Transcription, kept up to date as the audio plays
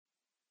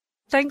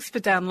Thanks for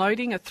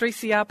downloading a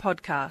 3CR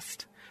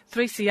podcast.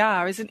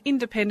 3CR is an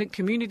independent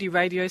community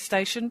radio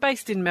station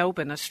based in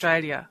Melbourne,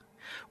 Australia.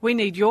 We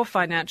need your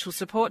financial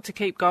support to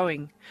keep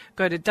going.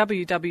 Go to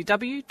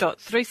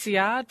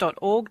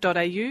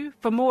www.3cr.org.au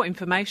for more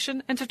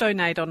information and to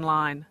donate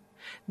online.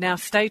 Now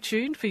stay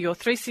tuned for your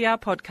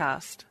 3CR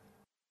podcast.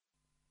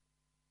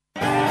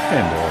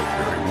 And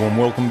a very warm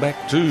welcome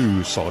back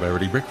to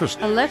Solidarity Breakfast.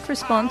 A left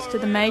response to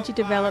the major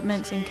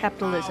developments in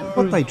capitalism.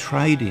 What they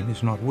trade in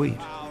is not wheat.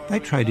 They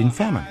trade in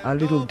famine. A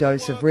little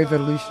dose of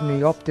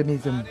revolutionary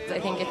optimism. I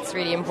think it's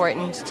really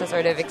important to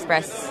sort of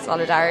express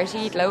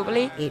solidarity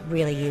globally. It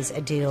really is a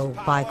deal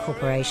by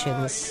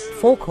corporations,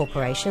 for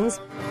corporations.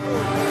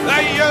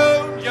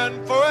 The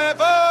Union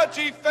forever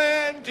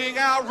defending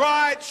our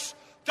rights.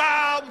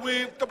 Down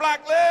with the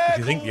black leg. If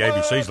you think the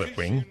ABC's left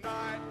wing,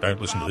 don't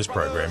listen to this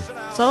program.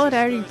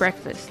 Solidarity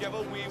Breakfast,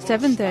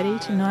 7:30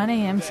 to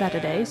 9am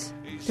Saturdays,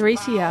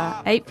 3CR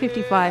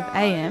 8:55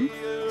 AM,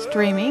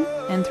 streaming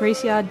and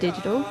 3CR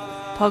digital,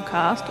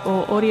 podcast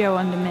or audio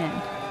on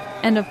demand.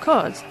 And of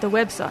course, the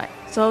website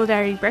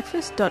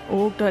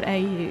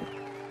solidaritybreakfast.org.au.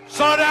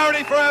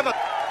 Solidarity forever.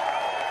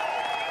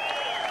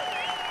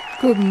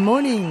 Good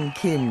morning,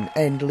 kin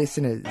and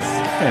listeners.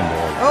 And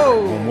a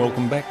very warm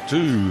welcome back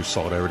to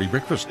Solidarity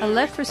Breakfast. A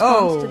left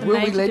response to the will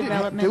we major let it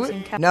developments do in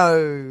it?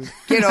 capitalism. No,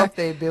 get off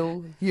there,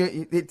 Bill.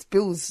 It's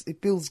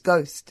Bill's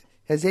ghost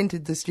has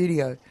entered the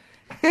studio.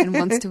 And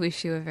wants to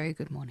wish you a very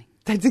good morning.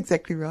 That's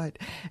exactly right.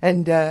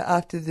 And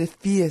after the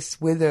fierce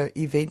weather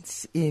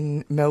events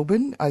in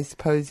Melbourne, I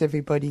suppose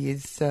everybody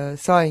is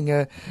sighing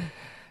a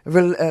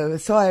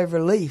sigh of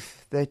relief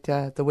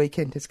that the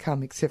weekend has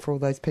come, except for all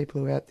those people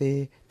who are out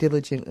there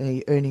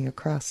diligently earning a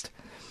crust.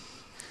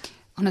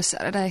 On a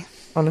Saturday.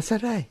 On a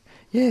Saturday.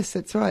 Yes,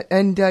 that's right.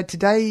 And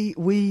today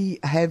we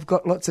have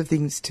got lots of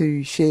things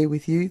to share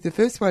with you. The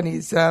first one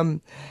is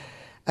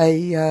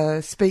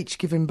a speech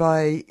given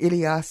by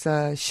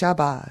Ilyasah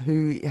Shabba,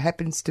 who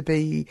happens to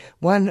be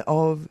one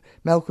of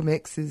Malcolm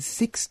X's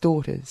 6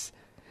 daughters,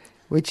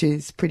 which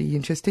is pretty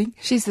interesting.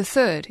 She's the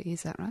third,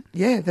 is that right?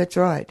 Yeah, that's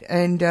right.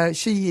 And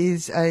she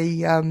is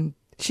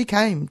she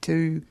came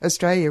to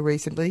Australia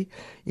recently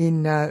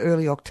in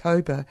early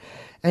October.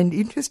 And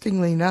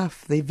interestingly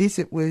enough, the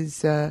visit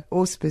was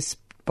auspiced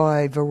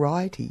by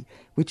Variety,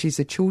 which is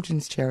a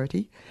children's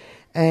charity,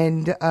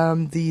 and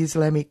the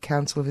Islamic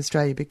Council of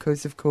Australia,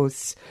 because, of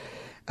course,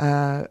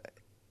 Ilyasah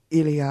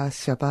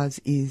Shabba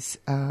is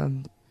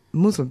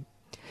Muslim.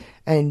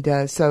 And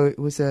so it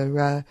was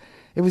an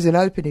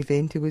open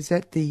event. It was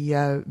at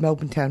the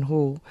Melbourne Town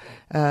Hall.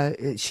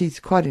 She's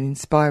quite an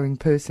inspiring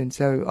person,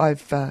 so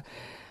I've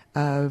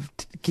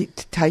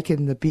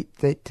taken the bit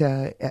that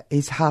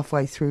is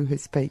halfway through her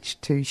speech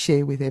to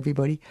share with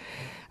everybody.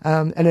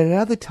 And at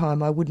another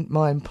time, I wouldn't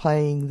mind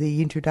playing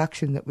the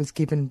introduction that was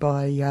given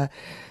by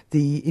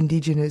the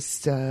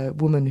Indigenous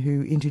woman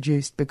who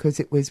introduced, because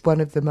it was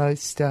one of the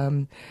most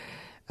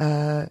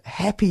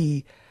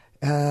happy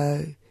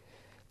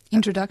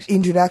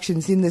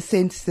introductions, in the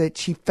sense that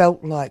she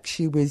felt like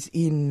she was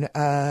in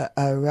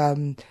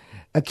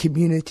a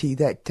community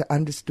that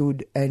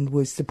understood and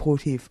was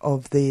supportive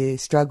of their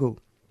struggle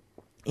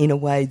in a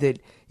way that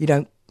you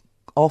don't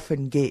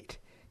often get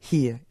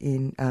here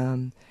in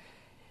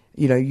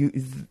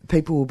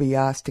people will be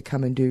asked to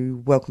come and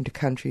do Welcome to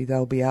Country.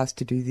 They'll be asked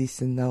to do this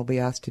and they'll be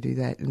asked to do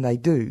that, and they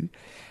do.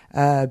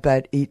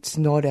 But it's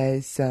not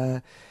as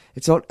a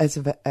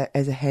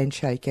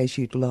handshake as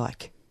you'd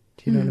like.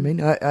 Do you know what I mean?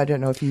 I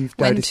don't know if you've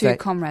noticed that. When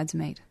two comrades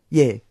meet.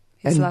 Yeah.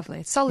 It's lovely.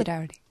 It's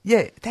solidarity.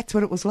 Yeah, that's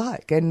what it was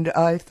like. And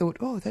I thought,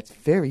 oh, that's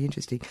very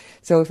interesting.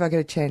 So if I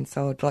get a chance,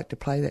 I would like to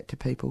play that to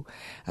people.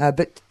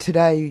 But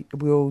today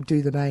we'll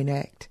do the main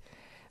act.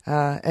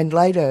 And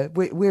later,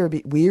 we're a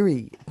bit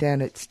weary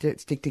down at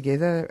Stick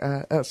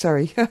Together.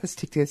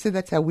 Stick Together. So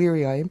that's how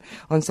weary I am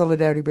on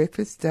Solidarity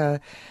Breakfast.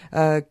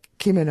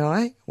 Kim and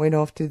I went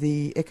off to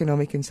the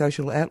Economic and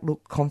Social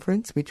Outlook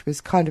Conference, which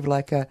was kind of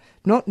like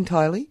not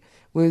entirely,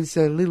 was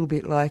a little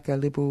bit like a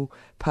Liberal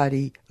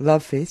Party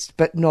love fest,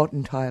 but not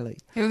entirely.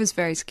 It was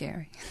very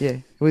scary. Yeah,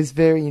 it was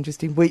very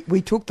interesting.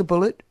 We took the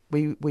bullet.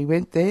 We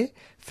went there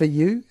for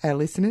you, our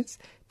listeners,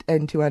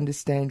 and to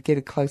understand, get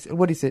a close...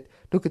 What is it?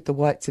 Look at the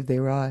whites of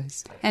their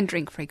eyes. And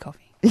drink free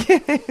coffee. Yeah,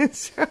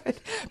 that's right.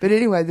 But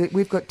anyway,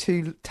 we've got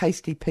 2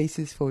 tasty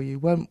pieces for you.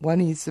 One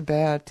is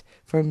about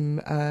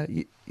from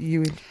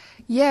you.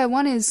 Yeah,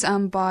 one is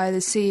by the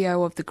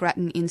CEO of the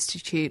Grattan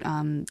Institute,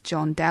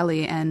 John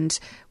Daly, and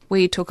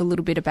we talk a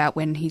little bit about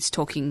when he's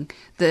talking.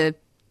 The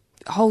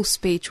whole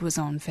speech was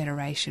on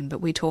federation,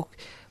 but we took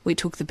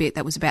the bit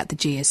that was about the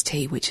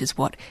GST, which is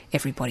what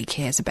everybody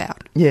cares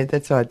about. Yeah,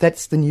 that's right.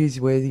 That's the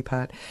newsworthy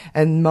part.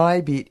 And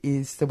my bit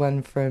is the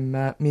one from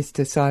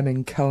Mr.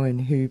 Simon Cohen,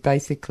 who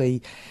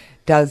basically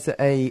does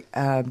a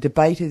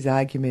debater's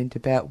argument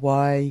about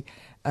why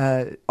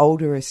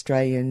older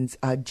Australians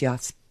are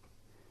just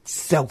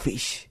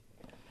selfish,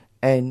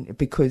 and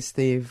because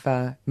they've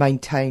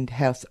maintained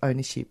house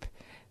ownership.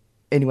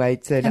 Anyway,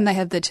 and they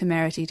have the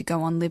temerity to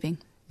go on living.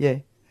 Yeah.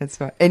 That's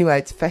right. Anyway,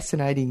 it's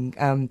fascinating.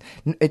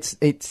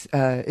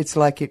 It's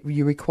like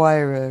you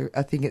require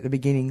a thing at the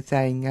beginning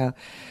saying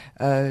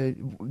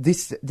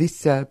this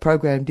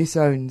program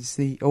disowns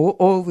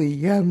all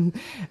the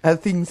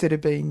things that are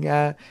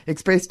being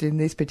expressed in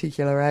this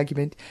particular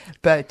argument.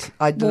 But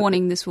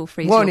warning: this will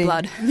freeze your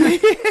blood.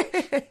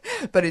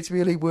 But it's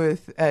really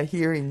worth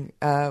hearing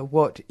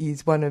what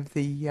is one of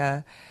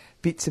the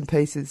bits and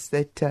pieces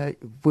that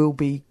will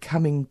be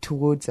coming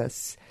towards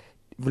us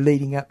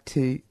leading up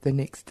to the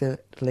next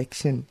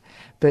election.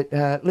 But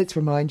let's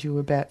remind you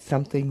about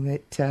something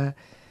that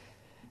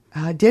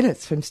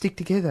Dennis from Stick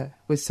Together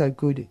was so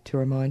good to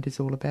remind us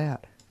all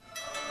about.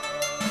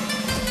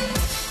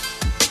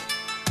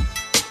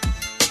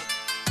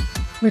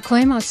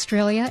 Reclaim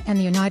Australia and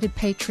the United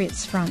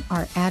Patriots Front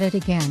are at it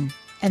again,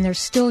 and they're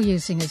still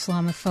using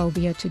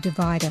Islamophobia to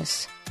divide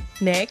us.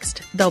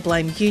 Next, they'll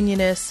blame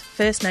Unionists,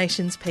 First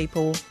Nations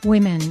people,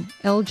 women,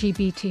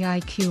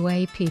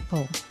 LGBTIQA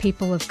people,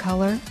 people of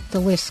colour,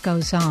 the list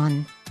goes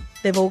on.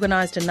 They've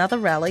organised another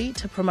rally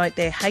to promote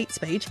their hate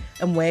speech,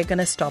 and we're going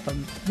to stop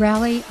them.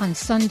 Rally on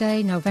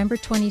Sunday, November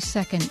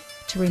 22nd,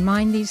 to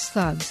remind these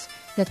thugs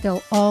that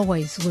they'll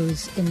always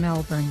lose in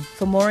Melbourne.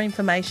 For more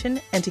information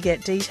and to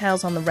get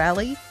details on the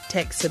rally,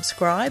 text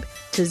subscribe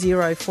to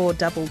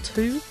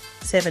 0422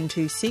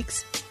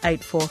 726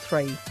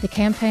 843. The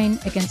campaign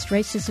against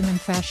racism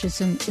and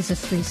fascism is a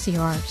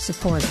 3CR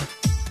supporter.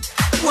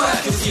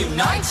 Workers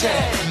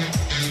united,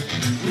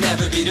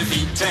 never be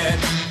defeated.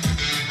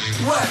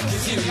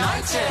 Workers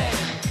united,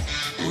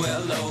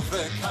 we'll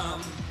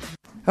overcome.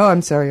 Oh,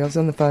 I'm sorry, I was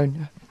on the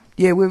phone.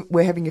 Yeah,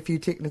 we're having a few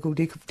technical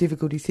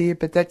difficulties here,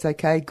 but that's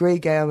okay.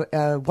 Greg,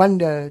 our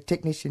wonder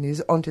technician,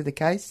 is onto the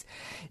case.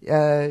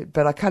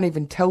 But I can't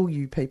even tell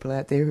you people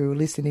out there who are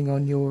listening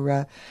on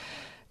your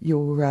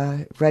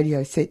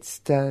radio sets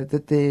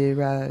that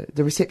the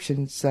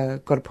reception's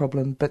got a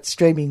problem, but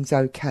streaming's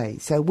okay.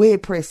 So we're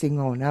pressing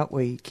on, aren't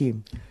we,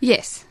 Kim?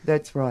 Yes.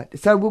 That's right.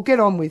 So we'll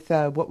get on with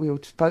what we were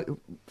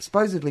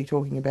supposedly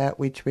talking about,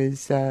 which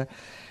was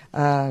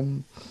Ilyasah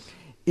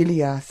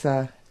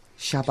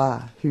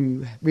Shabba,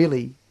 who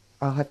really,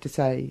 I'll have to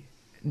say,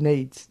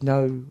 needs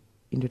no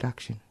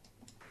introduction.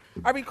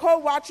 I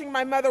recall watching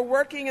my mother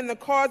working in the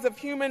cause of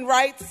human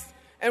rights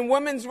and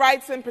women's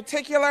rights in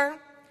particular.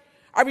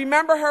 I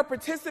remember her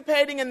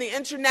participating in the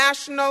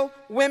International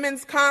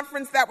Women's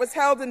Conference that was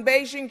held in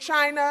Beijing,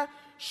 China,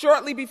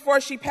 shortly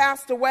before she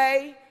passed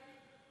away.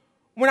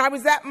 When I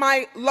was at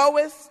my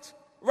lowest,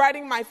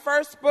 writing my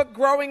first book,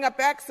 Growing Up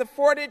X,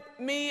 afforded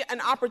me an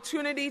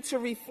opportunity to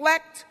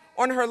reflect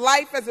on her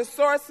life as a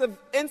source of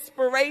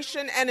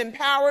inspiration and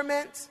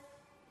empowerment.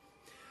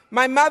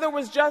 My mother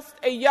was just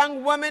a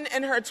young woman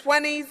in her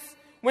 20s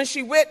when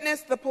she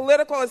witnessed the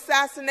political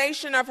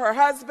assassination of her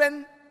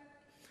husband.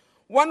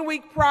 1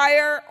 week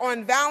prior,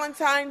 on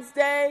Valentine's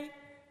Day,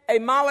 a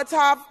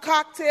Molotov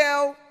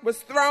cocktail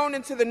was thrown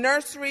into the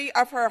nursery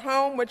of her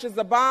home, which is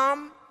a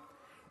bomb,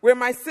 where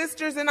my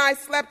sisters and I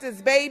slept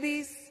as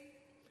babies.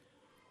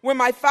 When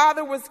my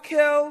father was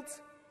killed,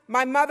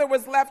 my mother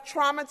was left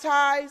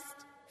traumatized,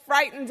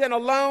 frightened, and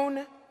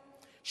alone.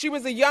 She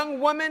was a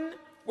young woman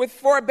with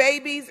 4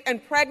 babies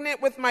and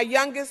pregnant with my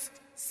youngest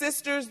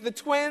sisters, the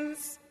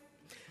twins.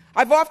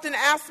 I've often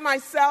asked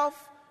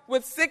myself,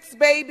 with 6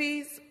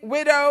 babies,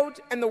 widowed,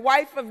 and the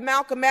wife of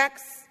Malcolm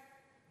X,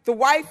 the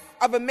wife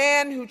of a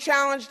man who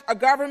challenged a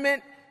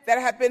government that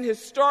had been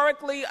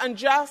historically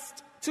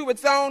unjust to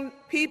its own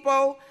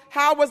people,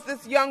 how was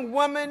this young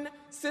woman,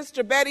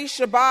 Sister Betty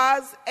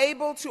Shabazz,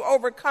 able to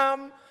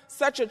overcome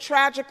such a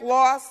tragic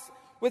loss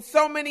with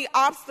so many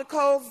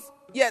obstacles,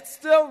 yet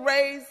still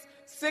raise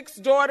 6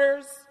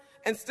 daughters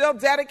and still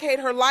dedicate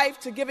her life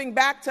to giving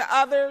back to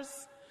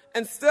others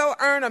and still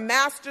earn a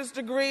master's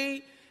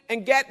degree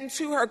and get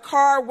into her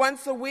car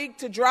once a week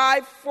to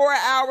drive 4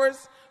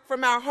 hours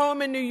from our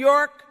home in New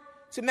York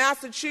to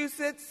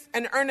Massachusetts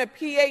and earn a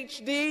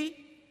PhD?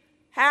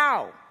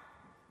 How?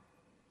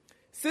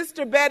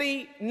 Sister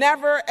Betty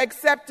never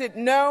accepted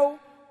no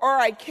or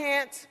I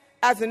can't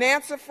as an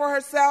answer for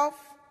herself.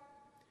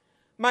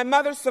 My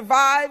mother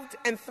survived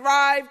and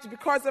thrived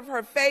because of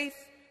her faith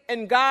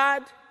in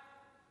God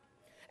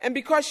and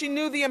because she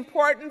knew the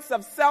importance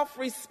of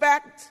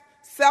self-respect,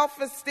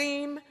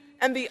 self-esteem,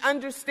 and the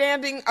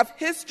understanding of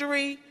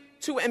history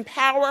to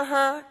empower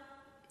her.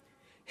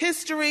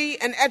 History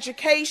and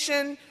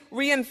education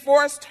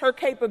reinforced her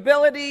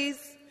capabilities,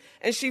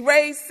 and she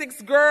raised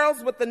 6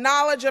 girls with the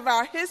knowledge of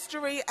our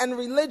history and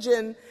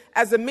religion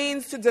as a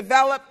means to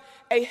develop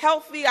a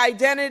healthy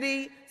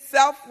identity,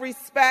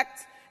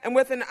 self-respect, and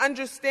with an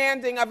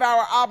understanding of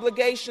our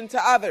obligation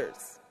to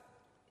others.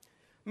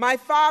 My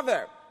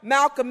father,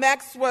 Malcolm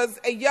X, was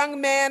a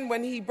young man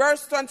when he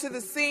burst onto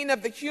the scene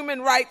of the human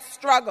rights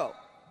struggle.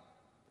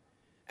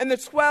 In the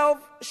 12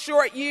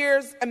 short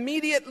years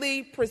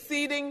immediately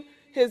preceding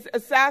his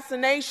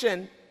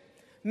assassination,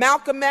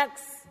 Malcolm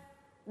X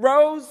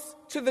rose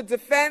to the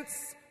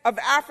defense of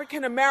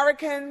African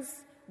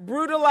Americans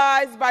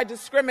brutalized by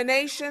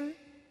discrimination.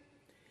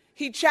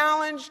 He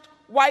challenged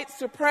white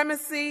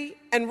supremacy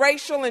and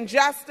racial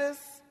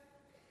injustice.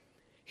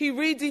 He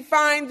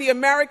redefined the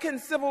American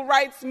civil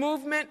rights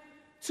movement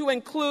to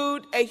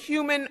include a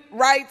human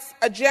rights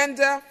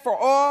agenda for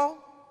all,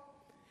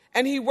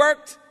 and he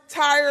worked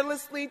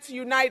tirelessly to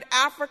unite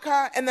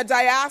Africa and the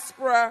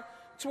diaspora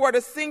toward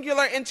a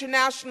singular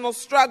international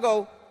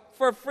struggle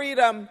for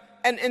freedom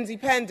and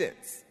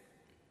independence.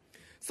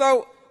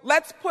 So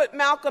let's put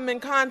Malcolm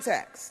in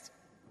context.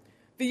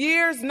 The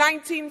years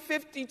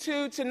 1952 to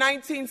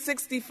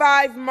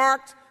 1965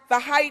 marked the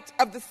height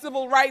of the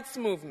civil rights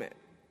movement.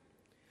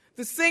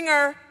 The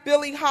singer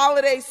Billie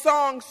Holiday's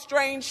song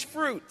 "Strange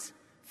Fruit"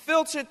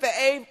 filtered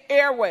the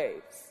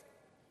airwaves.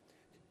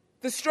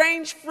 The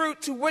strange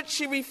fruit to which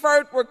she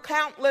referred were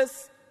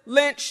countless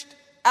lynched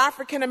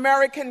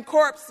African-American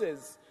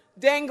corpses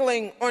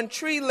dangling on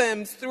tree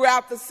limbs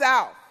throughout the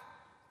South,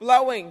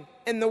 blowing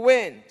in the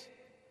wind.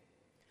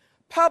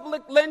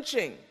 Public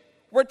lynching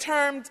were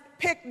termed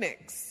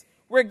picnics,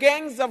 where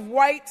gangs of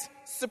white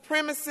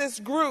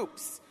supremacist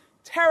groups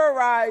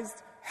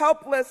terrorized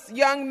helpless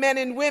young men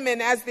and women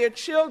as their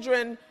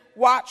children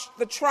watched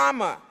the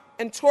trauma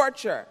and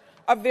torture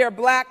of their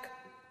black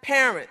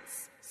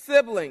parents,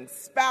 siblings,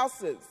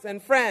 spouses,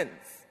 and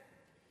friends,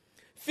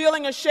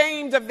 feeling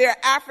ashamed of their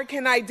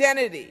African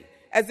identity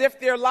as if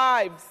their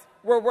lives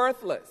were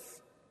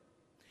worthless.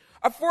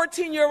 A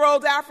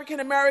 14-year-old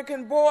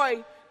African-American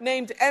boy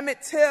named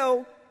Emmett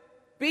Till,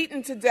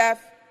 beaten to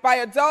death by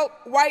adult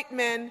white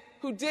men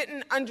who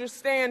didn't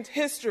understand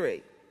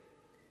history.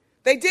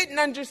 They didn't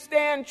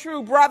understand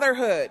true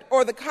brotherhood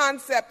or the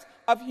concept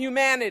of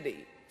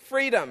humanity,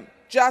 freedom,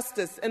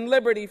 justice, and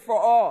liberty for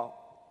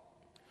all.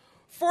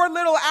 4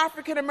 little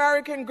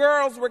African-American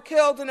girls were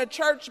killed in a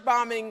church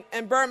bombing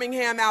in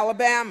Birmingham,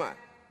 Alabama.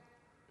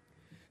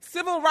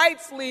 Civil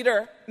rights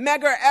leader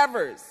Medgar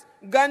Evers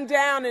gunned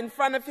down in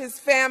front of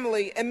his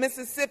family in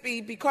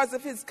Mississippi because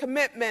of his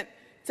commitment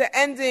to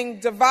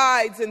ending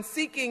divides and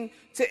seeking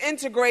to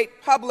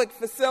integrate public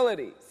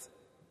facilities.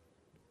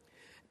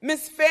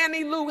 Miss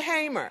Fannie Lou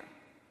Hamer,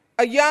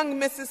 a young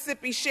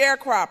Mississippi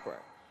sharecropper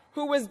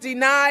who was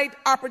denied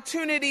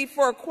opportunity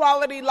for a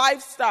quality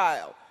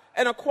lifestyle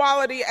and a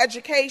quality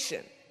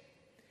education.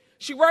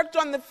 She worked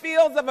on the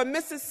fields of a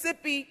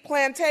Mississippi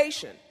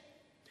plantation.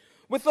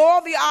 With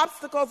all the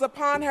obstacles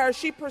upon her,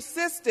 she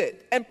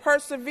persisted and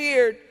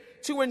persevered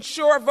to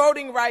ensure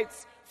voting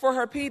rights for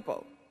her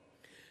people.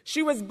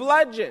 She was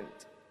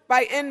bludgeoned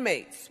by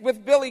inmates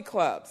with billy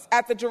clubs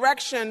at the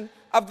direction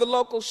of the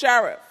local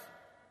sheriff.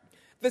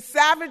 The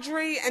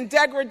savagery and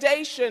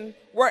degradation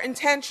were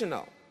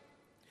intentional.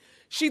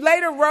 She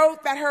later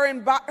wrote that her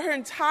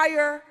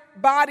entire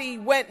body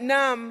went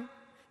numb,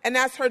 and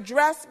as her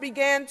dress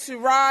began to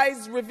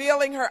rise,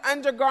 revealing her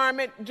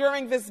undergarment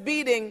during this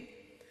beating,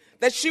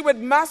 that she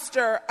would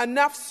muster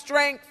enough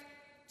strength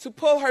to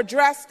pull her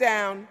dress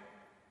down,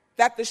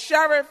 that the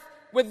sheriff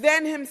would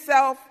then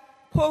himself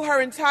pull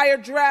her entire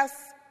dress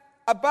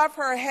above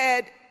her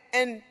head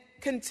and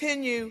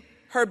continue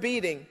her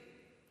beating,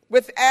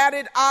 with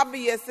added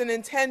obvious and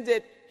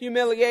intended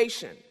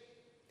humiliation.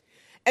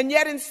 And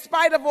yet, in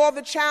spite of all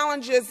the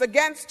challenges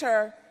against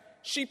her,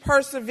 she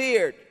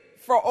persevered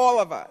for all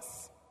of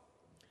us.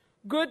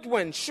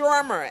 Goodwin,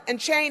 Schormer, and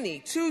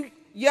Cheney, 2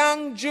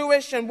 young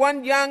Jewish and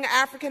 1 young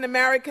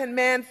African-American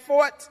man,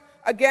 fought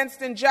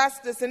against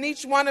injustice, and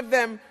each one of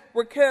them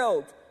were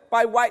killed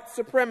by white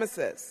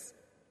supremacists.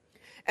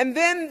 And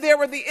then there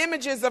were the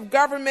images of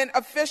government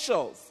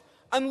officials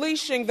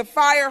unleashing the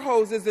fire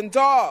hoses and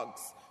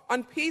dogs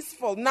on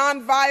peaceful,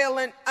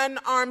 nonviolent,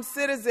 unarmed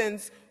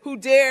citizens who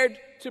dared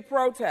to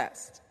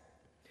protest.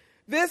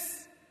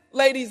 This,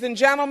 ladies and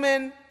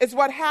gentlemen, is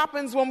what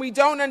happens when we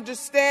don't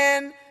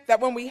understand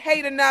that when we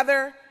hate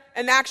another,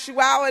 in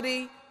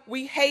actuality,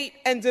 we hate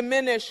and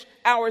diminish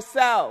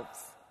ourselves.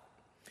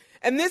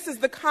 And this is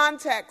the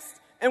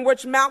context in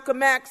which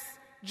Malcolm X,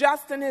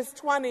 just in his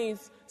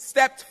 20s,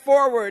 stepped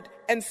forward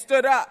and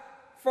stood up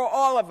for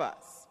all of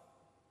us.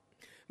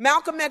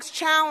 Malcolm X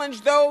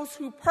challenged those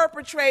who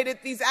perpetrated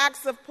these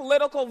acts of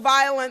political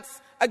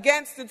violence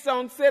against its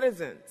own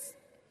citizens.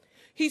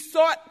 He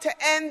sought to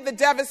end the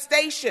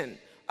devastation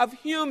of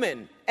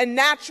human and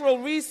natural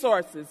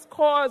resources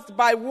caused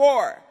by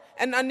war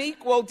and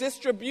unequal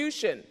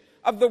distribution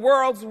of the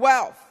world's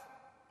wealth.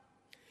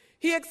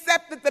 He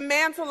accepted the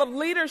mantle of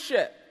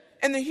leadership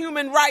in the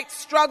human rights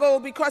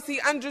struggle because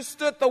he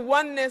understood the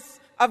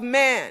oneness of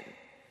man,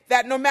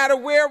 that no matter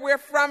where we're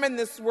from in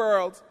this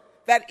world,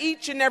 that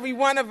each and every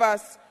one of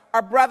us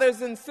are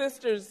brothers and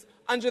sisters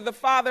under the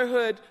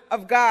fatherhood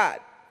of God.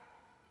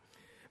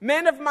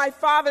 Men of my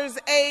father's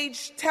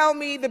age tell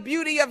me the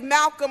beauty of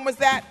Malcolm was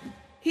that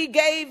he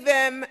gave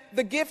them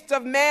the gift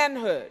of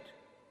manhood.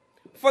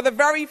 For the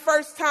very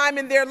first time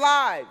in their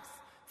lives,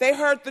 they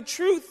heard the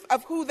truth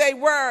of who they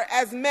were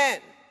as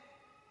men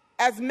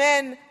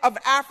of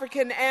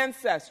African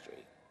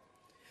ancestry.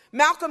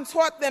 Malcolm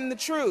taught them the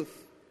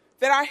truth,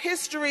 that our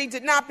history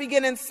did not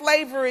begin in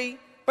slavery,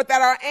 but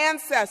that our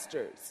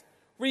ancestors,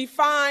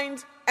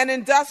 refined and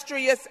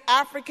industrious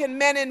African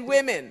men and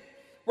women,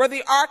 were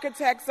the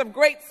architects of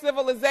great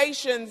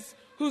civilizations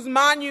whose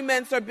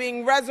monuments are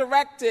being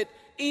resurrected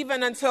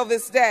even until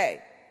this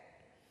day.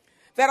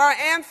 That our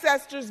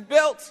ancestors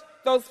built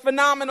those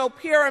phenomenal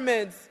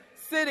pyramids,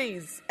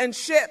 cities, and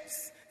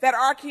ships that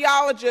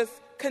archaeologists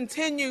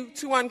continue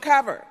to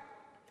uncover.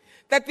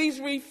 That these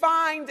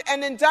refined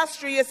and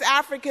industrious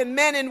African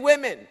men and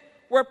women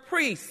were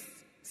priests,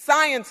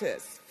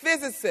 scientists,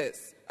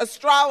 physicists,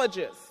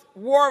 astrologers,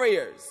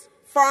 warriors,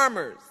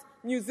 farmers,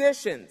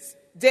 musicians,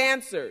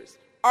 dancers,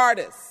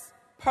 artists,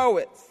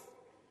 poets.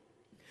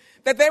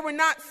 That they were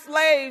not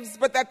slaves,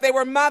 but that they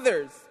were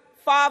mothers,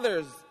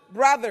 fathers,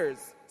 brothers,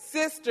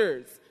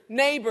 sisters,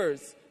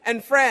 neighbors,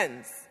 and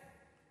friends.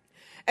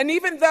 And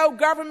even though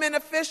government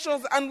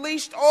officials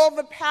unleashed all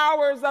the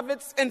powers of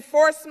its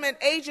enforcement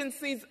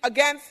agencies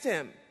against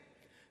him,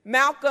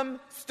 Malcolm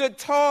stood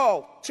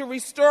tall to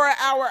restore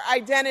our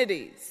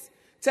identities,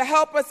 to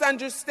help us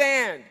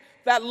understand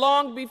that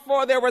long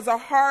before there was a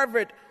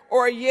Harvard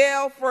or a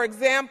Yale, for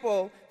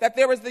example, that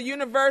there was the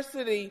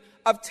University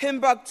of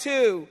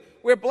Timbuktu,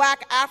 where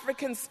Black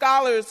African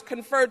scholars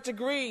conferred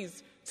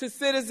degrees to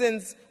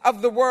citizens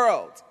of the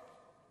world.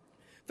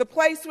 The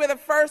place where the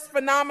first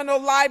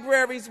phenomenal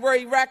libraries were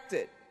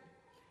erected.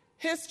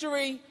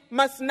 History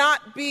must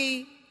not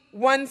be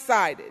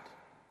one-sided.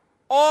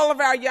 All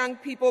of our young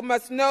people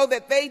must know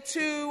that they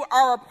too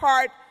are a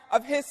part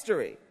of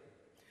history,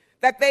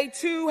 that they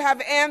too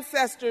have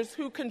ancestors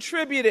who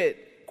contributed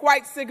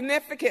quite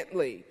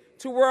significantly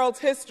to world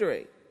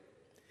history,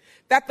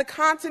 that the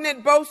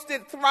continent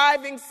boasted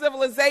thriving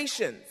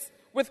civilizations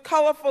with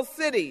colorful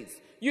cities,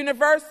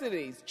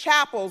 universities,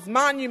 chapels,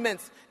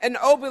 monuments, and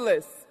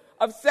obelisks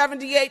of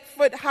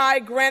 78-foot-high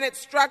granite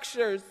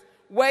structures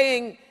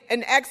weighing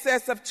in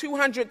excess of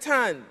 200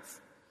 tons,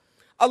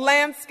 a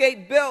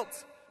landscape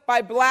built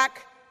by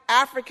Black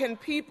African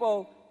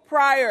people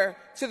prior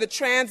to the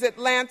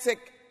transatlantic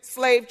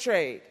slave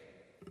trade.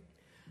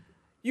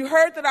 You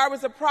heard that I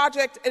was a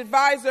project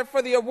advisor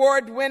for the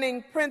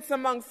award-winning Prince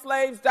Among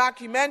Slaves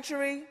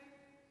documentary.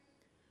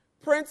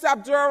 Prince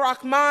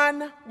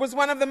Abdul-Rahman was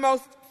one of the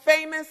most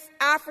famous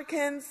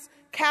Africans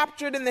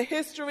captured in the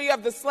history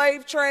of the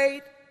slave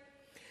trade,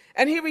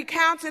 and he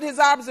recounted his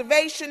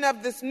observation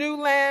of this new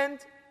land.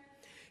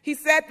 He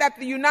said that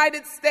the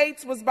United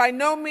States was by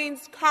no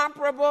means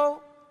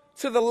comparable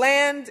to the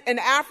land in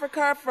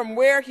Africa from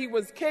where he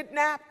was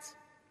kidnapped.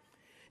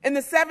 In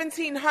the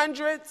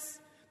 1700s,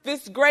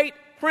 this great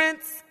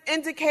prince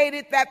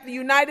indicated that the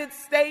United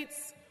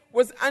States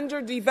was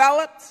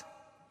underdeveloped,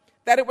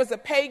 that it was a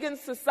pagan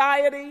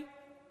society,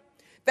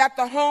 that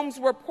the homes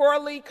were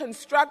poorly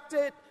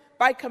constructed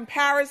by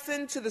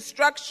comparison to the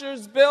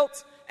structures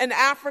built in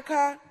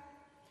Africa.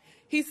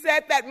 He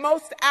said that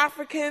most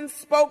Africans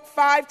spoke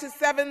 5 to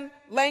 7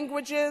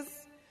 languages,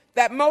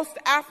 that most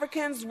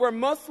Africans were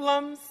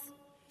Muslims.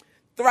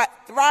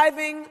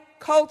 Thriving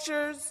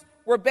cultures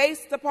were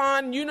based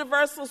upon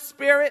universal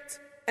spirit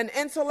and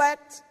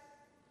intellect,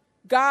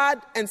 God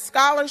and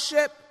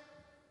scholarship,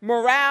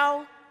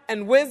 morale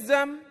and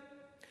wisdom.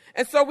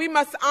 And so we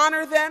must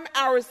honor them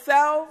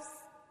ourselves.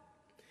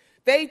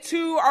 They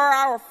too are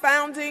our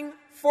founding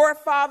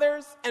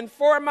forefathers and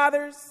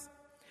foremothers.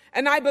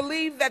 And I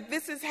believe that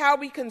this is how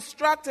we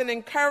construct and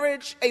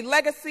encourage a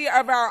legacy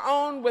of our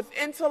own with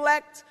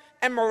intellect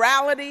and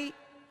morality.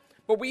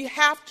 But we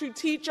have to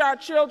teach our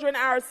children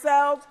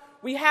ourselves.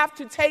 We have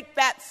to take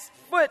that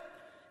foot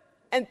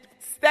and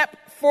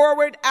step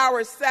forward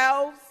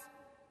ourselves.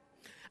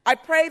 I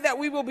pray that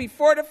we will be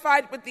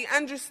fortified with the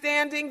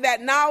understanding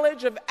that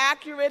knowledge of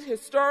accurate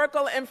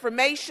historical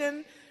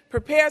information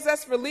prepares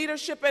us for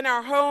leadership in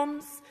our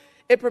homes.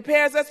 It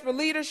prepares us for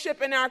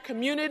leadership in our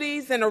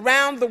communities and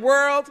around the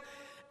world.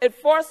 It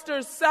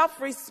fosters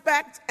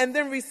self-respect and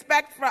then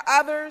respect for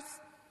others.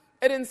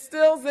 It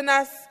instills in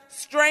us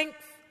strength,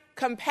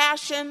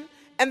 compassion,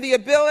 and the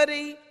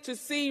ability to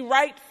see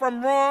right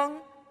from wrong.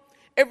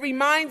 It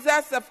reminds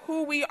us of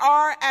who we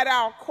are at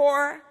our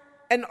core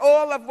and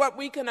all of what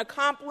we can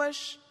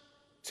accomplish,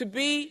 to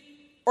be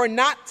or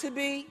not to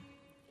be.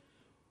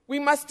 We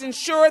must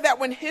ensure that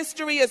when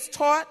history is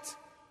taught,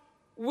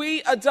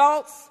 we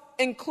adults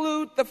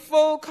include the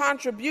full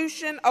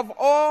contribution of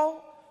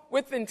all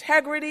with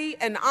integrity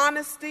and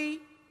honesty.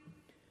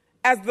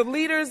 As the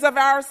leaders of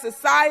our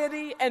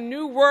society and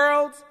new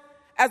world,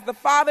 as the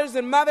fathers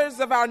and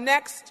mothers of our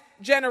next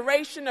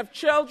generation of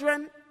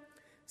children,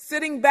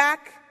 sitting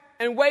back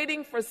and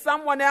waiting for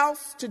someone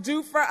else to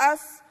do for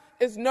us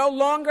is no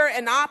longer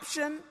an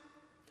option.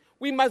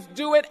 We must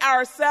do it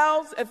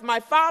ourselves. If my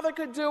father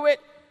could do it,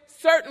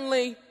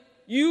 certainly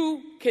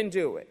you can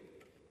do it.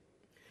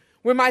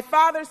 When my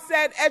father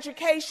said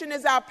education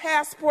is our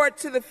passport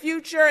to the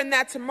future and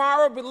that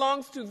tomorrow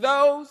belongs to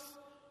those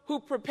who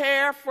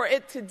prepare for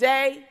it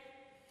today,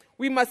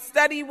 we must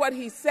study what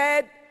he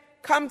said,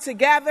 come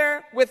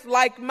together with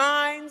like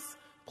minds,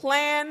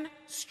 plan,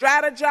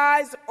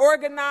 strategize,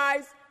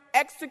 organize,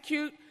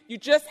 execute. You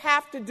just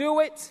have to do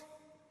it.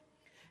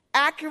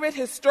 Accurate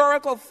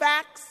historical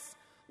facts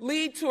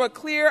lead to a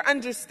clear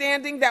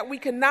understanding that we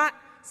cannot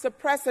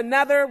suppress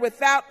another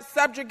without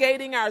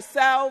subjugating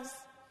ourselves,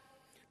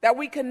 that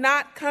we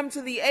cannot come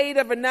to the aid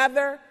of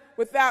another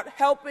without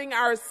helping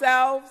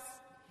ourselves.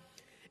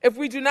 If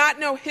we do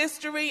not know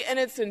history in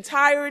its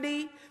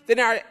entirety, then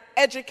our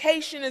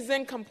education is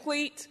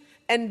incomplete,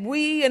 and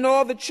we and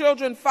all the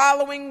children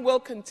following will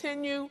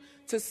continue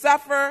to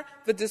suffer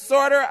the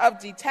disorder of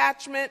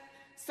detachment,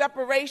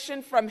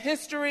 separation from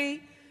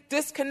history,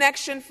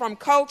 disconnection from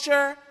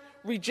culture,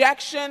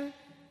 rejection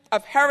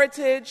of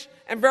heritage,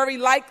 and very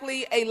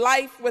likely a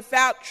life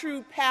without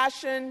true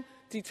passion,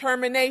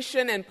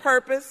 determination, and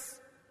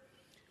purpose.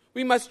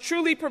 We must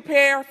truly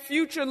prepare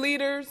future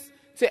leaders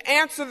to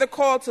answer the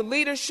call to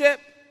leadership,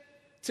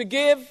 to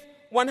give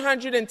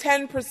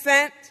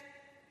 110%,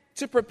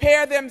 to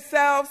prepare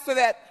themselves so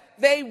that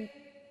they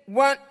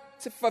want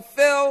to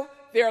fulfill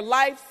their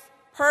life's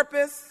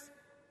purpose.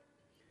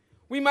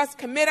 We must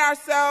commit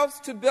ourselves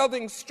to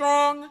building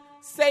strong,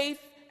 safe,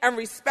 and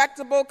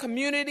respectable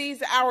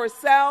communities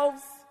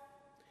ourselves.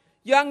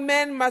 Young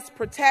men must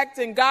protect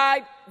and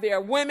guide their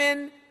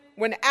women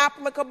when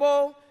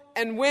applicable,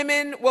 and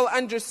women will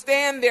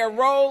understand their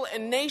role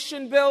in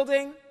nation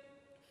building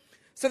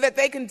so that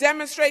they can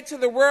demonstrate to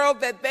the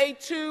world that they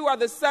too are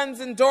the sons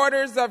and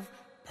daughters of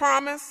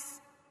promise.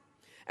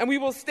 And we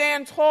will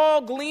stand tall,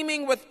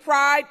 gleaming with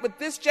pride with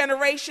this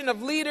generation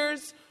of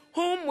leaders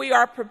whom we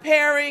are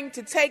preparing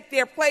to take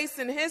their place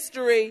in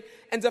history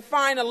and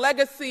define a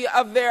legacy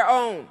of their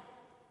own.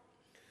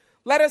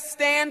 Let us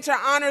stand to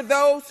honor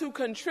those who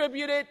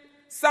contributed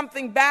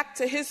something back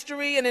to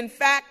history and in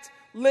fact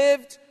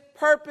lived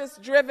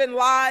purpose-driven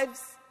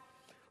lives.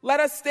 Let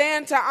us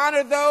stand to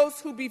honor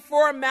those who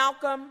before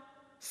Malcolm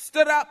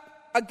stood up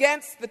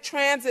against the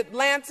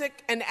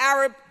transatlantic and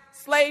Arab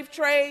slave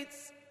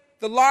trades,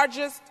 the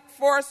largest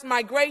forced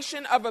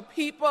migration of a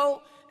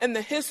people in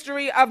the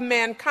history of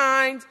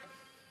mankind.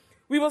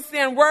 We will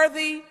stand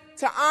worthy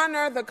to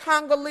honor the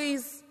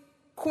Congolese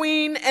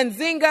Queen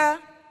Nzinga,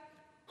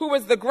 who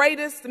was the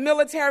greatest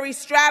military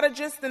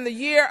strategist in the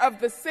year of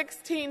the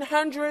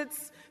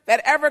 1600s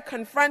that ever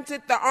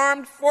confronted the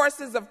armed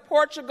forces of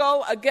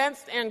Portugal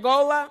against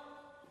Angola.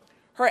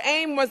 Her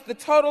aim was the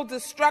total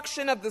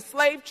destruction of the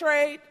slave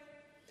trade.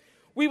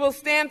 We will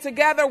stand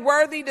together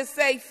worthy to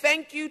say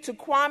thank you to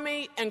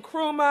Kwame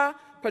Nkrumah,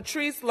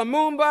 Patrice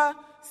Lumumba,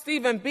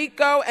 Stephen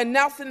Biko, and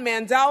Nelson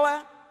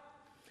Mandela.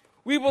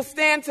 We will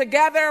stand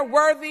together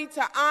worthy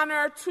to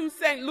honor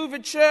Toussaint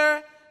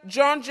Louverture,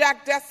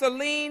 Jean-Jacques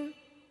Dessalines,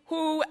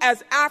 who,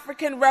 as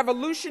African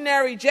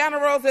revolutionary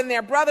generals and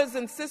their brothers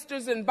and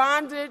sisters in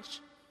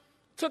bondage,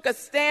 took a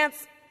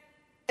stance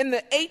in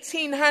the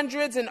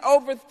 1800s and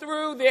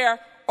overthrew their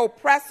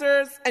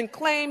oppressors and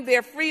claimed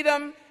their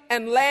freedom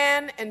and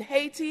land in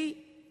Haiti.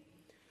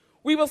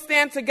 We will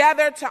stand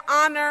together to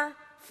honor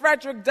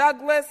Frederick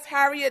Douglass,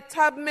 Harriet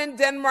Tubman,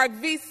 Denmark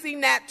Vesey,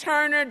 Nat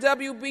Turner,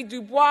 W.B.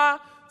 Du Bois,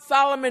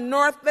 Solomon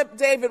Northup,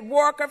 David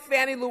Walker,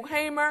 Fannie Lou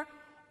Hamer,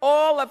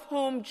 all of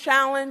whom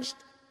challenged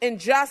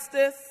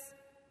injustice.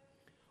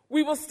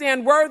 We will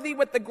stand worthy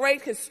with the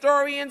great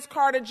historians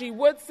Carter G.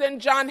 Woodson,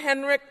 John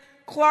Henrik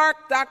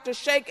Clark, Dr.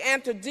 Sheikh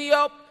Anta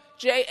Diop,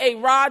 J.A.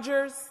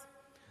 Rogers.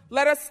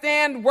 Let us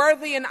stand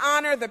worthy and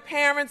honor the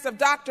parents of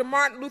Dr.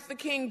 Martin Luther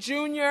King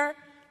Jr.,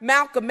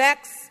 Malcolm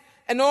X,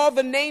 and all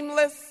the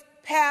nameless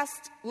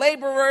past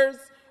laborers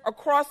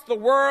across the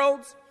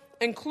world,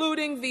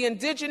 including the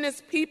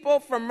indigenous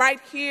people from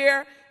right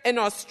here in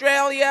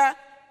Australia,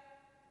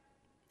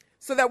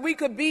 so that we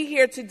could be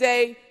here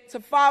today to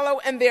follow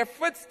in their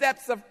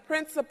footsteps of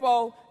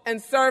principle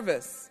and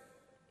service.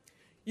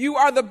 You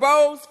are the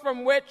bows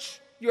from which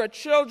your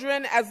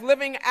children as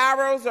living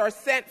arrows are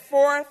sent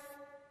forth.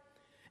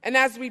 And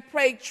as we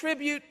pay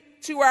tribute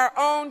to our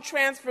own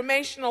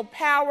transformational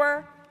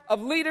power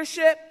of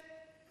leadership,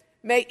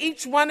 may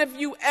each one of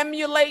you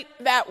emulate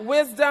that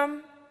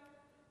wisdom,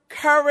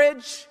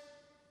 courage,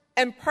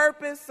 and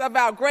purpose of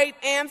our great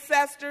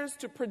ancestors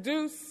to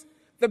produce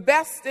the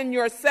best in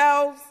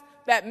yourselves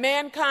that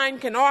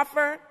mankind can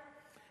offer.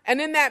 And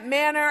in that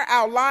manner,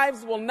 our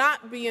lives will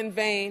not be in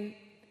vain.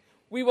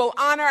 We will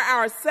honor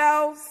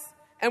ourselves,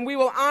 and we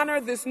will honor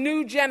this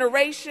new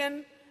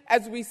generation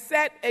as we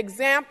set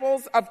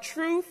examples of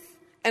truth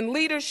and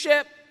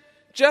leadership,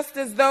 just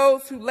as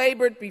those who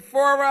labored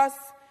before us.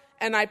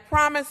 And I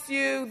promise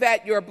you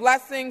that your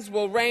blessings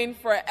will reign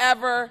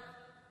forever.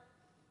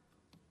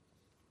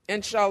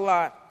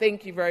 Inshallah.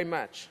 Thank you very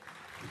much.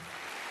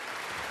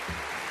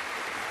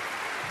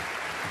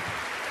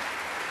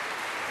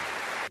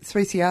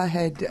 Three CR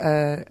had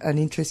an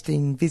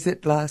interesting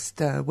visit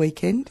last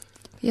weekend.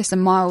 Yes, a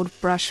mild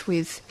brush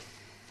with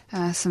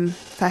some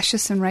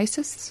fascists and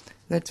racists.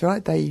 That's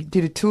right. They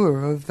did a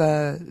tour of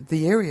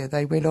the area.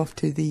 They went off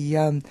to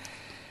the,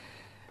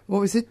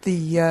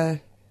 the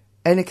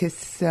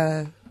anarchist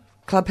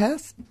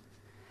clubhouse?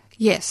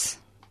 Yes.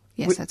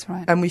 Yes, that's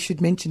right. And we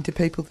should mention to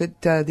people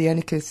that the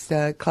anarchist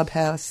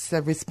clubhouse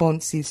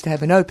response is to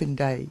have an open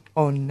day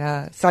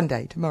on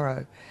Sunday,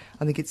 tomorrow.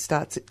 I think it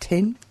starts at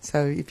 10,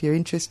 so if you're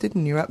interested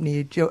and you're up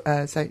near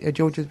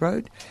George's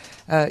Road,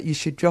 you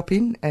should drop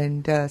in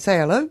and say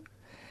hello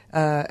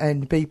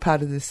and be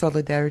part of the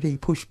solidarity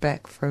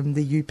pushback from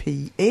the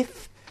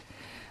UPF.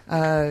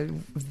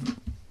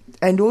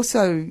 And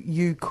also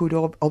you could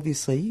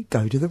obviously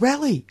go to the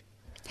rally.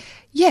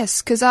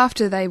 Yes, because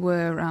after they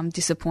were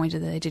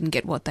disappointed that they didn't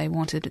get what they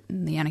wanted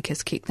and the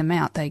anarchists kicked them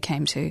out, they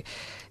came to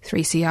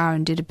 3CR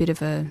and did a bit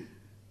of a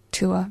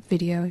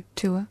video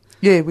tour.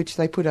 Yeah, which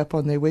they put up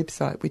on their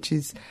website, which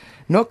is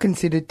not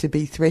considered to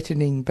be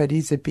threatening but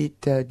is a bit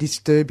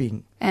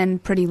disturbing.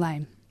 And pretty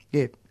lame.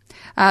 Yeah.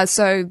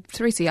 So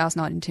 3CR's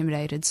not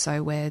intimidated,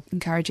 so we're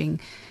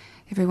encouraging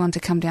everyone to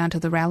come down to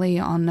the rally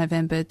on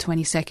November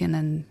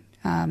 22nd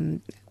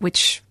and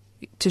which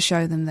to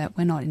show them that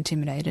we're not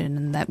intimidated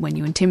and that when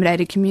you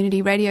intimidate a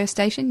community radio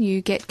station,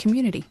 you get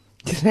community.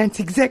 That's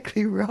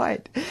exactly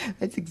right.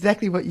 That's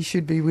exactly what you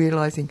should be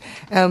realising.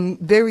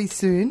 Very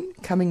soon,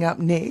 coming up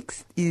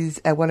next, is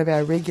one of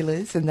our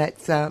regulars, and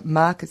that's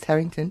Marcus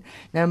Harrington.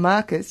 Now,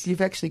 Marcus,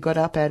 you've actually got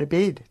up out of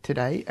bed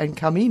today and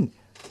come in.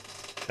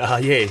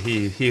 Yeah,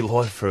 here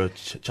live for a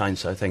change,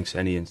 so thanks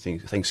Annie and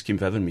thanks Kim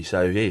for having me.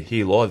 So yeah,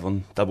 here live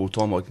on double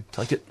time, I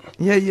take it.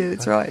 Yeah,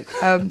 that's right.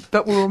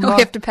 But we'll we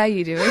have to pay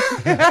you, do we?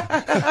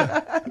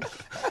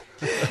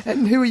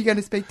 And who are you going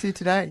to speak to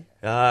today?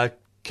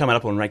 Coming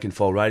up on Rank and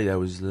File Radio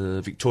was the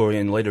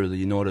Victorian leader of the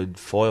United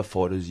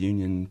Firefighters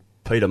Union,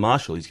 Peter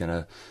Marshall. He's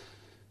going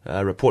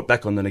to report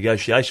back on the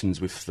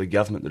negotiations with the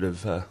government that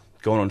have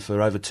gone on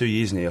for over 2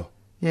 years now.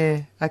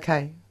 Yeah,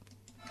 okay.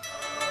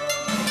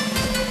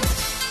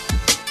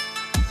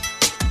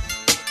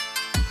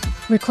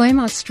 Reclaim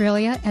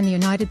Australia and the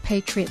United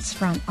Patriots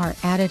Front are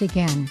at it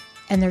again,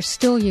 and they're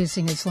still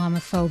using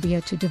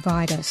Islamophobia to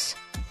divide us.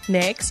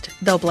 Next,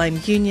 they'll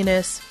blame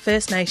Unionists,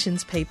 First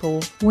Nations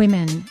people,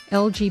 women,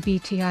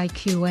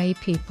 LGBTIQA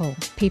people,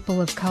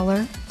 people of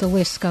colour, the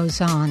list goes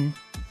on.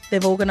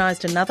 They've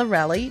organised another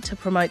rally to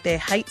promote their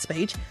hate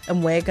speech,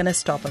 and we're going to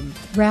stop them.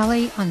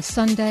 Rally on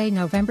Sunday,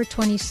 November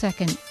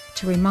 22nd,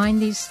 to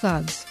remind these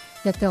thugs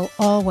that they'll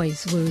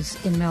always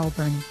lose in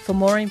Melbourne. For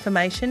more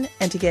information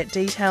and to get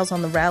details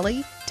on the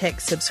rally,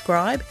 text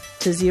subscribe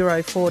to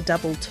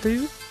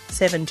 0422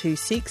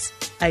 726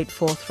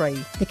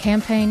 843. The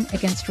campaign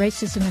against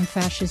racism and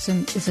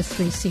fascism is a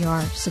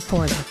 3CR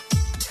supporter.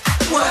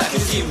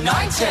 Workers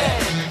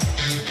united,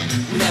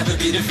 never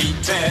be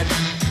defeated.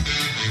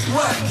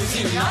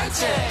 Workers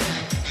united,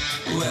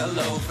 we'll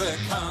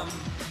overcome.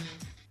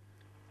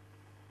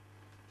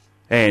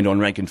 And on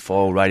Rank and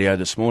File Radio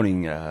this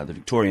morning, the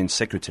Victorian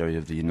Secretary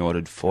of the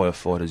United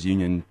Firefighters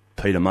Union,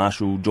 Peter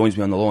Marshall, joins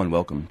me on the line.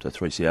 Welcome to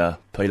 3CR,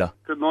 Peter.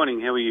 Good morning,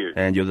 how are you?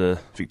 And you're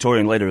the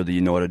Victorian leader of the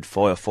United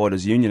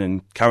Firefighters Union,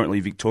 and currently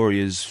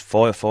Victoria's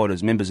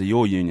firefighters, members of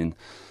your union,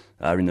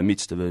 are in the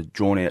midst of a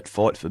drawn-out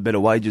fight for better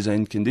wages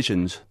and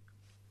conditions.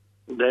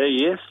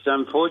 Yes,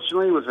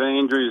 unfortunately, with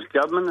Andrew's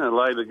government, a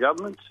Labor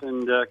government,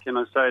 and can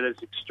I say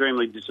that's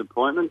extremely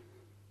disappointment.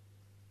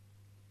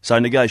 So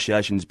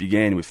negotiations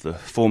began with the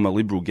former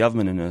Liberal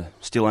government and are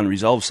still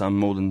unresolved some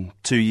more than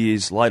 2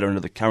 years later under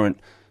the current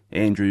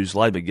Andrews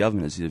Labor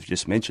government, as you've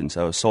just mentioned.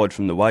 So aside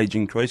from the wage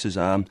increases,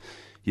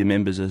 your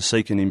members are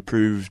seeking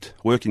improved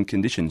working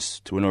conditions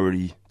to an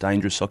already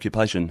dangerous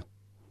occupation.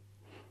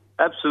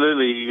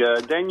 Absolutely.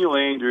 Daniel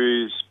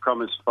Andrews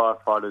promised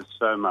firefighters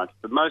so much,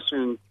 but most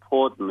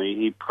importantly,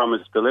 he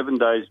promised 11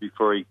 days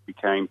before he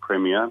became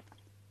Premier,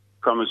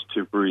 promised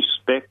to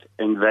respect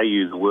and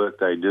value the work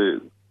they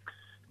do.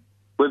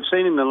 We've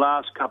seen in the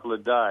last couple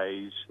of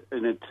days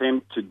an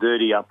attempt to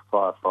dirty up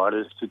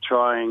firefighters, to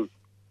try and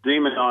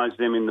demonise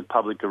them in the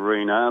public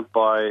arena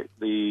by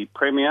the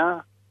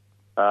Premier,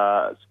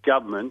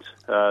 government,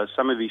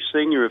 some of his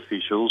senior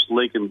officials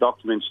leaking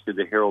documents to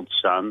the Herald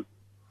Sun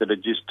that are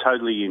just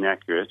totally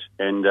inaccurate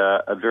and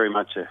are very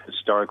much a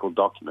historical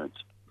document,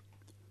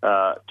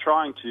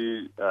 trying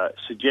to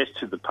suggest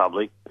to the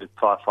public that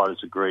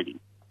firefighters are greedy.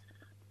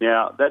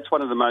 Now, that's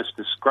one of the most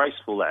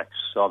disgraceful acts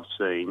I've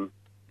seen,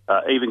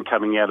 even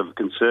coming out of a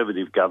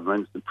Conservative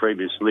government, the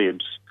previous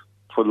Libs,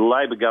 for the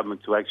Labor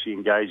government to actually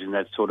engage in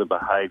that sort of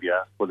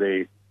behaviour, for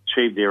they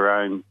achieve their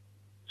own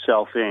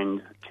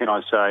self-end. Can I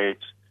say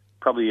it's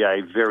probably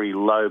a very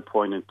low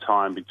point in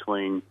time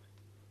between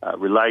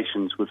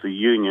relations with the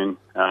union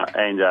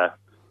and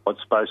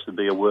what's supposed to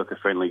be a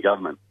worker-friendly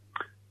government.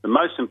 But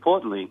most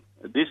importantly,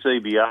 this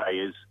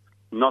EBA is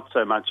not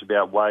so much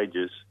about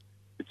wages,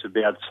 it's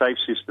about safe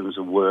systems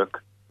of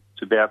work.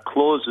 It's about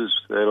clauses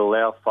that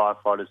allow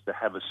firefighters to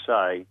have a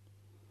say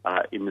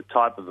in the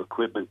type of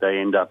equipment they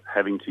end up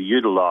having to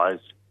utilise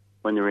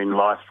when they're in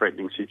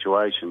life-threatening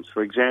situations.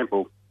 For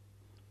example,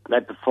 they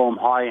perform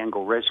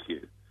high-angle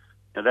rescue.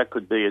 Now, that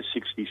could be a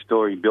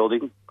 60-storey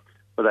building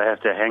where they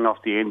have to hang off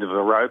the end of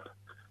a rope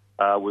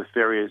with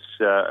various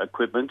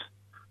equipment.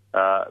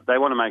 They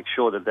want to make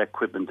sure that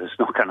equipment is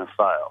not going to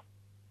fail.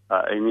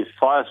 And if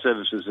fire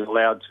services are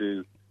allowed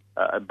to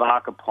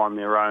embark upon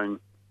their own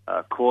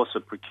course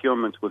of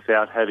procurement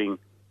without having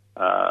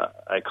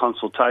a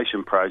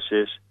consultation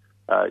process,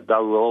 they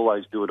will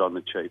always do it on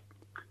the cheap.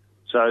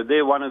 So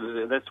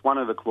that's one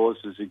of the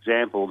clauses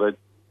example that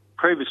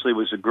previously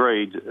was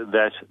agreed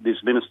that this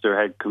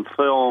minister had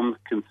confirmed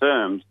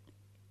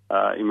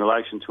in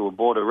relation to a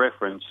border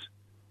reference,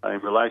 in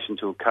relation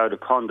to a code of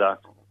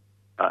conduct,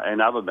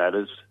 and other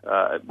matters,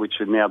 which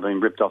have now been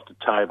ripped off the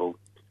table.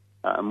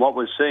 And what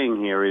we're seeing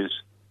here is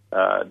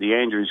the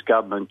Andrews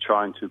government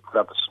trying to put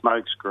up a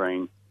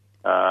smokescreen,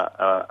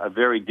 a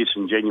very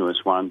disingenuous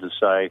one, to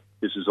say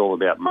this is all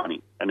about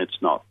money, and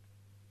it's not.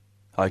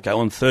 Okay,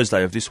 on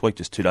Thursday of this week,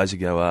 just 2 days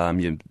ago,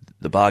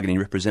 the bargaining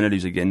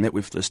representatives again met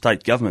with the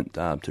state government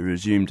to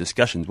resume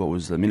discussions. What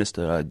was the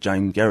Minister,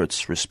 Jane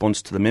Garrett's,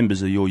 response to the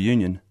members of your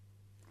union?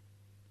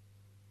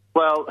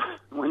 Well,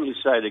 when you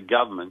say the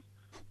government,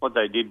 what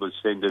they did was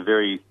send a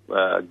very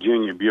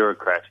junior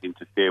bureaucrat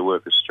into Fair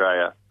Work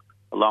Australia,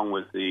 along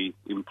with the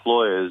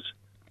employers,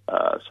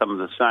 some of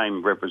the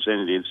same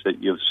representatives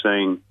that you've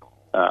seen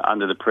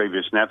under the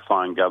previous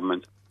NAPFINE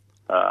government,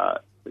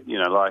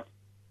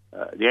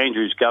 the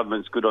Andrews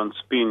government's good on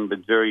spin,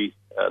 but very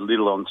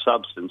little on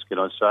substance, can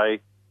I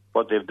say.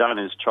 What they've done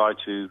is try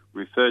to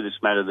refer this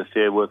matter to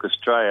Fair Work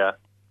Australia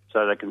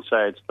so they can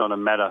say it's not a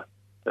matter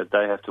that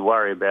they have to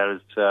worry about.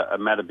 It's a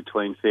matter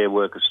between Fair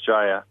Work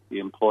Australia, the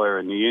employer,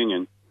 and the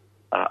union.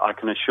 I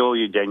can assure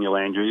you, Daniel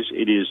Andrews,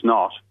 it is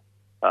not.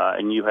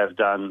 And you have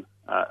done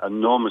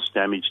enormous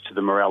damage to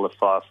the morale of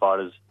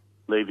firefighters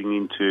leading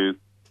into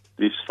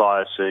this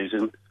fire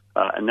season,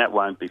 and that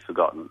won't be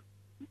forgotten.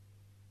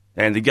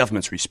 And the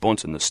government's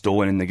response in the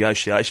stalling in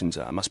negotiations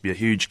must be a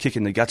huge kick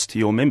in the guts to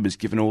your members,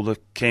 given all the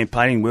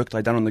campaigning work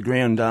they've done on the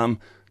ground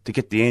to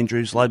get the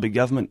Andrews Labor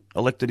government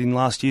elected in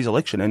last year's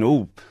election, and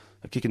all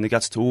a kick in the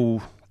guts to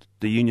all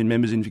the union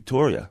members in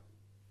Victoria.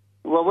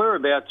 Well, we're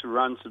about to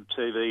run some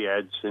TV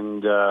ads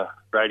and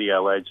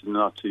radio ads in the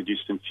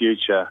not-too-distant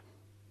future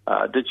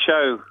that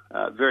show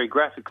very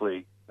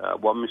graphically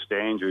what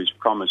Mr Andrews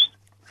promised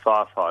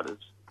firefighters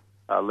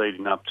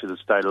leading up to the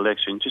state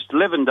election. Just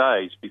 11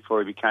 days before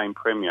he became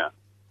Premier,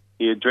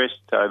 he addressed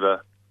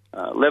over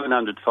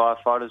 1,100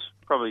 firefighters,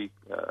 probably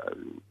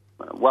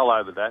well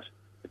over that,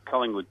 at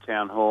Collingwood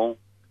Town Hall,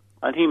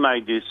 and he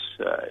made this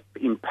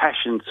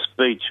impassioned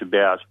speech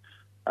about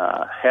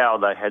how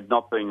they had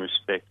not been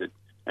respected,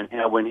 and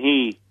how when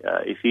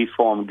if he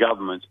formed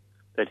government,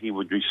 that he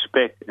would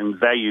respect and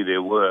value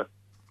their work.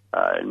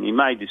 And he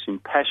made this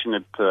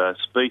impassionate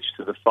speech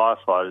to the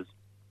firefighters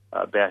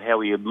about how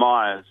he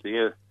admires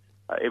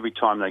every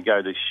time they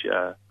go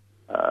to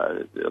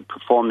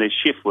perform their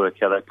shift work,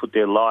 how they put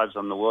their lives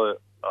on the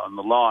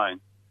line,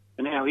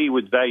 and how he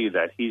would value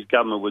that, his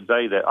government would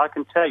value that. I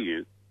can tell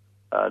you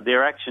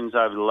their actions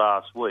over the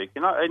last week,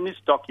 and this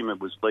document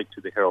was leaked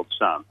to the Herald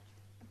Sun,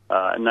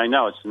 and they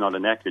know it's not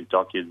an accurate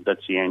document,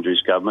 that's the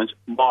Andrews government,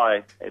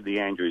 by the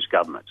Andrews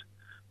government.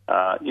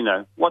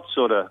 What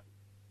sort of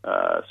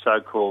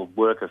so-called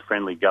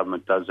worker-friendly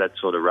government does that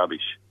sort of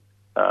rubbish?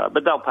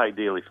 But they'll pay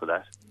dearly for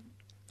that.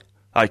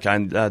 Okay,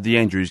 and the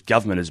Andrews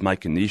government is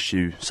making the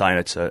issue, saying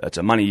it's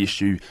a money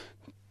issue,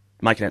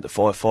 making out the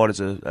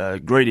firefighters are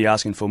greedy,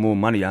 asking for more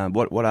money.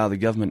 What are the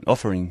government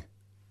offering?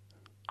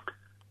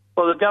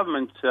 Well, the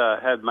government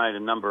have made a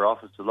number of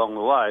offers along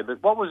the way,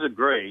 but what was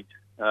agreed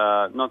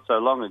not so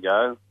long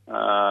ago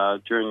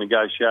during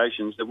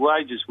negotiations, that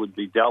wages would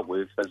be dealt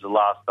with as a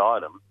last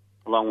item,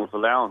 along with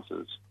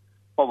allowances.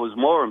 What was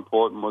more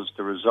important was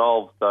to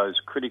resolve those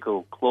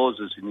critical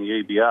clauses in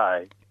the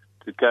EBA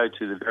to go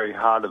to the very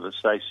heart of the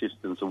safe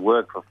systems of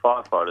work for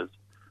firefighters.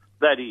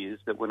 That is,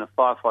 that when a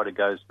firefighter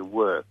goes to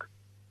work,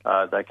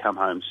 they come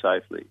home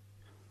safely.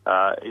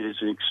 It is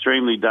an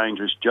extremely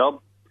dangerous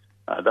job.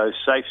 Those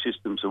safe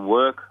systems of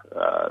work,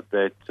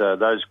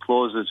 those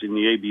clauses in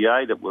the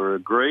EBA that were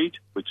agreed,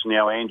 which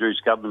now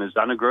Andrews government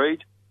has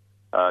unagreed,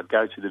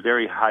 go to the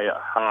very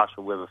heart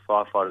of whether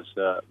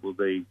firefighters will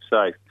be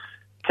safe.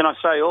 Can I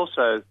say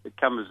also, it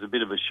comes as a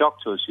bit of a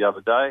shock to us the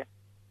other day.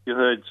 You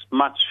heard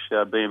much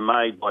being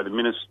made by the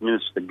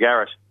Minister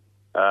Garrett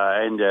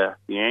and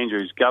the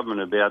Andrews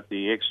government about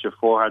the extra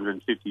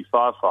 450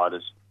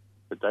 firefighters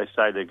that they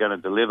say they're going to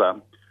deliver.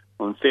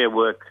 On Fair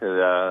Work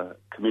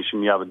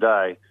Commission the other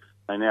day,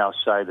 they now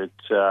say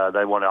that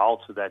they want to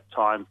alter that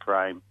time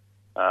frame.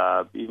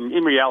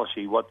 In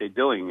reality, what they're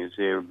doing is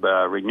they're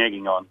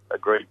reneging on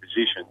agreed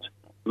positions.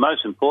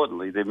 Most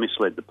importantly, they've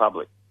misled the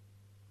public.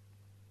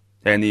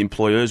 And the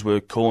employers were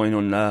calling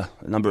on a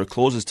number of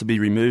clauses to be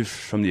removed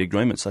from the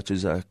agreement, such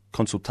as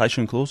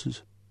consultation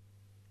clauses.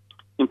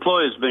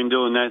 Employers have been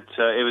doing that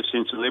ever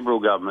since the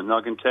Liberal government, and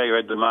I can tell you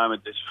at the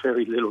moment there's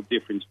very little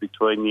difference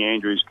between the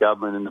Andrews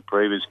government and the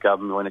previous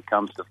government when it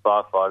comes to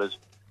firefighters.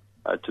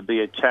 To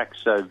be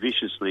attacked so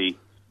viciously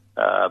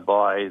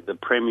by the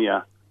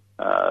Premier's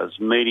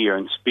media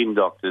and spin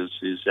doctors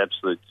is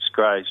absolute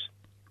disgrace.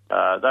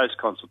 Those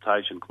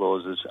consultation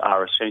clauses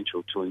are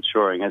essential to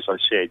ensuring, as I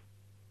said,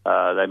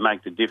 they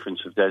make the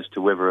difference as to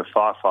whether a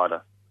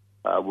firefighter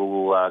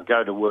will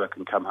go to work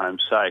and come home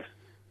safe.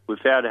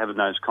 Without having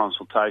those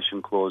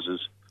consultation clauses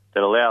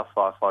that allow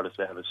firefighters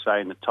to have a say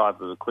in the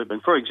type of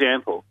equipment. For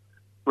example,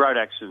 road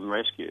accident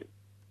rescue.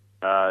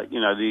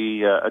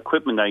 The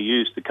equipment they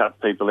use to cut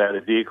people out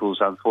of vehicles,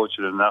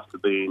 unfortunate enough to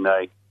be in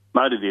a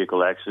motor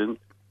vehicle accident,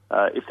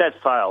 if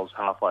that fails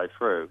halfway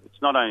through,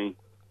 it's not only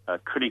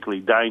critically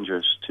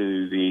dangerous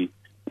to the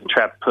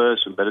trapped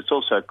person, but it's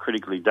also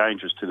critically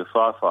dangerous to the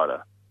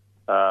firefighter.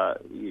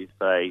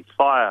 say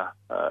fire,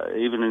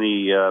 even in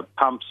the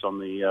pumps on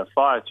the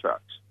fire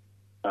trucks,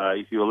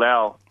 if you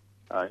allow,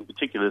 in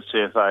particular, the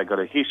CFA got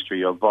a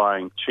history of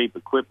buying cheap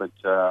equipment.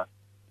 The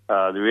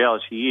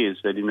reality is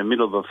that in the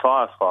middle of a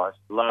firefight,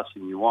 the last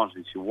thing you want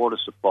is your water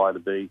supply to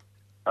be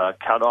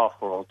cut off,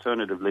 or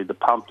alternatively the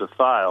pump to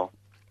fail.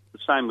 The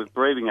same with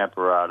breathing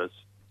apparatus.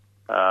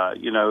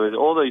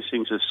 All these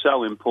things are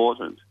so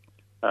important.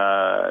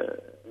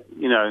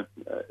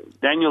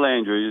 Daniel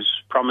Andrews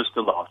promised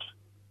a lot,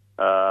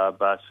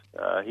 but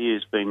he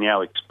has been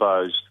now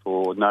exposed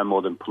for no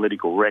more than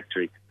political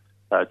rhetoric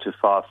to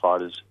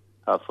firefighters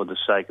for the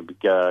sake of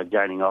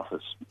gaining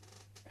office.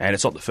 And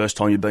it's not the first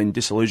time you've been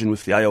disillusioned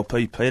with the ALP,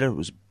 Peter. It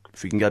was,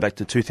 if we can go back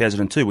to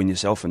 2002, when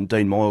yourself and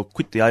Dean Moyle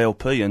quit the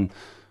ALP and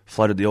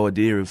floated the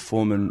idea of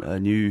forming a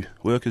new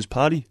workers'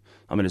 party.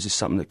 I mean, is this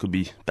something that could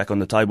be back on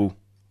the table?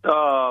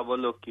 Oh, well,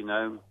 look,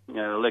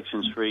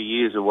 election's 3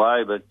 years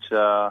away, but,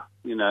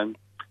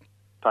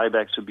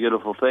 payback's a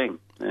beautiful thing.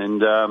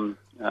 And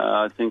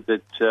I think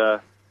that,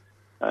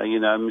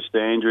 Mr.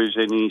 Andrews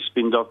and his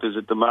spin doctors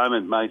at the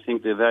moment may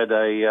think they've had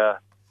a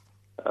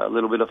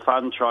little bit of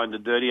fun trying to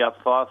dirty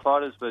up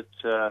firefighters, but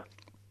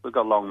we've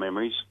got long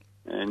memories,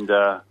 and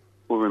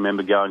we'll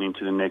remember going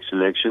into the next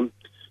election.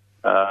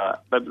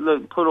 But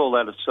look, put all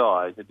that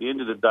aside, at the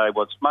end of the day,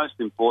 what's most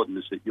important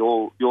is that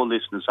your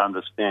listeners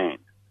understand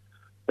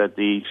that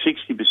the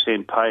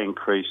 60% pay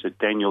increase that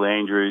Daniel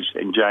Andrews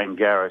and Jane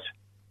Garrett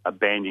are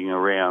banding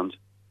around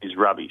is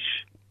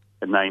rubbish,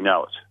 and they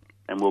know it,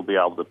 and we'll be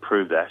able to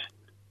prove that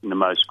in the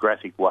most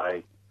graphic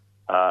way,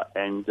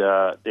 and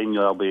then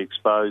they'll be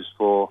exposed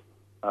for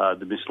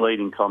the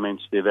misleading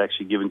comments they've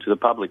actually given to the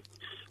public.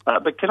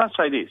 But can I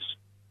say this?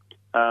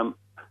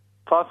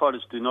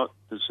 Firefighters do not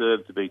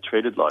deserve to be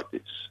treated like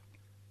this.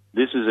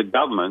 This is a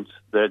government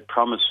that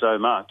promised so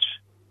much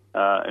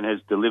and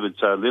has delivered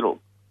so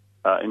little,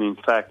 and in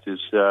fact has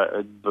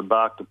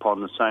embarked upon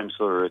the same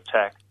sort of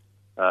attack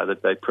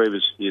that they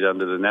previously did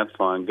under the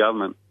Napthine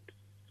government.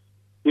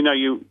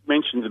 You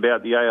mentioned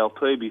about the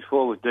ALP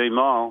before with Dean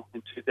Moyle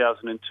in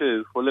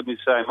 2002. Well, let me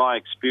say my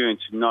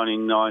experience in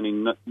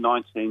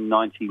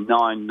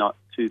 1999,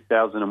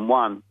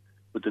 2001,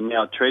 with the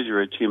now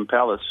Treasurer, Tim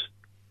Pallas.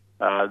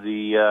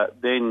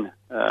 Then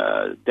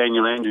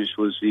Daniel Andrews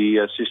was the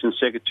Assistant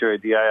Secretary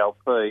of the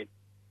ALP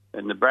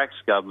and the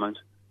Bracks government.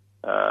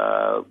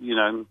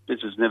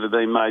 This has never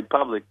been made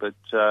public, but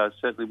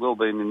certainly will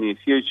be in the near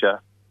future.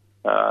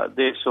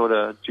 Their sort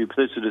of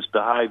duplicitous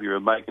behaviour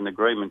of making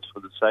agreements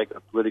for the sake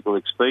of political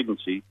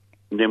expediency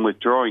and then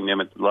withdrawing them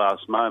at the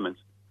last moment,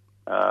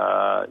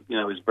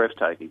 is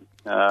breathtaking.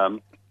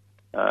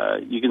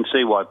 You can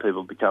see why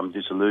people become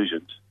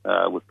disillusioned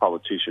with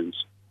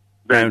politicians.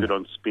 Very good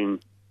on spin.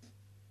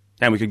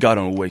 And we could go on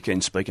all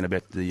weekend speaking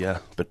about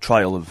the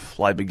betrayal of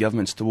Labor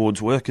governments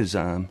towards workers.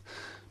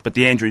 But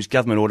the Andrews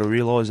government ought to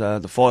realise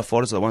the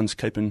firefighters are the ones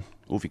keeping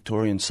all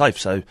Victorians safe.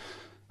 So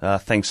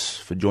thanks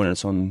for joining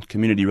us on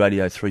Community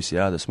Radio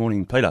 3CR this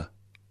morning, Peter.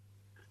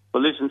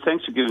 Well, listen,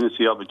 thanks for giving us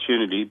the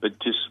opportunity, but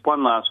just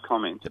one last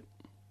comment.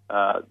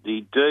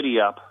 The dirty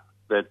up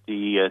that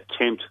the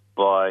attempt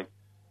by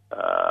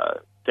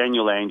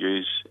Daniel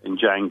Andrews and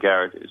Jane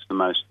Garrett is the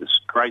most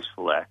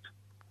disgraceful act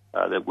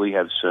that we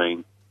have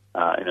seen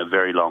in a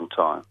very long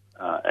time.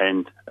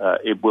 And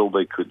it will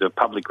be, the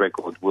public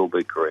record will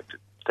be corrected.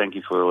 Thank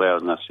you for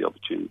allowing us the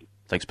opportunity.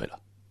 Thanks, Peter.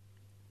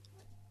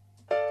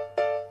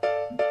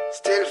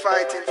 Still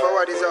fighting for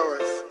what is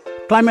ours.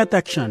 Climate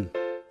action.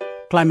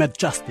 Climate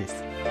justice.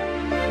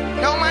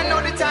 No man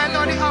know the time,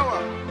 know the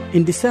hour.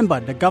 In December,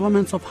 the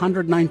governments of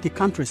 190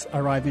 countries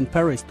arrive in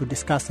Paris to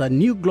discuss a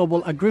new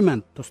global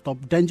agreement to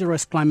stop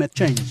dangerous climate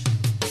change.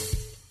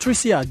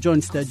 3CR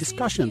joins their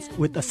discussions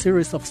with a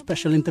series of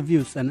special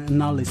interviews and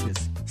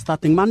analysis,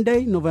 starting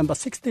Monday, November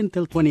 16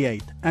 till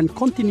 28, and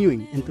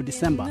continuing into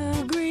December.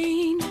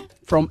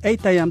 From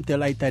 8 a.m. till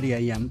 8:30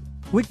 a.m.,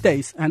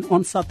 weekdays and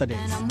on Saturdays.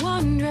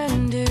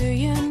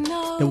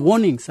 The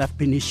warnings have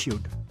been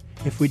issued.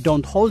 If we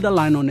don't hold the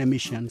line on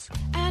emissions,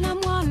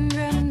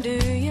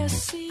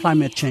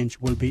 climate change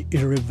will be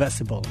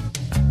irreversible.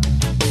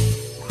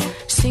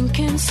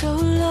 Sinking so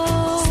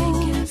low.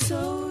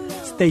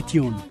 Stay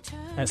tuned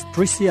as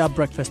 3CR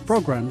breakfast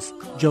programs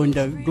join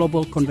the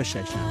global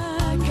conversation.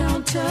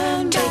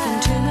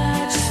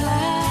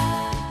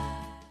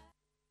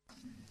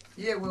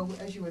 Yeah, well,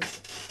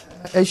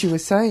 as you were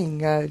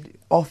saying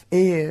off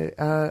air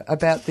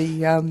about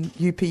the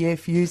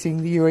UPF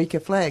using the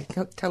Eureka flag,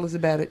 tell us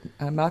about it,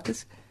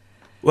 Marcus.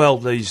 Well,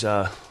 these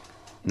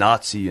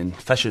Nazi and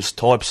fascist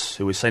types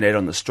who were seen out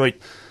on the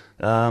street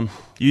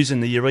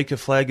using the Eureka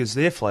flag as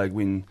their flag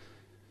when...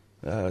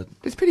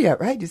 it's pretty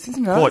outrageous,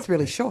 isn't it? I was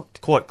really shocked.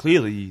 Quite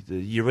clearly,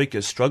 the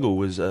Eureka struggle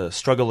was a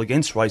struggle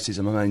against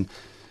racism. I mean,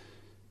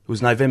 it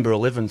was November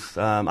 11th,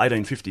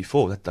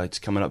 1854. That date's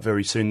coming up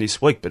very soon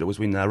this week, but it was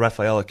when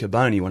Raffaello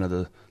Carboni, one of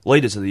the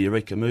leaders of the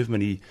Eureka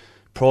movement,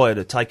 prior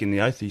to taking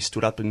the oath, he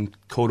stood up and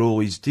called all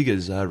his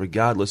diggers,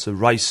 regardless of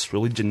race,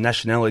 religion,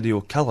 nationality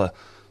or colour,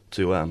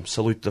 to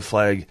salute the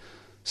flag.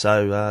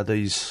 So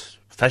these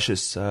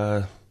fascists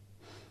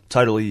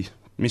totally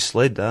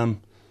misled,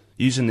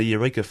 using the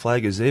Eureka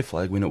flag as their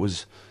flag when it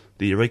was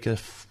the Eureka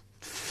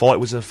fight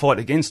was a fight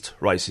against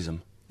racism.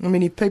 I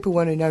mean, if people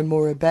want to know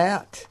more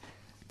about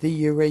the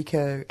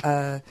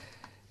Eureka,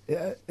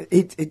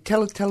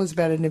 tell us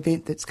about an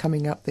event that's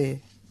coming up there.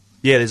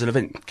 Yeah, there's an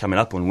event coming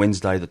up on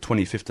Wednesday, the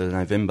 25th of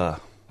November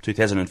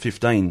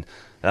 2015,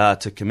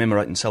 to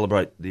commemorate and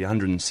celebrate the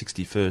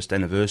 161st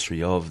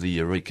anniversary of the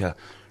Eureka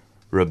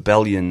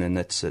Rebellion, and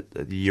that's at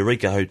the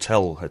Eureka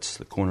Hotel. That's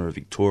the corner of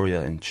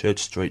Victoria and Church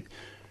Street,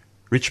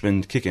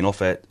 Richmond, kicking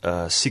off at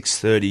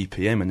 6:30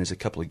 p.m, and there's a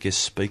couple of guest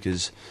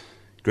speakers.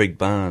 Greg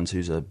Barnes,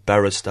 who's a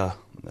barrister,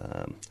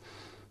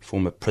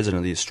 former president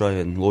of the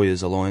Australian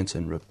Lawyers Alliance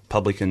and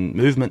Republican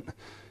Movement.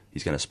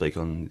 He's going to speak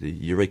on the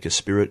Eureka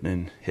spirit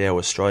and how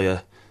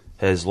Australia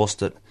has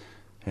lost it.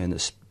 And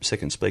the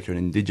second speaker, an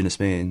Indigenous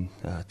man,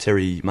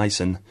 Terry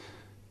Mason,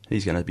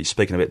 he's going to be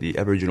speaking about the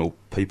Aboriginal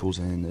peoples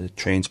and the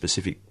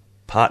Trans-Pacific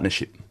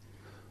Partnership.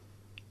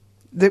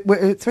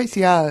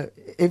 3CR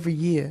every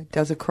year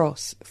does a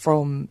cross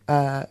from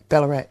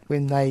Ballarat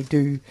when they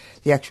do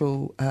the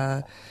actual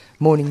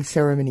morning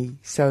ceremony.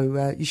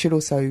 So you should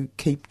also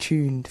keep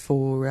tuned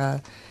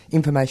for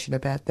information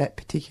about that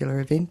particular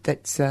event.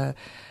 That's the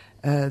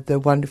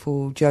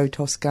wonderful Joe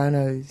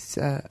Toscano's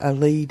a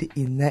lead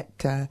in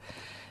that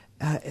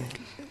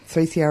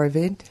 3CR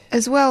event.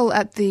 As well,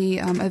 at the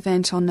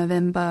event on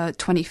November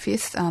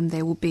 25th,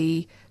 there will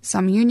be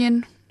some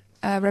union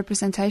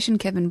representation.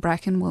 Kevin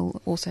Bracken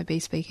will also be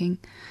speaking.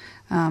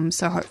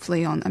 So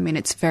hopefully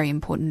it's a very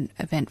important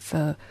event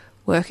for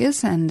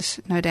workers, and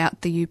no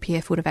doubt the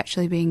UPF would have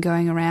actually been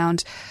going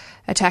around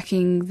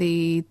attacking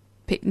the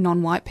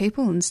non-white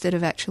people instead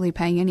of actually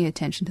paying any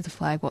attention to the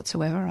flag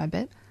whatsoever, I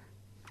bet.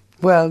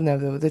 Well,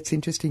 no, that's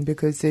interesting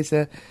because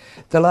the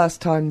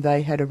last time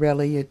they had a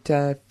rally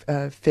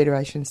at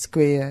Federation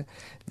Square,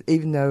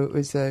 even though it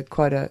was it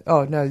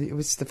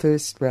was the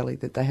first rally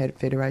that they had at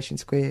Federation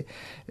Square.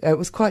 It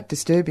was quite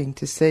disturbing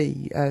to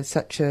see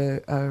such a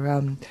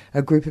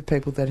group of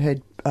people that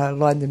had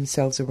lined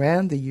themselves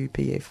around the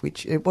UPF,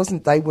 which it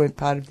wasn't. They weren't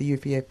part of the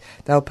UPF;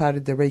 they were part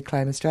of the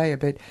Reclaim Australia.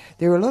 But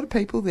there were a lot of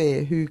people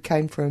there who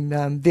came from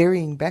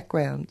varying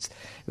backgrounds.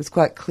 It was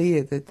quite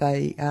clear that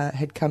they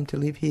had come to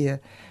live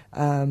here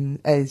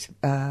as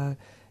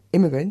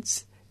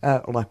immigrants,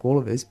 like all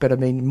of us, but I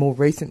mean more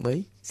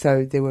recently.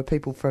 So there were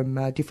people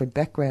from different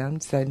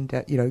backgrounds and,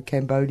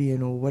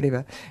 Cambodian or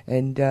whatever,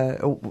 and,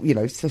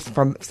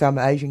 from some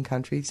Asian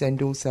countries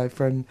and also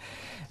from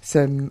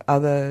some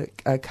other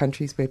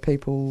countries where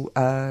people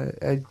are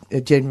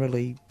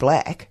generally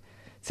black.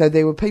 So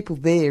there were people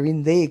there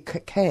in their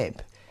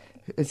camp.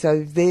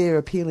 So they're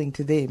appealing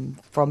to them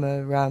from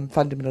a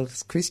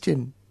fundamentalist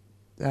Christian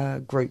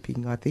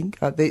grouping, I think.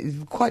 They're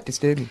quite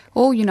disturbing.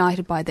 All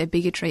united by their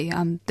bigotry.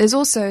 There's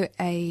also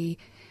a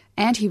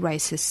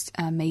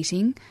anti-racist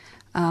meeting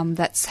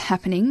that's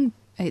happening.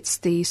 It's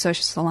the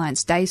Socialist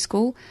Alliance Day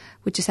School,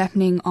 which is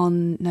happening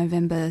on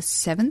November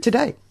 7th.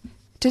 Today.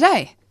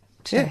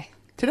 Yeah,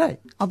 today.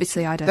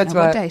 Obviously, I don't know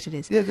what date it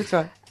is. Yeah, that's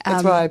right.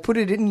 That's why I put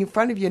it in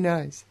front of your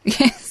nose.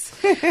 Yes.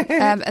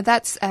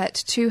 That's at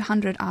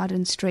 200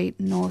 Arden Street,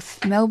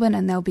 North Melbourne,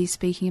 and they'll be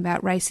speaking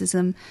about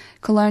racism,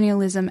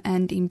 colonialism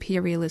and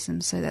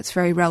imperialism. So that's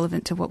very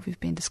relevant to what we've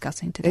been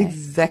discussing today.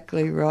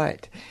 Exactly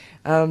right.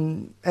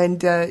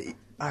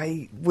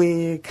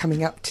 We're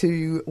coming up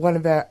to one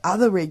of our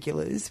other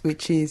regulars,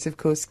 which is, of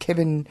course,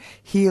 Kevin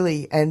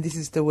Healy, and this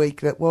is the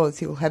week that was.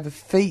 He'll have a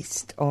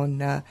feast on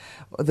the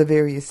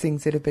various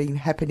things that have been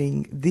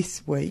happening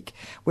this week.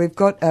 We've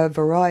got a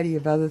variety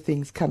of other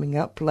things coming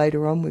up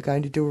later on. We're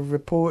going to do a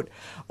report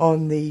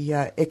on the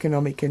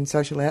Economic and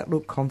Social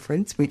Outlook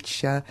Conference,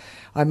 which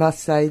I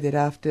must say that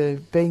after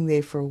being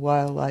there for a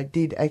while, I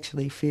did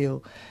actually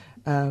feel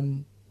I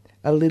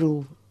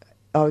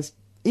was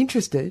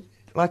interested.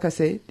 Like I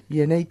said,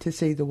 you need to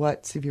see the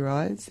whites of your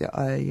eyes.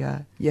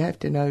 You have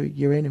to know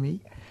your enemy.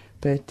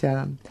 But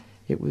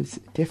it was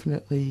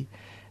definitely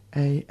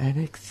an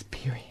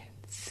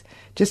experience.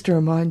 Just to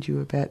remind you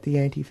about the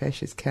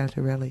anti-fascist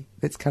counter-rally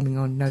that's coming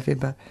on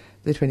November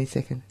the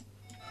 22nd.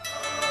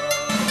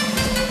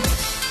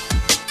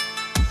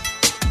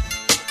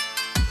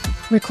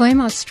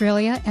 Reclaim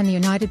Australia and the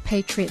United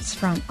Patriots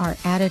Front are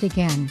at it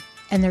again,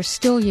 and they're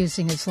still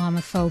using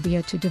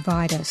Islamophobia to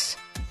divide us.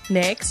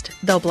 Next,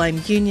 they'll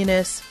blame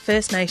Unionists,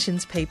 First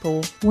Nations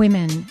people,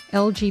 women,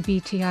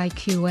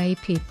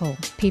 LGBTIQA people,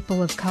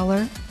 people of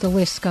colour, the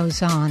list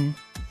goes on.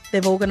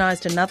 They've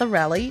organised another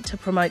rally to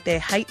promote their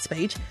hate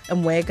speech,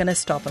 and we're going to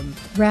stop them.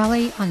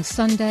 Rally on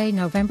Sunday,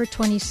 November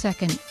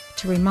 22nd,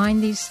 to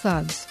remind these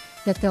thugs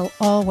that they'll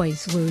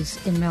always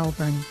lose in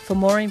Melbourne. For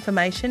more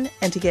information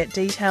and to get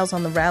details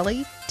on the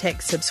rally,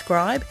 text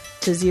subscribe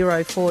to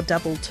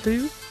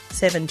 0422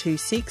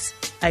 726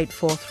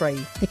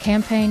 843. The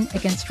campaign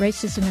against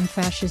racism and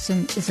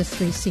fascism is a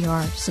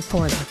 3CR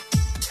supporter.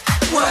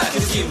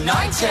 Workers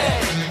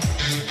united,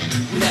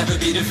 never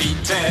be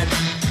defeated.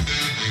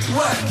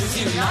 Workers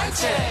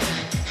united,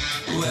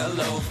 we'll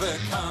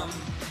overcome.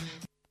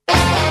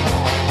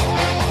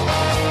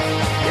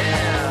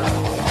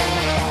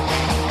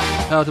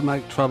 How to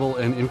Make Trouble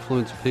and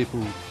Influence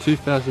People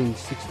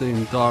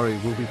 2016 diary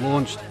will be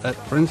launched at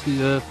Friends of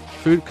the Earth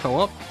Food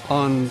Co-op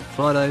on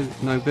Friday,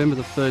 November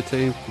the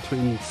 13th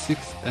between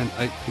 6 and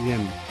 8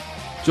 p.m.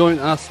 Join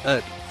us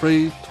at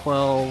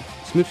 312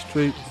 Smith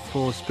Street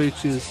for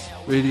speeches,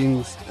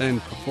 readings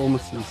and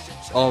performances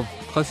of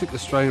classic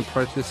Australian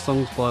protest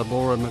songs by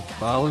Laura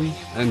McFarlane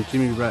and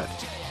Jimmy Ratt.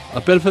 A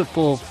benefit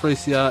for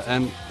 3CR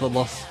and the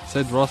Lost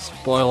Said Ross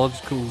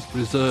Biological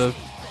Reserve.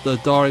 The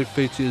diary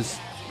features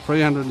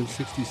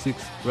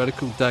 366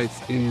 radical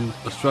dates in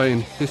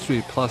Australian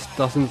history plus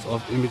dozens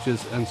of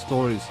images and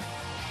stories.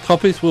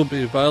 Copies will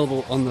be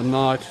available on the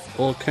night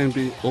or can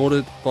be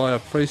ordered via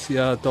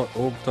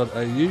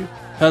 3cr.org.au.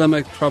 How to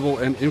Make Trouble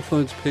and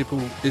Influence People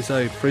is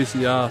a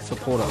 3CR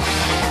supporter.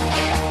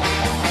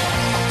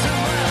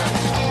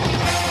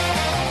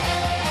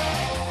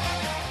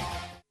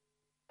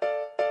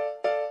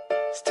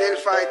 Still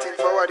fighting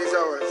for what is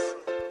ours.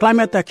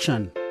 Climate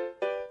action.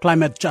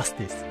 Climate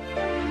justice.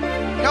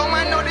 No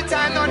man know the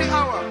time, nor the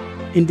hour.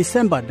 In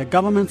December, the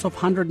governments of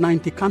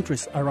 190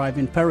 countries arrive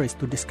in Paris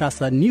to discuss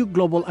a new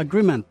global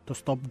agreement to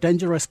stop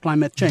dangerous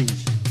climate change.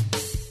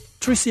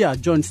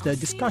 3CR joins the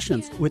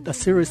discussions with a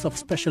series of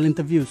special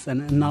interviews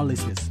and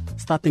analysis,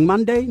 starting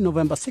Monday,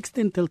 November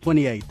 16 till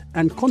 28,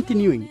 and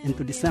continuing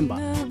into December.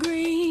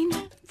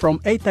 From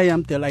 8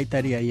 a.m. till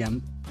 8:30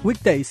 a.m.,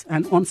 weekdays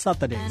and on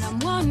Saturdays.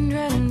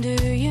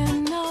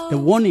 The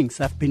warnings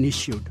have been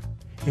issued.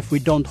 If we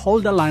don't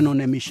hold the line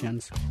on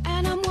emissions,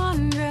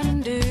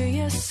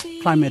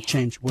 climate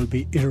change will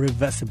be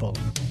irreversible.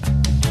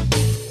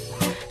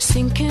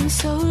 Sinking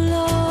so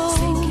low.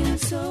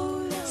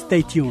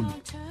 Stay tuned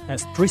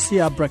as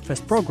 3CR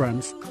breakfast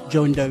programs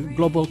join the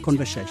global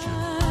conversation.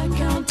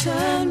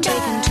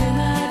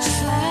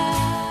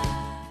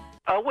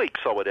 A weak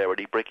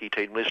solidarity, Bricky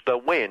Team listener,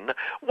 when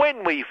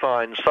we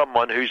find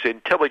someone whose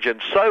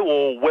intelligence so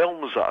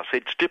overwhelms us,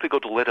 it's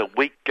difficult to let a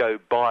week go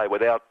by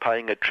without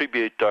paying a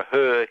tribute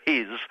to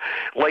his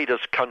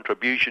latest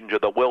contribution to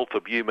the wealth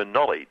of human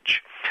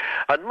knowledge.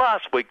 And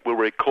last week we'll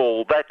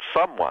recall that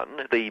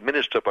someone, the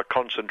Minister for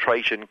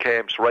Concentration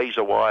Camps,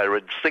 Razor Wire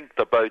and Sink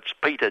the Boats,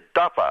 Peter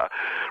Duffer,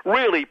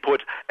 really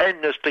put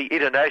Amnesty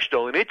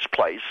International in its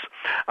place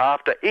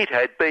after it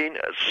had been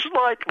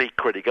slightly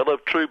critical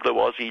of True Blue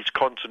Aussie's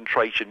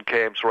concentration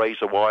camps,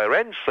 Razor Wire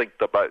and Sink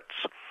the Boats.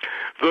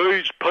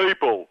 These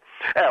people,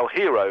 our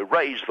hero,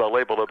 raised the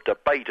level of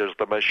debate as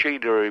the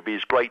machinery of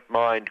his great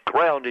mind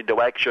ground into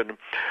action,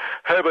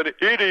 have an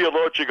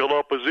ideological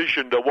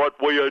opposition to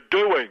what we are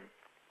doing.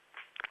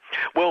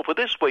 Well, for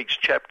this week's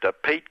chapter,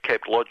 Pete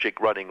kept logic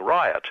running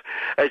riot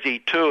as he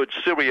toured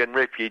Syrian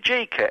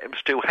refugee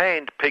camps to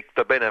hand-pick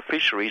the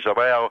beneficiaries of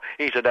our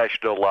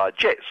international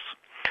largesse.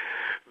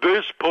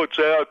 This puts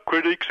our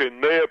critics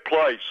in their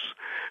place.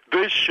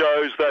 This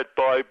shows that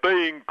by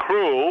being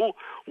cruel,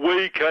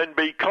 we can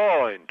be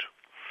kind.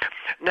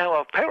 Now,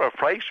 I've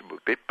paraphrased him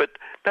a bit, but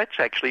that's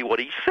actually what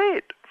he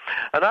said.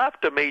 And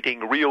after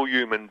meeting real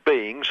human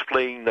beings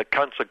fleeing the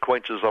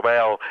consequences of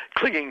our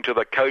clinging to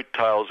the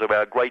coattails of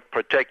our great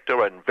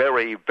protector and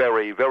very,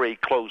 very, very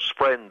close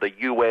friend, the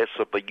US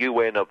of the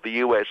UN of the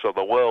US of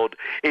the world,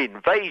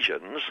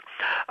 invasions,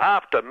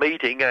 after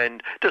meeting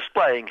and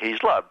displaying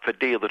his love for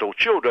dear little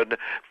children,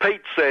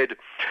 Pete said,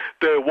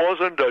 there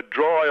wasn't a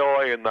dry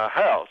eye in the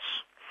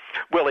house.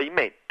 Well, he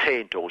meant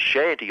tent or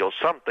shanty or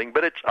something,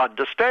 but it's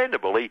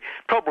understandable. He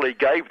probably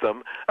gave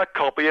them a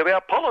copy of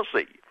our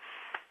policy.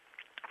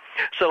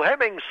 So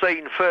having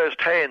seen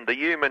firsthand the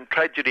human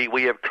tragedy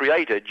we have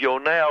created, you'll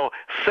now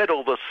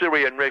settle the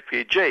Syrian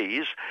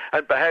refugees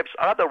and perhaps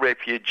other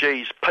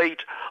refugees,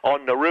 Pete,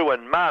 on Nauru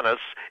and Manus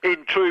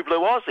in True Blue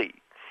Aussie.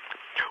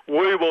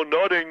 We will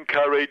not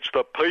encourage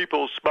the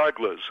people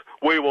smugglers.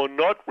 We will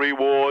not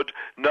reward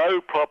no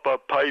proper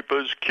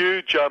papers,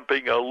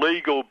 queue-jumping,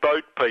 illegal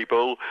boat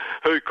people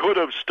who could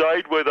have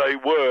stayed where they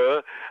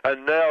were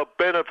and now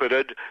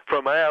benefited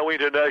from our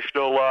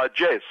international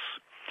largesse.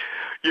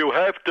 You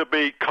have to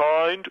be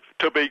kind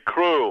to be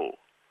cruel.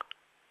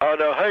 Oh,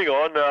 no, hang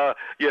on.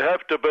 You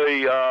have to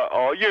be,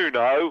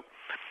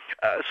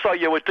 So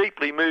you were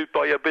deeply moved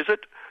by your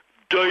visit?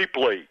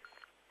 Deeply.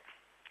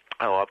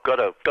 Oh, I've got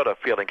a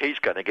feeling he's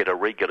going to get a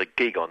regular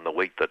gig on the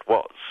week that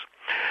was.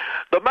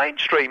 The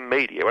mainstream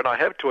media, and I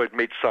have to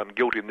admit some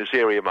guilt in this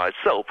area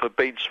myself, have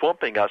been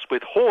swamping us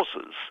with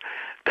horses.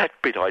 That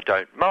bit I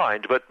don't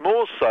mind, but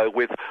more so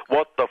with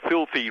what the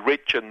filthy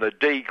rich and the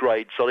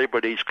D-grade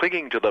celebrities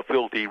clinging to the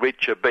filthy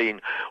rich have been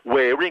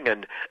wearing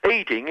and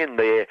eating in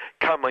their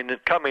come in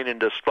and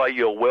display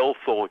your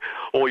wealth or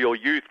your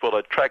youthful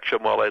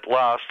attraction while it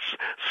lasts,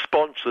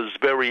 sponsors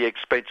very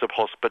expensive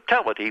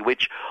hospitality,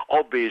 which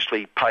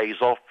obviously pays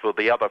off for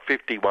the other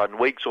 51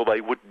 weeks or they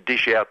wouldn't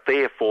dish out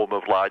their form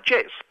of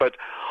largesse. But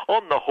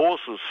on the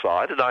horses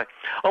side, and I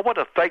want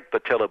to thank the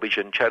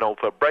television channel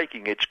for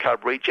breaking its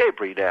coverage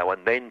every now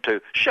and then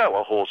to show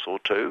a horse or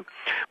two.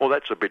 Well,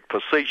 that's a bit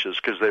facetious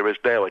because there is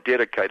now a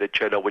dedicated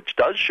channel which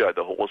does show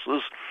the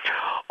horses.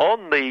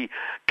 On the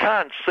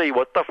Can't See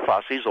What the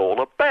Fuss Is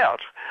All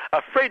About.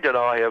 A friend and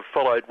I have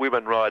followed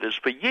women riders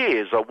for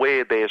years,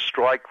 aware their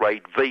strike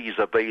rate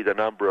vis-a-vis the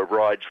number of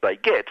rides they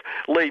get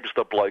leaves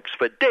the blokes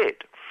for dead.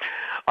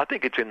 I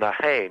think it's in the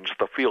hands,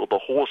 the feel the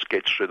horse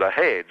gets through the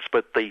hands,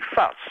 but the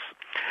fuss.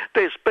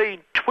 There's been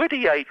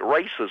 28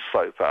 races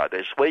so far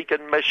this week,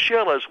 and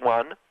Michelle has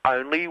won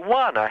only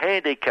one, a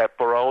handicap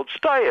for old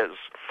stayers.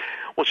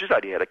 Well, she's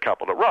only had a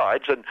couple of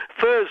rides, and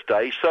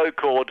Thursday,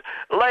 so-called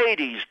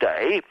Ladies'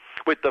 Day,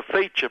 with the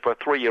feature for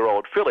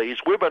 3-year-old fillies,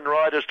 women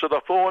riders to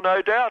the fore,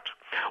 no doubt.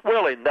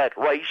 Well, in that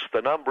race,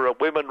 the number of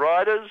women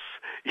riders,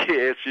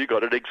 yes, you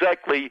got it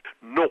exactly,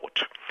 0.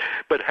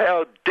 But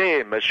how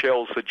dare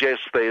Michelle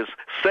suggest there's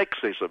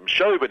sexism,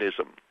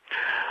 chauvinism?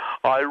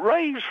 I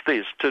raise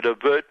this to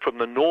divert from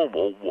the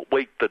normal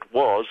week that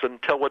was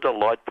and tell a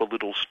delightful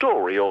little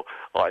story, or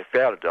I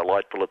found it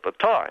delightful at the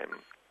time.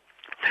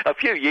 A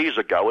few years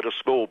ago at a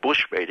small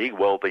bush meeting,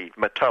 well, the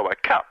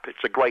Matoa Cup,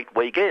 it's a great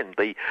weekend.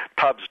 The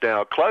pub's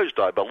now closed,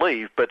 I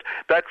believe, but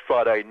that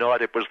Friday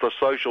night it was the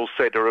social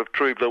centre of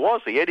True Blue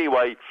Aussie.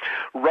 Anyway,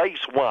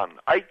 race 1,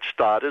 8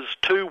 starters,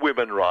 2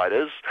 women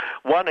riders,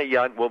 1 a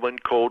young woman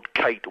called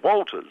Kate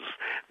Walters,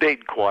 then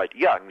quite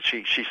young.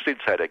 She's since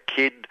had a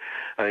kid,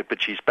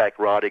 but she's back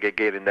riding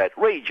again in that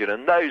region.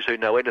 And those who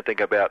know anything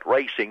about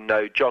racing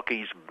know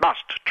jockeys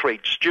must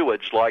treat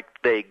stewards like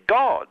they're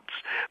gods.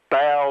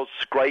 Bow,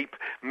 scrape,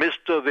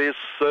 Mr. this,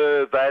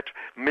 Sir that,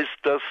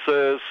 Mr.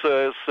 Sir,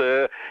 Sir,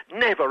 Sir,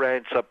 never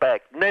answer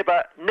back,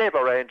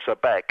 never answer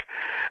back.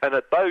 And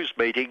at those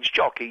meetings,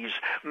 jockeys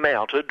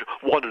mounted,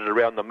 wandered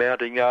around the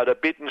mounting yard a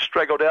bit and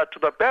straggled out to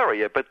the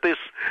barrier. But this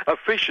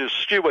officious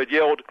steward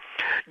yelled,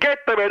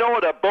 "Get them in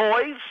order,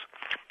 boys!"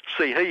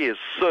 See, he is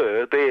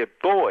Sir, they're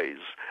boys.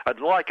 And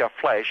like a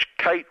flash,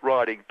 Kate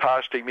riding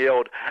past him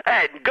yelled,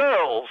 "And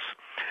girls!"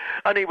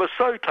 And he was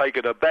so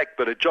taken aback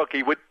that a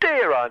jockey would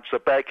dare answer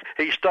back,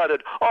 he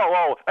stuttered,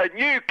 oh, and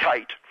you,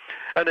 Kate."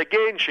 And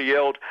again she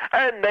yelled,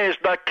 "And there's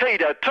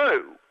Nikita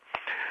too."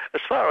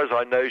 As far as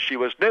I know, she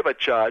was never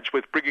charged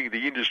with bringing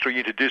the industry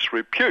into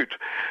disrepute,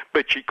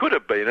 but she could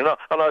have been. And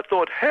I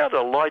thought, how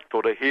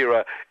delightful to hear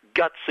a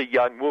gutsy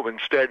young woman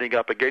standing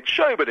up against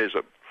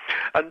chauvinism.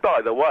 And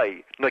by the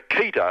way,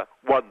 Nikita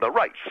won the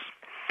race.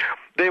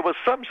 There was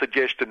some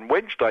suggestion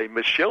Wednesday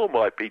Michelle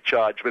might be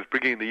charged with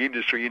bringing the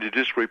industry into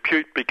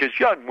disrepute because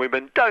young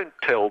women don't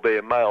tell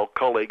their male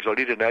colleagues on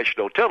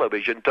international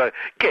television to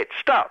get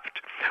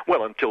stuffed.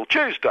 Well, until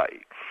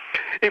Tuesday.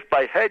 If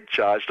they had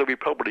charged her, we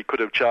probably could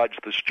have charged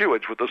the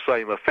stewards with the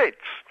same offence.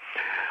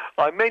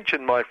 I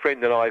mentioned my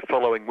friend and I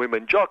following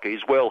women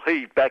jockeys. Well,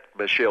 he backed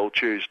Michelle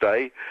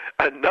Tuesday,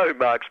 and no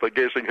marks for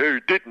guessing who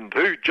didn't,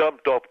 who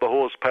jumped off the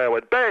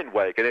horse-powered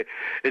bandwagon.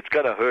 It's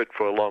going to hurt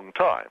for a long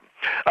time.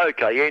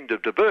 OK, end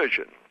of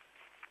diversion.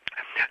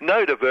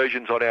 No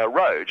diversions on our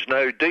roads,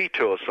 no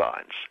detour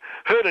signs.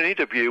 Heard an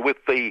interview with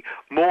the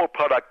More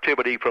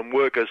Productivity from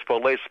Workers for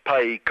Less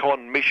Pay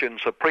Con Mission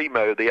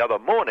Supremo the other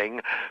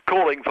morning,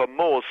 calling for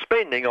more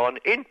spending on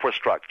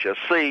infrastructure.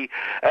 See,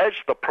 as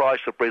the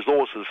price of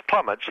resources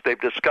plummets, they've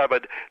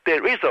discovered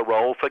there is a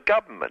role for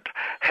government.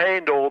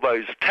 Hand all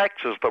those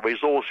taxes the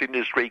resource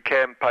industry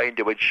campaigned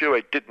to ensure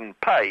it didn't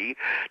pay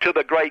to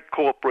the great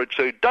corporates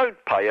who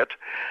don't pay it,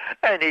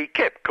 and he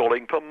kept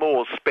calling for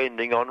more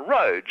spending on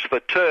roads. The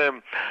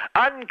term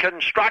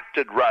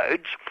unconstructed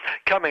roads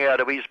coming out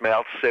of his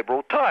mouth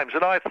several times.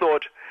 And I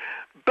thought,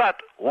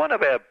 but one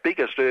of our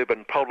biggest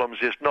urban problems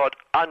is not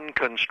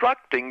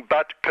unconstructing,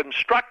 but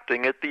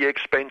constructing at the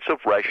expense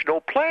of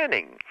rational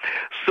planning.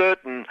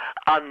 Certain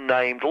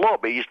unnamed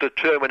lobbies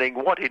determining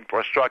what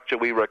infrastructure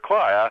we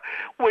require,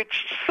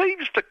 which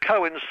seems to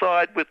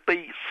coincide with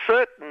the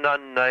certain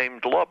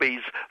unnamed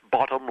lobbies'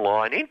 bottom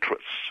line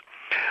interests.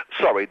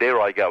 Sorry, there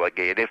I go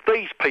again. If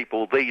these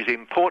people, these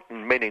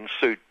important men in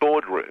suit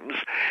boardrooms,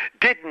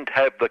 didn't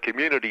have the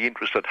community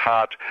interest at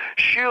heart,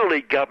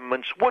 surely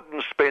governments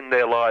wouldn't spend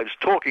their lives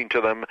talking to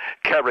them,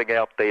 carrying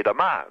out their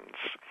demands.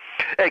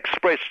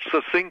 Expressed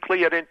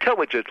succinctly and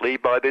intelligently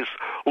by this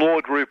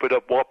Lord Rupert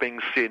of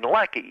Wapping Sin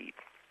lackey.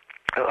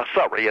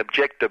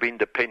 Objective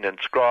independent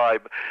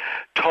scribe,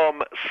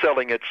 Tom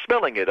Selling It,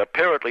 Smelling It.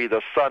 Apparently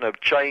the son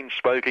of chain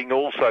smoking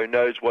also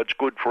knows what's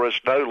good for us,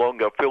 no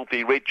longer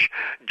filthy rich,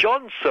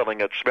 John Selling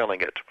It,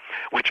 Smelling It.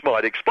 Which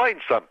might explain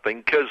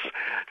something, because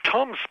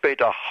Tom spent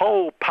a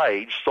whole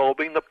page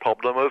solving the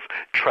problem of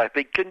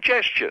traffic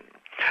congestion.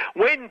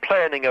 When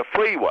planning a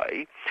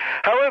freeway,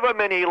 however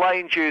many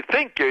lanes you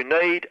think you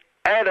need,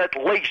 add at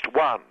least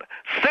one.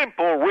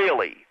 Simple,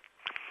 really.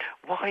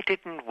 Why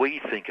didn't we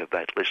think of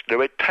that,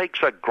 listener? It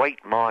takes a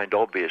great mind,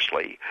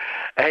 obviously.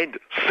 And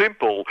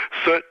simple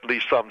certainly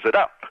sums it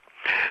up.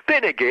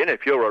 Then again,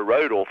 if you're a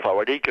road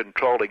authority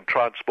controlling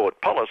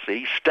transport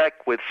policy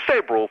stacked with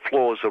several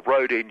floors of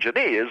road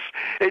engineers,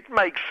 it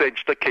makes sense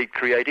to keep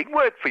creating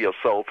work for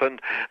yourself,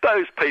 and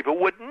those people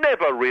would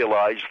never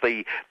realise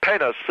the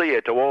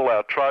panacea to all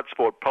our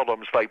transport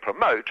problems they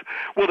promote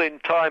will in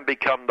time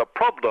become the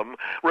problem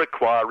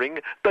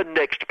requiring the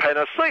next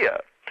panacea.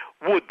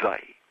 Would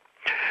they?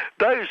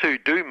 Those who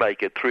do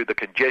make it through the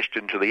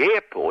congestion to the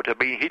airport have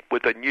been hit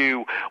with a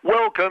new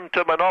 "Welcome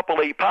to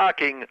Monopoly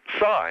Parking"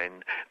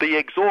 sign. The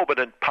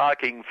exorbitant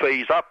parking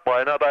fees up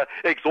by another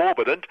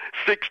exorbitant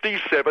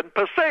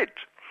 67%.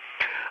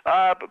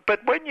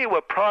 But when you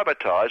were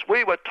privatised,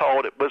 we were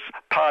told it was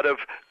part of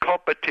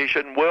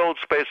competition,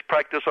 world's best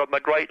practice on the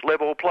Great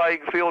Level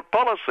Playing Field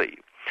policy.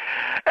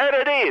 And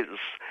it is.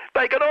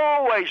 They can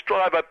always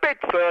drive a bit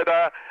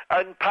further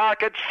and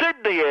park at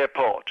Sydney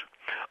Airport,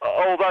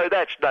 although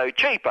that's no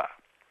cheaper.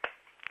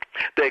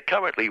 They're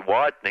currently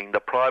widening the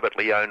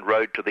privately owned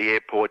road to the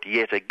airport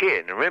yet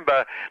again.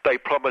 Remember, they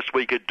promised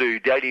we could do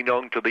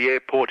Dandenong to the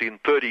airport in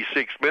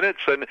 36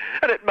 minutes, and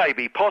it may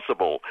be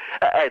possible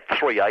at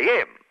 3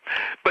 a.m.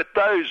 But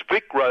those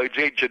Vic Roads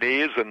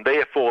engineers, and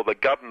therefore the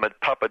government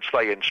puppets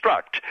they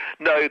instruct,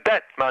 know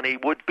that money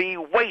would be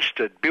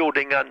wasted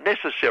building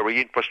unnecessary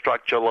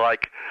infrastructure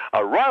like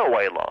a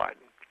railway line.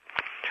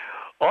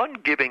 On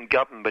giving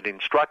government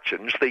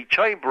instructions, the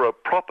Chamber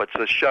of Profits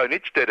has shown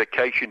its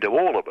dedication to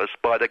all of us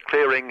by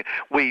declaring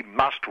we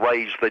must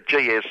raise the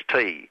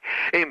GST,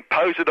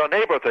 impose it on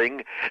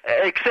everything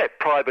except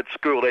private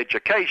school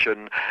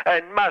education,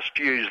 and must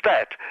use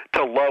that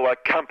to lower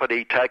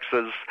company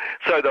taxes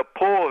so the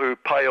poor who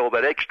pay all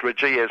that extra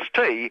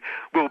GST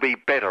will be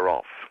better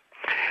off.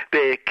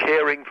 Their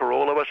caring for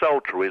all of us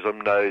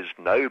altruism knows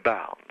no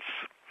bounds.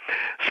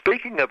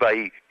 Speaking of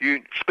a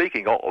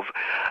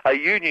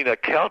union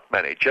account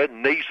manager,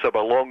 niece of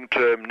a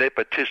long-term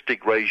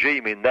nepotistic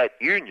regime in that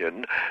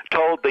union,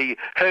 told the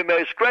Her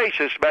Most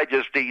Gracious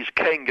Majesty's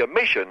Kanga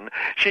Mission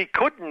she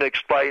couldn't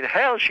explain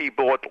how she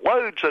bought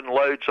loads and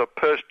loads of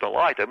personal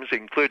items,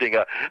 including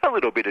a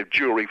little bit of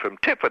jewellery from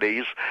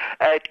Tiffany's,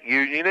 at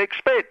union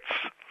expense.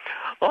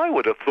 I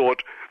would have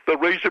thought the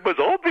reason was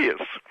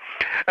obvious.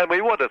 And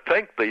we want to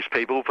thank these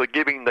people for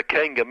giving the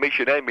Kanga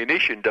Mission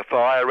ammunition to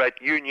fire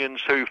at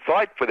unions who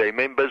fight for their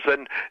members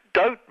and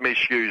don't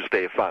misuse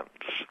their funds.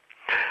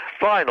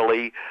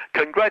 Finally,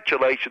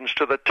 congratulations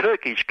to the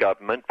Turkish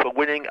government for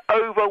winning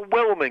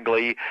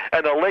overwhelmingly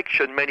an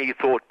election many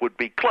thought would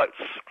be close.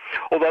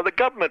 Although the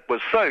government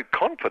was so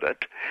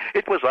confident,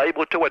 it was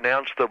able to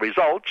announce the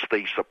results,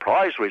 the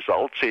surprise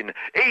results, in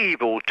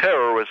evil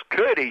terrorist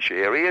Kurdish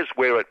areas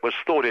where it was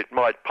thought it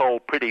might poll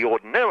pretty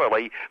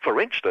ordinarily,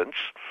 for instance,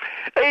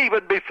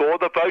 even before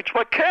the votes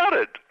were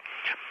counted.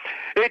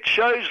 It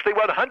shows the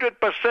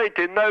 100%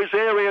 in those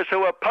areas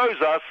who oppose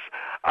us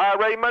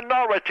are a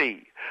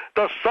minority.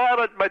 The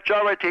silent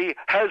majority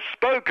has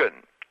spoken.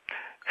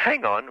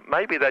 Hang on,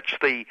 maybe that's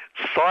the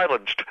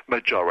silenced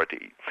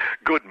majority.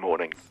 Good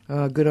morning.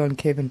 Oh, good on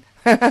Kevin.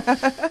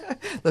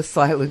 The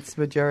silenced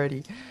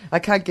majority. I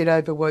can't get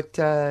over what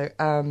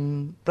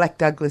Black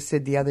Douglas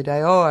said the other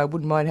day. Oh, I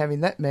wouldn't mind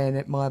having that man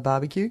at my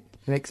barbecue,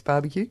 next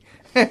barbecue.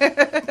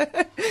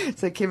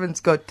 So Kevin's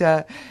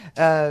got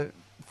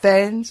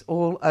fans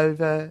all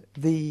over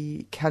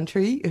the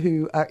country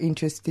who are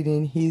interested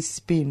in his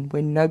spin.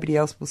 When nobody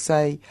else will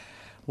say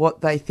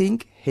what they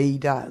think, he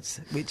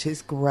does, which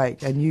is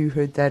great. And you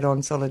heard that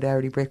on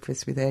Solidarity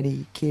Breakfast with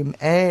Annie, Kim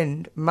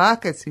and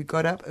Marcus, who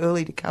got up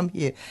early to come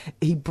here.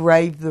 He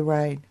braved the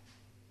rain.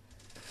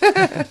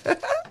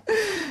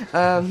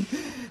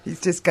 He's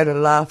just going to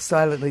laugh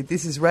silently.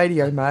 This is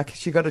radio,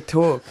 Marcus. You got to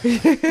talk.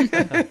 Kim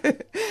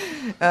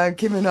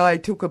and I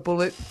took a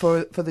bullet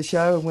for the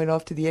show and went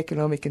off to the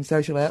Economic and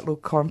Social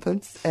Outlook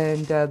Conference.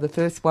 And the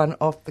first one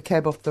off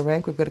the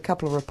rank, we've got a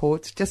couple of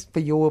reports just for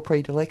your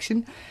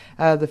predilection.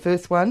 The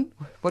first one,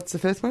 what's the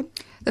first one?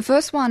 The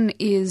first one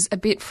is a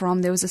bit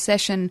from, there was a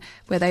session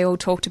where they all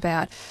talked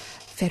about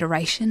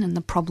federation and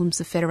the problems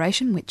of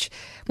federation, which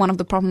one of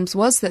the problems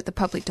was that the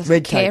public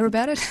doesn't care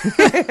about it.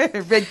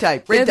 Red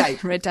tape.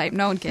 Red tape,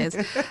 no one cares.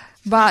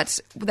 But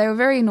they were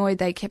very annoyed.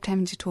 They kept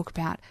having to talk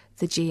about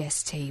the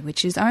GST,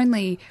 which is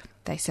only,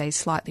 they say,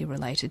 slightly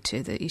related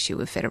to the issue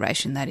of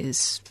federation. That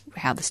is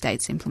how the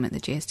states implement the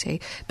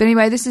GST. But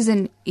anyway, this is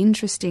an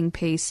interesting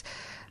piece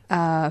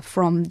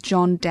from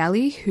John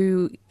Daly,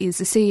 who is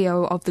the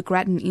CEO of the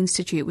Grattan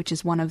Institute, which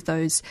is one of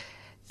those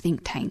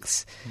think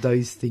tanks.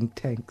 Those think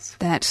tanks.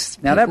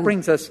 Now that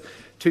brings us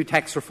to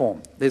tax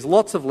reform. There's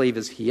lots of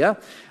levers here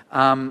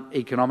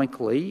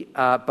economically,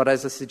 but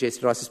as I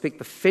suggested, I suspect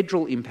the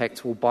federal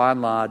impacts will by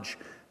and large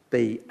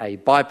be a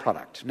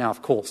byproduct. Now,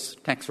 of course,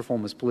 tax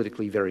reform is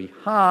politically very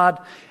hard,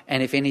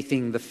 and if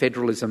anything, the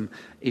federalism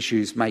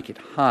issues make it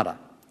harder.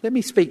 Let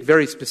me speak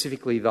very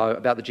specifically, though,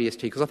 about the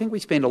GST, because I think we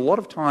spend a lot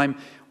of time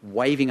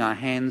waving our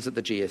hands at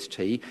the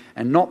GST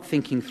and not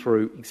thinking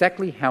through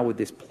exactly how would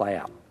this play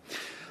out.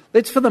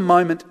 Let's for the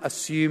moment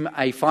assume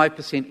a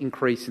 5%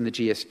 increase in the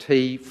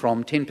GST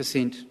from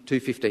 10%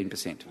 to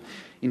 15%.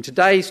 In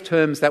today's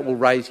terms, that will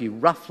raise you,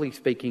 roughly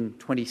speaking,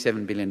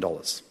 $27 billion.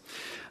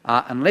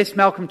 Unless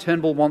Malcolm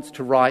Turnbull wants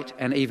to write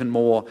an even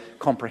more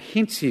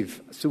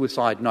comprehensive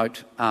suicide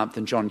note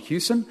than John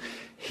Hewson,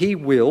 he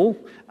will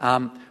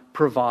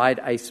provide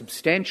a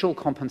substantial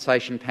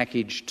compensation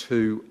package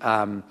to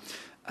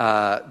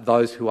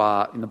those who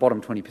are in the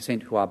bottom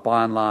 20% who are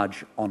by and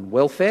large on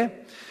welfare.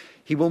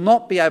 He will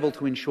not be able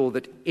to ensure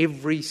that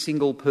every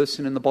single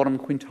person in the bottom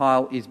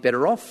quintile is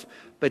better off,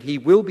 but he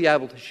will be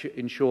able to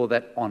ensure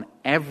that on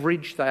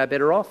average they are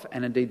better off,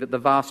 and indeed that the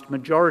vast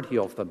majority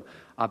of them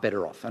are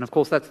better off. And of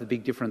course that's the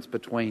big difference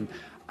between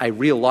a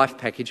real-life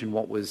package and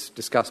what was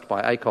discussed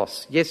by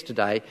ACOS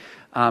yesterday,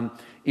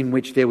 in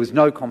which there was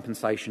no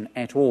compensation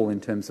at all in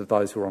terms of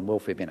those who are on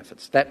welfare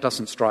benefits. That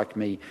doesn't strike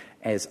me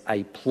as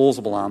a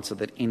plausible answer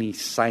that any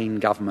sane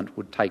government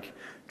would take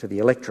to the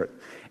electorate.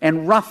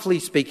 And roughly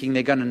speaking,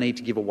 they're going to need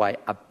to give away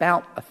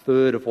about a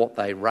third of what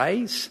they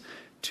raise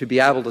to be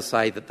able to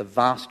say that the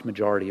vast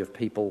majority of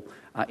people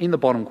in the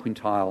bottom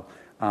quintile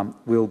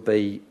will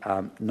be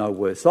no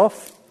worse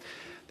off.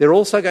 They're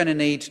also going to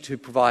need to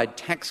provide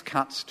tax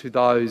cuts to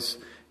those,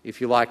 if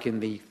you like, in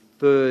the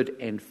third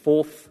and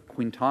fourth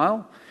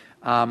quintile.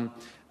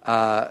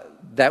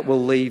 That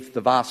will leave the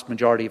vast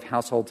majority of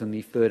households in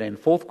the third and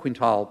fourth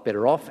quintile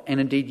better off, and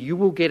indeed you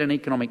will get an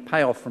economic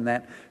payoff from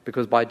that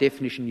because by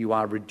definition you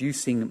are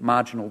reducing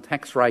marginal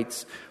tax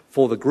rates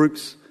for the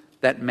groups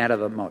that matter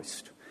the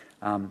most.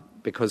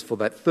 Because for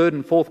that third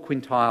and fourth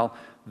quintile,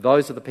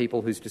 those are the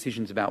people whose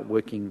decisions about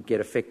working get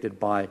affected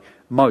by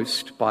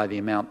most by the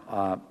amount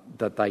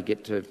that they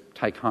get to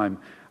take home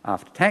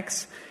after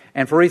tax.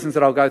 And for reasons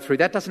that I'll go through,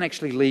 that doesn't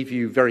actually leave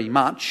you very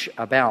much,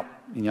 about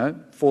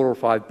 4 or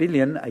 5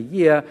 billion a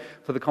year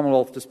for the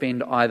Commonwealth to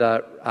spend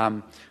either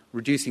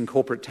reducing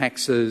corporate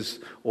taxes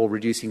or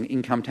reducing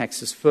income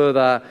taxes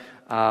further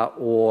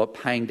or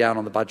paying down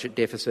on the budget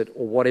deficit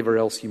or whatever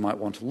else you might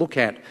want to look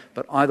at.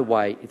 But either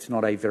way, it's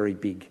not a very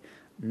big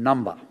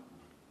number.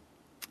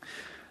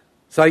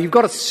 So you've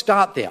got to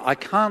start there. I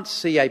can't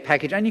see a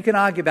package, and you can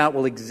argue about,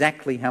 well,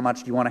 exactly how much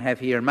do you want to have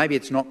here, and maybe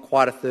it's not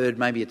quite a third,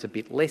 maybe it's a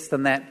bit less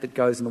than that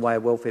goes in the way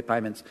of welfare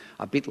payments,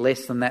 a bit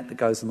less than that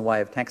goes in the way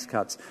of tax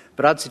cuts.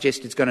 But I'd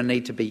suggest it's going to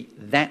need to be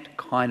that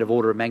kind of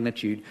order of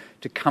magnitude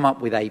to come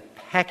up with a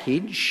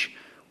package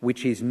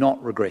which is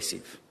not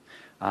regressive,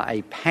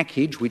 a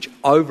package which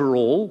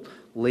overall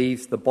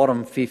leaves the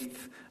bottom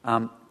fifth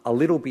a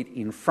little bit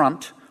in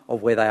front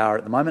of where they are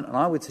at the moment, and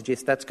I would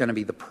suggest that's going to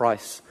be the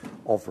price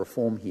of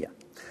reform here.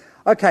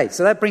 Okay,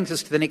 so that brings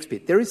us to the next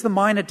bit. There is the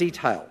minor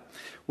detail,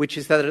 which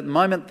is that at the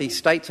moment the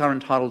states are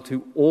entitled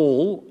to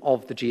all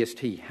of the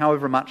GST,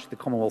 however much the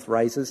Commonwealth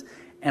raises,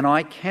 and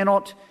I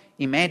cannot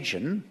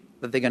imagine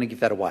that they're going to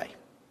give that away.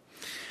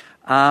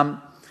 I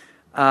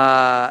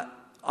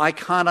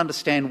can't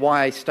understand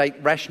why a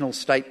rational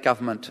state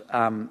government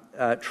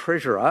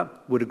treasurer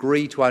would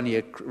agree to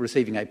only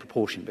receiving a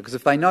proportion, because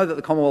if they know that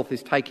the Commonwealth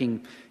is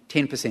taking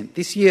 10%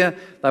 this year,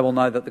 they will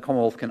know that the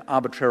Commonwealth can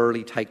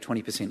arbitrarily take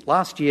 20%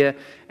 last year,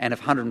 and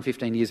if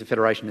 115 years of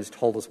federation has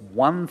told us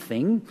one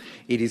thing,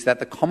 it is that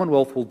the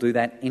Commonwealth will do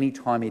that any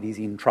time it is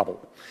in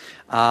trouble.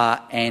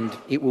 And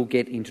it will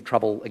get into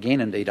trouble again.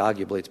 Indeed,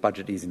 arguably its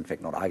budget is, in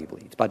fact not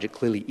arguably, its budget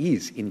clearly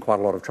is in quite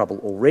a lot of trouble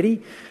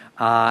already,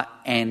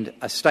 and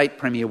a state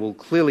premier will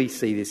clearly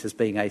see this as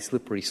being a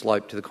slippery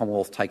slope to the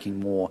Commonwealth taking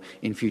more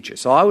in future.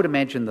 So I would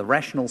imagine the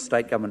rational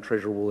state government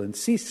treasurer will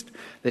insist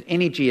that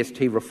any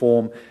GST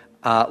reform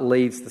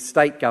leaves the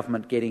state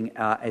government getting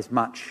as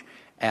much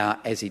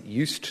as it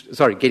used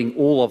to, getting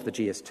all of the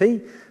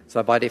GST.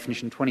 So by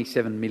definition,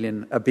 $27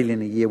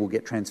 billion a year will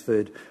get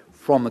transferred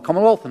from the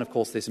Commonwealth, and of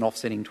course there's an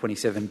offsetting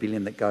 $27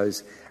 billion that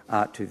goes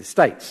to the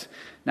states.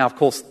 Now, of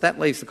course, that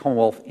leaves the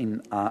Commonwealth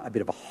in a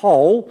bit of a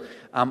hole.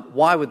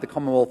 Why would the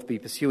Commonwealth be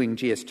pursuing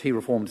GST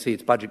reform to see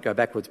its budget go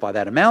backwards by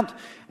that amount?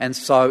 And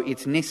so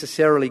it's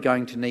necessarily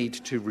going to need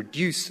to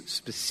reduce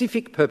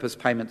specific purpose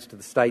payments to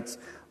the states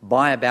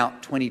by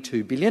about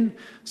 $22 billion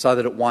so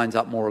that it winds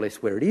up more or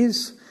less where it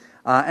is.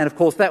 And of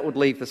course that would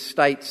leave the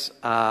states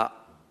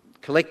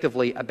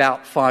collectively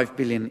about $5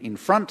 billion in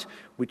front,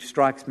 which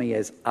strikes me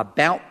as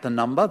about the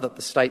number that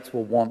the states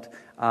will want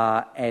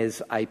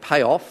as a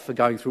payoff for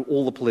going through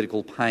all the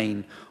political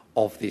pain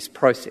of this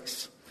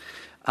process.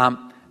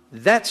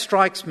 That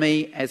strikes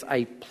me as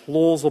a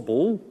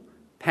plausible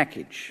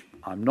package.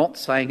 I'm not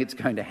saying it's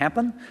going to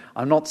happen.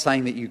 I'm not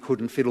saying that you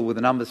couldn't fiddle with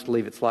the numbers to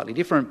leave it slightly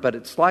different, but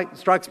it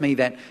strikes me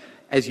that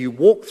as you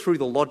walk through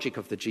the logic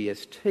of the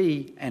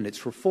GST and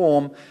its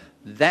reform,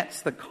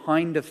 that's the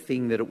kind of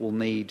thing that it will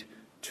need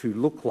to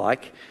look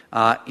like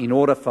in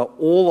order for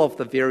all of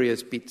the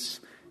various bits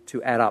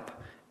to add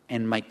up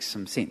and make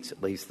some sense.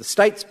 It leaves the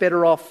states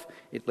better off,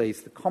 it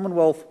leaves the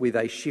Commonwealth with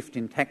a shift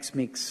in tax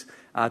mix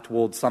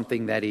towards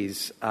something that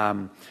is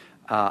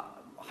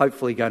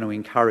hopefully going to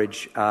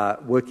encourage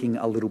working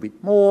a little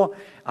bit more.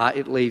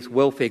 It leaves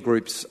welfare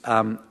groups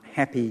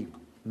happy,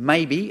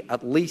 maybe,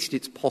 at least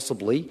it's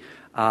possibly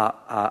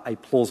a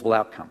plausible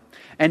outcome.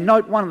 And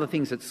note, one of the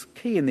things that's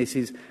key in this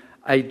is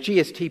A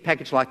GST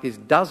package like this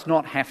does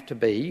not have to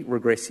be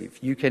regressive.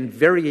 You can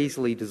very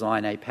easily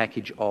design a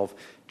package of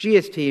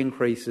GST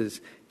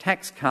increases,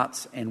 tax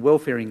cuts and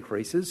welfare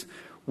increases,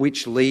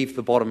 which leave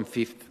the bottom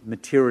fifth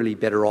materially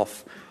better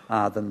off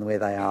than where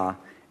they are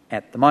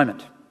at the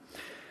moment.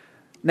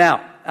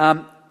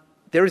 Now,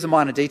 there is a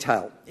minor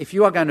detail. If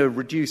you are going to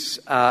reduce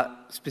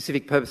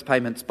specific purpose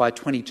payments by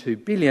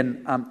 $22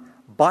 billion,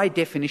 by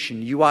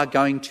definition you are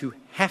going to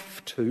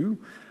have to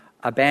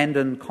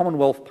abandon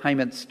Commonwealth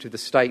payments to the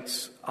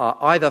states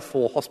either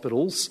for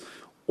hospitals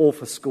or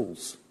for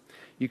schools.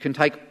 You can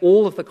take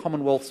all of the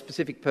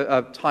Commonwealth-specific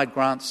tied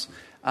grants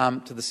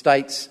to the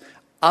states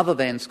other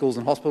than schools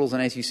and hospitals,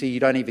 and as you see, you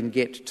don't even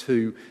get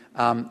to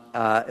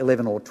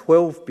 11 or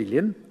 12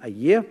 billion a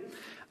year.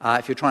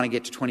 If you're trying to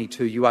get to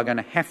 22, you are going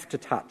to have to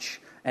touch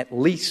at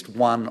least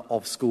one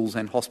of schools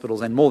and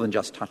hospitals, and more than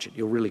just touch it.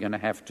 You're really going to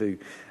have to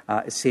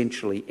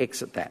essentially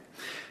exit that.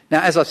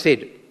 Now, as I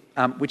said,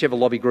 whichever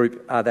lobby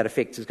group that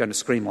affects is going to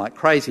scream like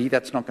crazy.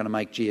 That's not going to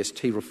make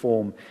GST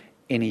reform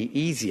any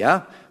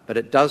easier, but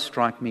it does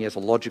strike me as a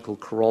logical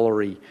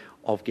corollary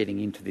of getting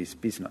into this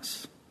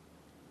business.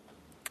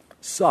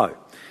 So,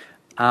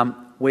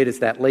 where does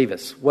that leave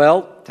us?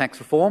 Well, tax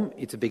reform,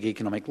 it's a big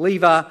economic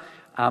lever.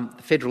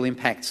 The federal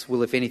impacts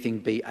will, if anything,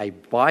 be a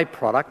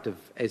byproduct of,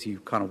 as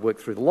you kind of work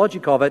through the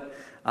logic of it,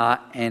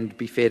 and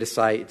be fair to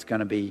say it's going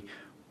to be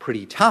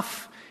pretty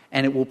tough,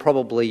 and it will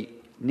probably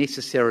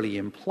necessarily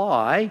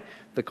imply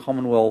the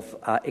Commonwealth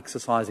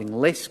exercising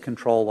less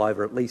control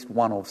over at least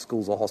one of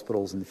schools or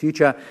hospitals in the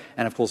future.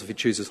 And of course, if it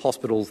chooses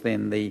hospitals,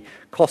 then the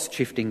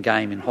cost-shifting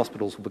game in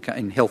hospitals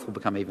in health will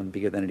become even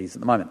bigger than it is at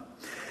the moment.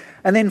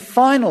 And then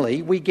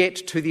finally, we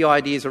get to the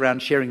ideas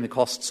around sharing the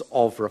costs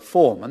of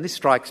reform. And this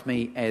strikes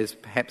me as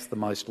perhaps the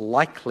most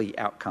likely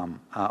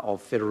outcome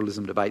of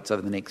federalism debates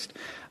over the next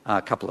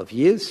couple of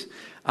years.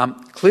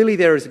 Clearly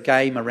there is a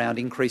game around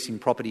increasing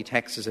property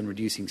taxes and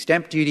reducing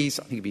stamp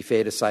duties. I think it'd be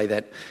fair to say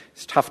that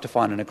it's tough to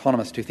find an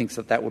economist who thinks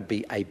that that would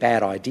be a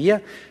bad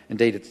idea.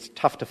 Indeed, it's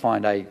tough to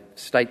find a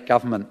state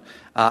government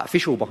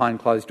official behind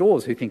closed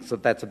doors who thinks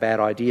that that's a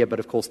bad idea, but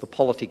of course the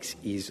politics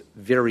is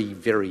very,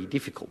 very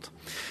difficult.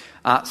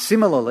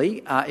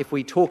 Similarly, if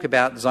we talk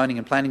about zoning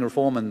and planning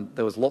reform, and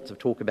there was lots of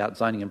talk about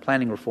zoning and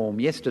planning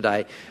reform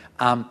yesterday,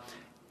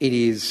 it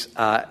is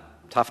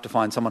tough to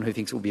find someone who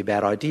thinks it will be a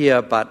bad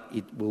idea, but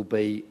it will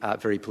be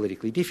very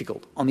politically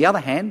difficult. On the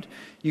other hand,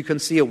 you can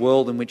see a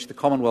world in which the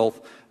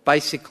Commonwealth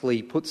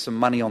basically puts some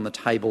money on the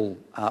table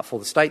for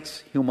the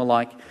states,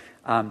 Hilmer-like,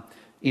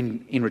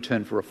 in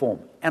return for reform.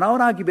 And I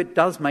would argue it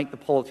does make the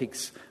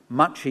politics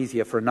much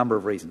easier for a number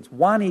of reasons.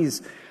 One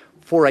is,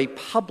 for a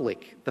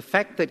public, the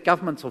fact that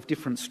governments of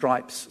different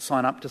stripes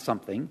sign up to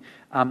something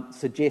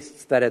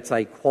suggests that it's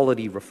a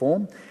quality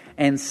reform.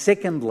 And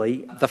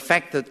secondly, the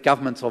fact that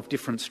governments of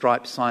different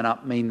stripes sign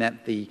up mean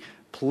that the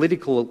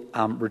political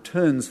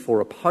returns for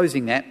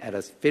opposing that at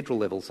a federal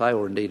level, say,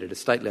 or indeed at a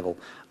state level,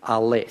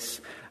 are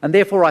less. And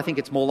therefore, I think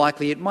it's more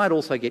likely it might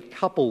also get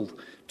coupled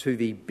to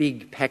the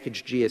big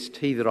package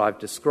GST that I've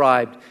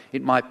described.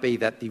 It might be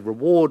that the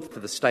reward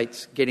for the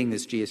states getting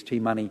this GST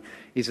money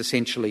is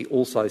essentially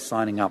also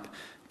signing up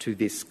to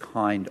this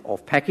kind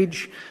of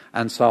package.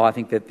 And so I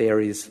think that there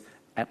is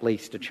at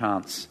least a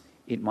chance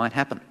it might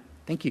happen.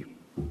 Thank you.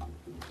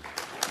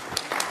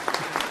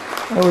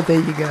 Oh,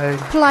 there you go.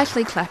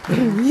 Politely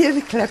clapping. Yeah,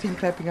 the clapping.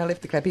 I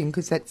left the clapping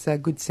because that's a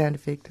good sound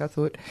effect, I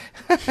thought.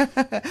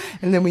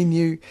 And then we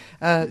knew.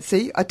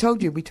 See, I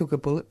told you we took a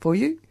bullet for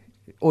you,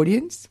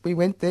 audience. We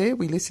went there,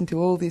 we listened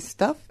to all this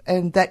stuff,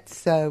 and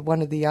that's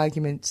one of the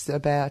arguments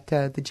about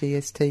the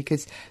GST,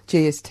 because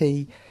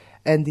GST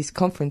and this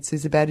conference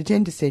is about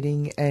agenda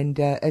setting, and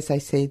as I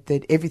said,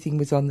 that everything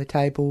was on the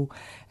table,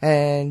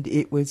 and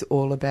it was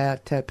all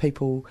about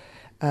people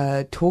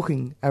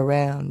talking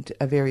around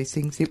various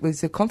things. It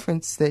was a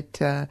conference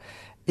that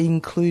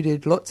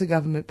included lots of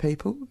government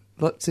people,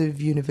 lots of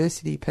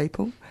university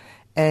people,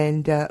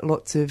 and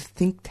lots of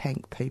think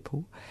tank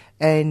people.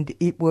 And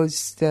it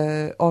was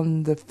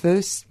on the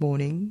first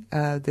morning,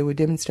 there were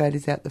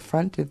demonstrators out the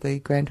front of the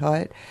Grand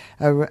Hyatt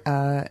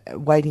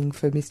waiting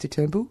for Mr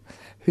Turnbull,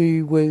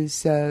 who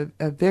was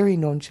very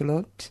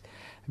nonchalant,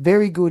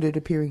 very good at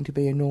appearing to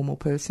be a normal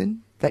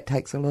person. That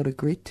takes a lot of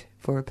grit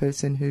for a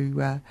person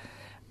who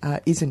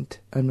isn't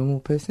a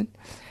normal person.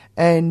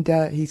 And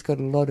he's got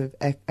a lot of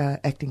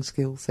acting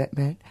skills, that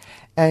man.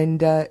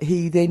 And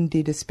he then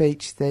did a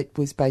speech that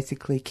was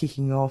basically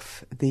kicking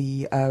off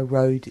the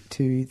road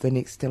to the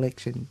next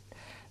election,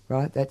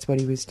 right? That's what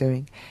he was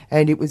doing.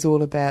 And it was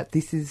all about,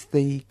 this is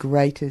the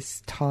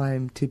greatest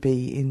time to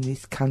be in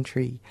this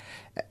country,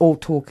 all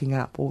talking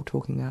up.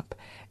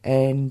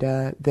 And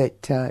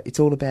that it's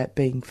all about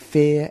being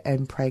fair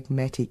and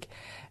pragmatic.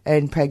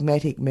 And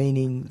pragmatic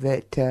meaning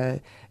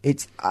that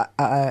it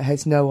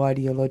has no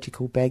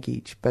ideological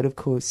baggage. But of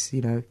course,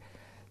 you know,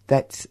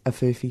 that's a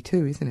furphy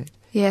too, isn't it?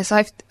 Yes,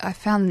 I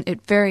found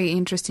it very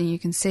interesting. You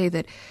can see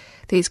that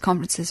these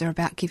conferences are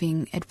about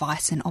giving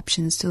advice and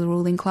options to the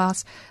ruling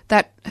class.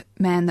 That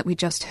man that we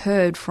just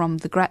heard from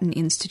the Grattan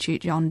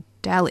Institute, John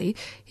Daly,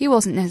 he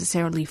wasn't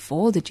necessarily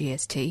for the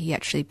GST. He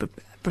actually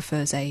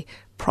prefers a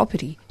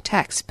property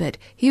tax, but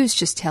he was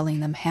just telling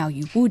them how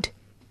you would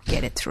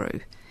get it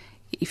through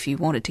if you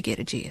wanted to get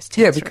a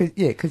GST.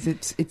 Because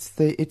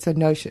it's a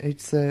notion,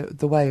 it's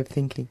the way of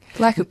thinking.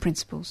 Lack of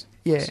principles.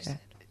 Yeah.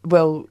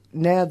 Well,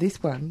 now this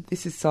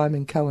is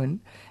Simon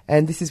Cohen,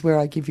 and this is where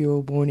I give you a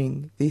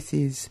warning.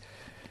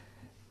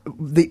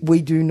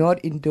 We do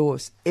not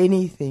endorse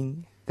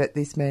anything that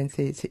this man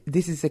says.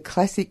 This is a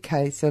classic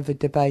case of a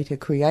debater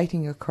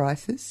creating a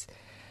crisis,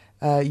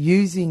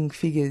 using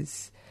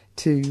figures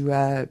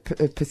to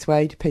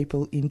persuade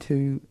people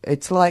into.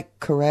 It's like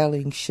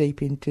corralling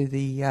sheep into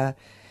the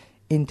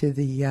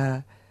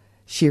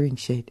shearing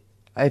shed.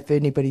 If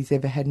anybody's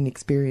ever had an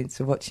experience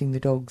of watching the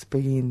dogs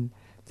bring in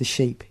the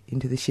sheep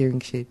into the shearing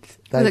sheds,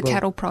 with a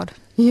cattle prod.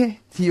 Yeah,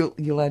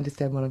 you'll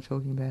understand what I'm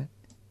talking about.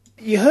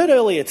 You heard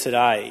earlier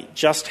today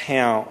just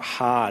how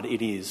hard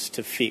it is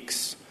to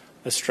fix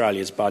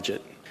Australia's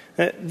budget.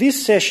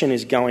 This session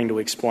is going to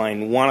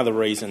explain one of the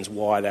reasons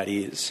why that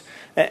is,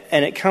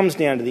 and it comes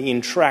down to the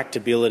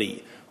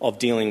intractability of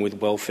dealing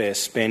with welfare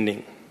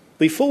spending.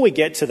 Before we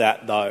get to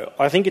that, though,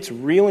 I think it's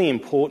really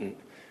important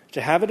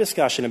to have a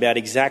discussion about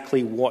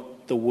exactly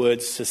what the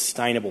word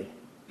sustainable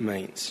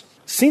means.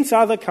 Since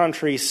other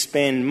countries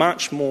spend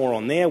much more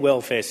on their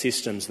welfare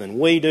systems than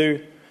we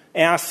do,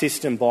 our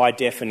system by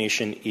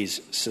definition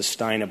is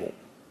sustainable.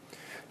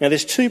 Now,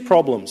 there's two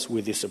problems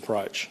with this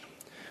approach.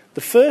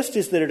 The first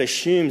is that it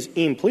assumes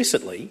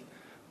implicitly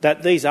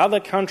that these other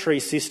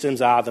countries'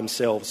 systems are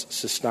themselves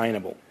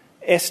sustainable.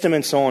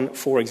 Estimates on,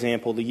 for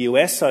example, the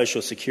US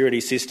social security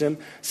system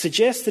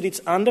suggest that it's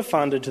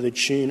underfunded to the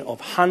tune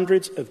of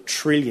hundreds of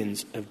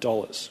trillions of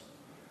dollars.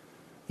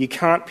 You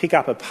can't pick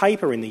up a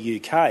paper in the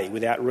UK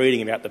without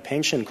reading about the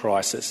pension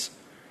crisis.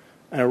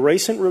 And a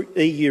recent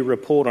EU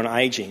report on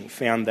ageing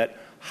found that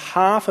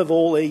half of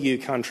all EU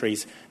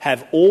countries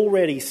have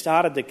already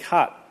started to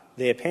cut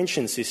their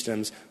pension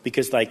systems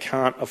because they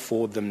can't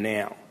afford them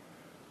now.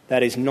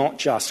 That is not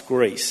just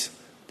Greece.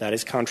 That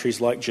is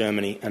countries like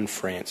Germany and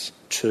France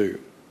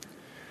too.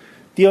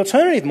 The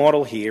alternative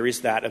model here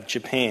is that of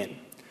Japan,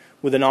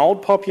 with an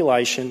old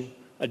population,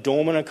 a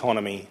dormant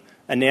economy,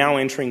 and now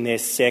entering their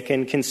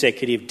second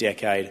consecutive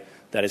decade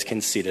that is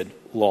considered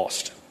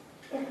lost.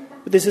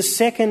 But there's a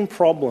second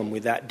problem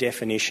with that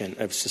definition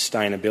of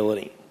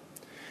sustainability,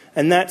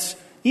 and that's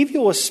if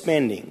your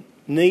spending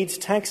needs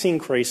tax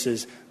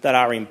increases that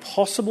are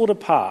impossible to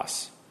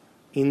pass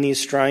in the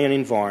Australian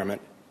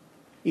environment,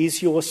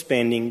 is your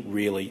spending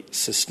really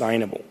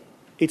sustainable?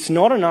 It's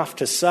not enough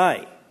to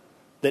say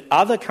that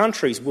other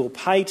countries will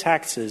pay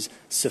taxes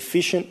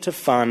sufficient to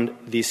fund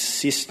this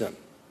system.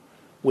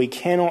 We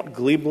cannot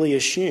glibly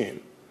assume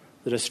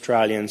that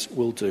Australians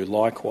will do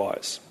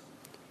likewise.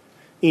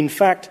 In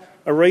fact,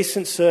 a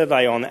recent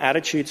survey on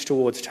attitudes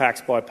towards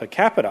tax by per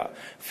capita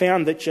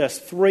found that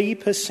just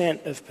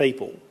 3% of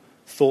people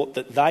thought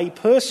that they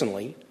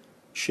personally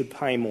should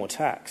pay more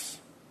tax.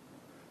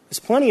 There's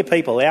plenty of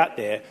people out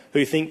there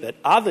who think that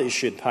others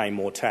should pay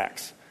more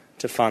tax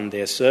to fund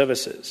their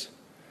services.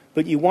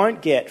 But you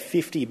won't get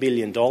 $50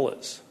 billion,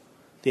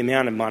 the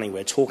amount of money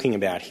we're talking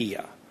about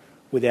here,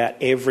 without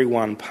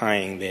everyone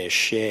paying their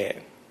share.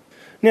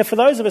 Now, for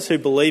those of us who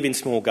believe in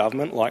small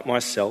government, like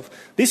myself,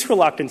 this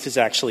reluctance is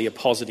actually a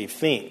positive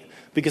thing,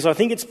 because I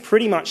think it's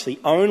pretty much the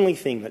only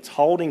thing that's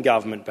holding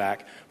government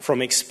back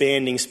from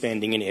expanding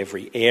spending in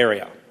every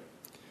area.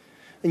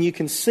 And you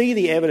can see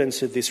the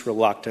evidence of this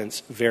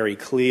reluctance very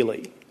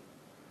clearly.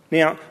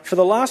 Now, for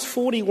the last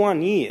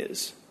 41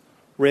 years,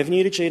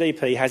 revenue to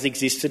GDP has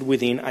existed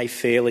within a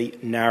fairly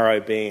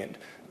narrow band.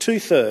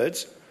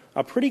 2/3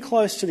 are pretty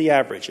close to the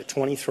average at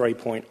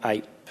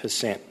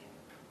 23.8%.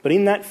 But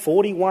in that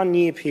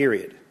 41-year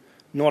period,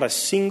 not a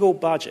single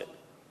budget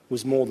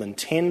was more than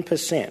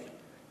 10%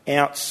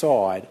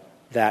 outside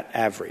that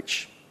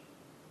average.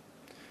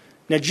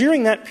 Now,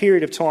 during that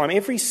period of time,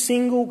 every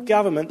single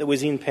government that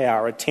was in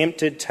power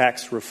attempted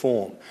tax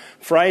reform.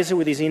 Fraser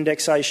with his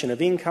indexation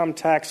of income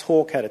tax,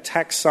 Hawke had a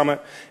tax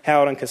summit,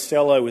 Howard and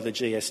Costello with the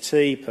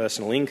GST,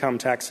 personal income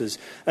taxes,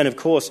 and of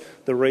course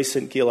the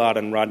recent Gillard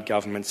and Rudd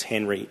government's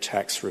Henry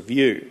tax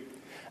review.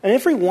 And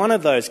every one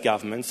of those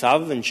governments,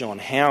 other than John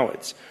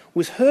Howard's,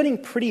 was hurting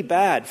pretty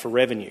bad for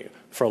revenue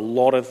for a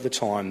lot of the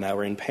time they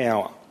were in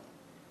power.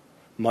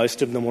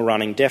 Most of them were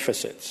running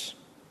deficits.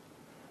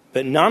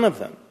 But none of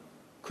them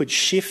could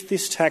shift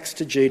this tax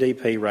to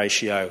GDP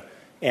ratio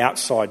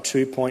outside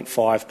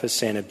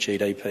 2.5% of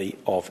GDP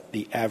of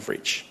the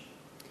average.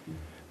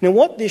 Now,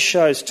 what this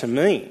shows to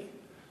me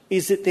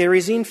is that there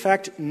is in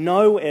fact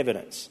no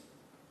evidence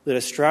that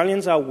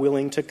Australians are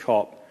willing to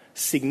cop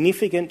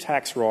significant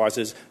tax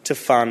rises to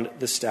fund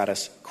the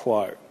status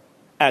quo.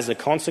 As a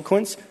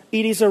consequence,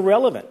 it is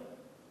irrelevant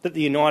that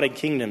the United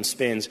Kingdom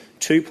spends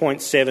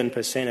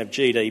 2.7% of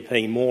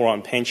GDP more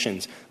on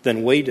pensions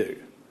than we do,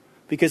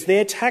 because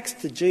their tax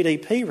to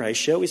GDP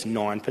ratio is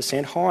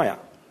 9% higher,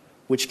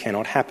 which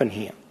cannot happen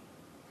here.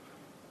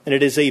 And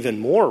it is even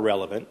more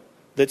irrelevant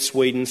that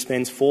Sweden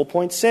spends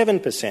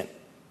 4.7%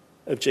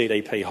 of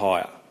GDP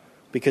higher,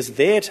 because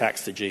their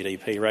tax to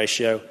GDP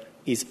ratio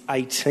is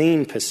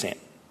 18%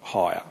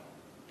 higher.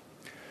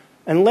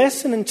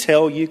 Unless and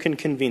until you can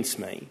convince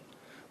me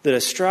that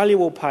Australia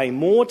will pay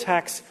more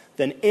tax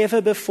than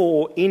ever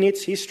before in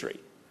its history,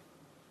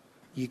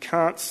 you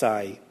can't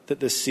say that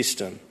the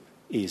system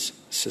is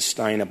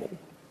sustainable.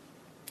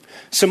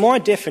 So my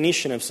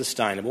definition of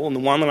sustainable, and the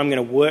one that I'm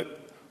going to work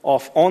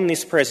off on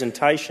this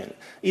presentation,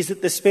 is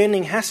that the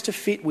spending has to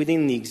fit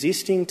within the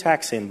existing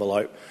tax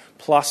envelope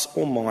plus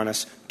or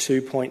minus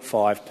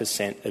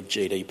 2.5% of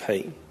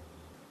GDP.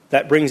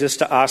 That brings us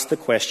to ask the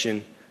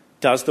question,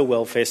 does the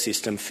welfare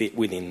system fit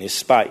within this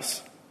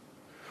space?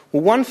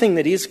 Well, one thing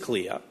that is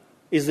clear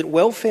is that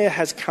welfare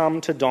has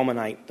come to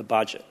dominate the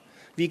budget.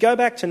 If you go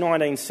back to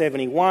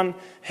 1971,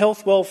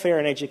 health, welfare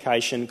and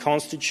education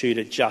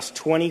constituted just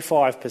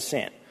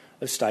 25%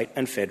 of state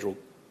and federal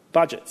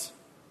budgets.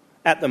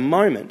 At the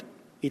moment,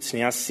 it's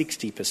now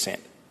 60%.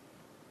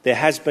 There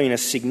has been a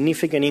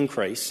significant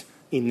increase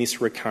in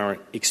this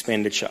recurrent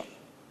expenditure.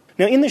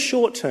 Now, in the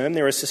short term,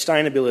 there are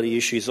sustainability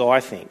issues, I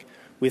think,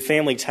 with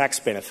family tax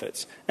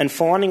benefits and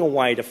finding a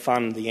way to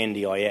fund the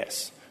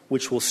NDIS,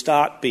 which will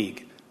start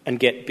big and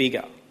get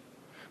bigger.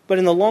 But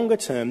in the longer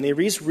term,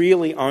 there is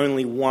really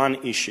only one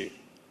issue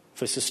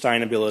for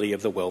sustainability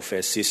of the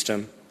welfare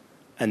system,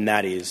 and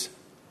that is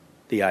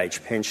the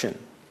age pension.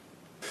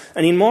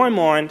 And in my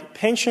mind,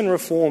 pension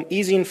reform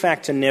is in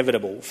fact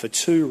inevitable for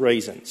two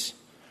reasons.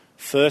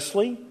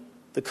 Firstly,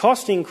 the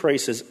cost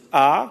increases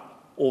are,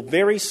 or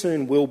very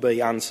soon will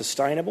be,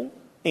 unsustainable,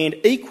 and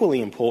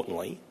equally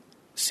importantly,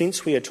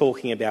 since we are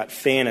talking about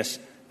fairness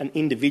and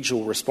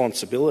individual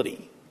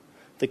responsibility,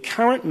 the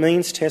current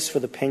means test for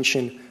the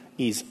pension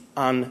is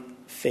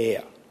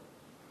unfair.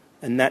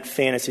 And that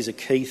fairness is a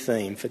key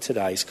theme for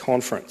today's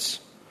conference.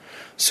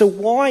 So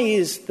why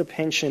is the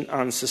pension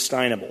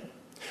unsustainable?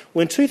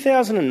 Well, in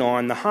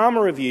 2009, the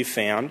Harmer Review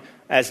found,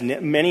 as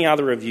many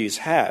other reviews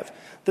have,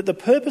 that the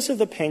purpose of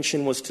the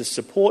pension was to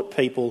support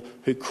people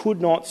who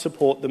could not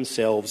support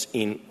themselves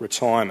in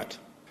retirement.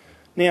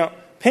 Now,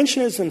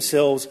 pensioners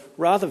themselves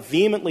rather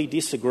vehemently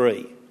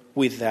disagree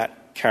with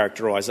that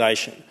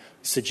characterisation,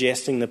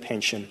 suggesting the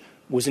pension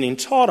was an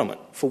entitlement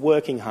for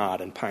working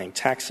hard and paying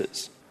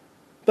taxes.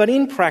 But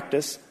in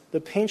practice, the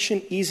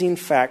pension is in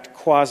fact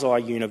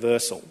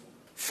quasi-universal.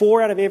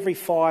 4 out of every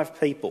 5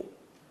 people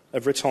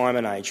of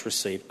retirement age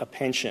receive a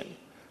pension.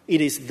 It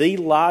is the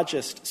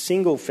largest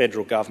single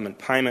federal government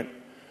payment,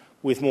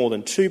 with more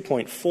than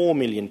 2.4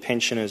 million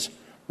pensioners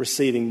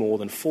receiving more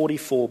than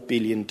 $44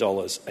 billion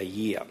a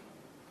year.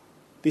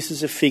 This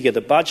is a figure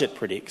the budget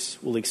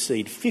predicts will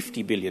exceed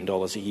 $50 billion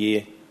a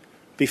year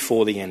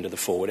before the end of the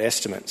forward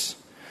estimates.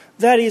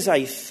 That is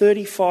a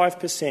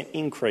 35%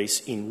 increase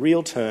in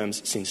real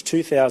terms since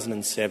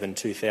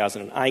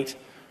 2007-2008,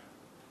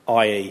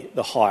 i.e.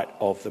 the height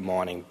of the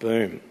mining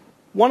boom.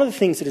 One of the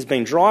things that has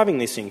been driving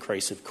this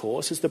increase, of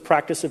course, is the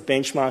practice of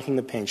benchmarking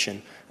the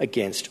pension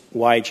against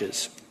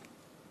wages.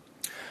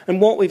 And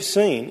what we've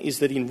seen is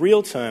that in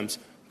real terms,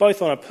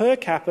 both on a per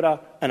capita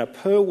and a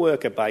per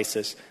worker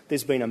basis,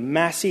 there's been a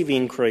massive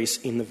increase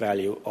in the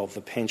value of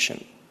the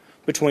pension.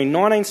 Between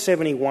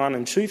 1971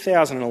 and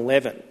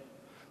 2011,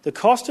 the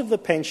cost of the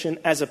pension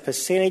as a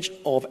percentage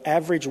of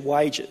average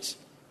wages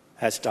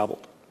has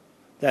doubled.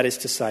 That is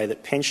to say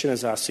that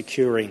pensioners are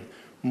securing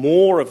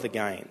more of the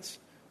gains,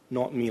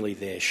 not merely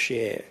their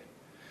share.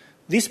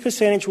 This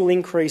percentage will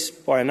increase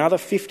by another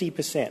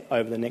 50%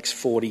 over the next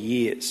 40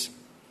 years.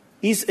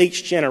 Is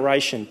each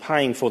generation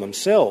paying for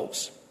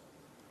themselves?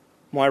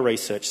 My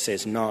research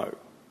says no.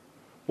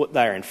 What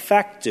they are in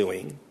fact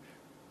doing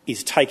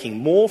is taking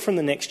more from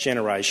the next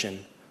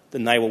generation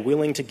than they were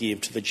willing to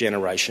give to the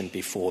generation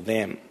before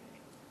them.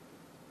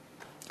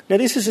 Now,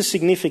 this is a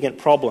significant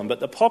problem, but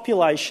the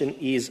population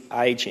is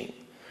ageing.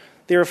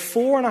 There are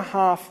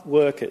 4.5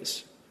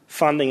 workers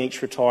funding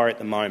each retiree at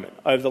the moment.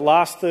 Over the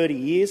last 30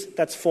 years,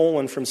 that's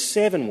fallen from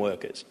 7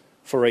 workers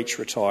for each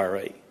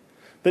retiree.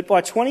 But by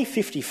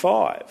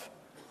 2055,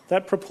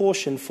 that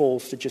proportion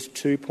falls to just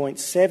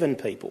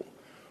 2.7 people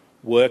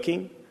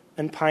working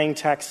and paying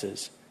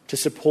taxes to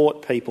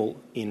support people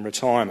in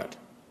retirement.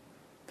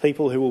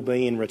 People who will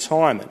be in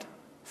retirement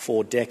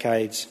for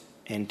decades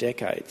and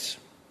decades.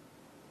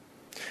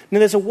 Now,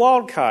 there's a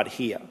wild card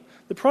here.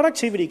 The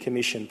Productivity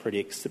Commission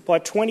predicts that by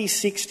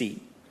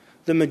 2060,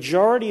 the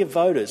majority of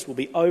voters will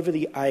be over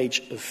the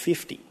age of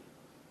 50,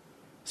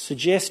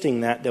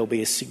 suggesting that there'll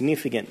be a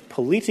significant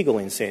political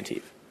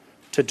incentive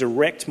to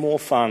direct more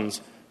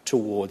funds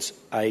towards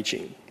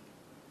ageing.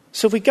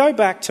 So if we go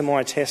back to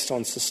my test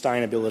on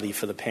sustainability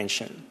for the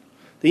pension,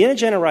 the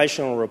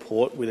Intergenerational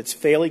Report, with its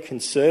fairly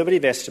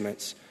conservative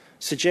estimates,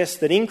 suggests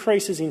that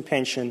increases in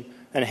pension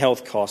and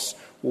health costs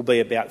will be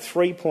about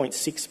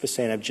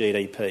 3.6% of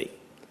GDP,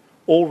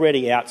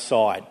 already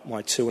outside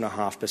my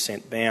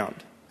 2.5%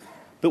 bound.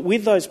 But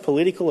with those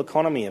political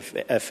economy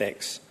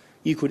effects,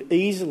 you could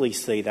easily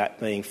see that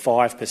being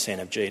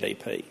 5% of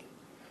GDP,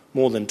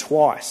 more than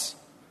twice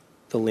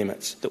the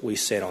limits that we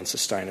set on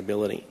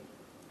sustainability.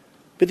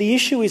 But the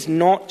issue is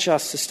not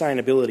just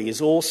sustainability,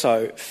 it's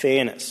also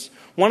fairness.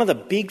 One of the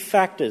big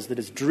factors that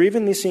has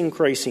driven this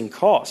increase in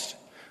cost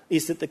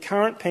is that the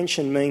current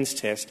pension means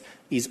test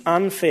is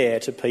unfair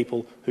to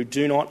people who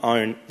do not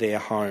own their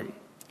home.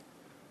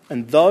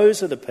 And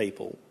those are the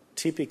people,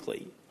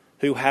 typically,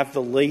 who have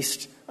the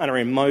least and are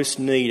in most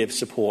need of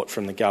support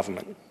from the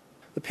government.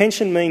 The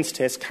pension means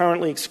test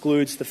currently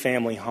excludes the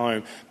family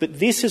home,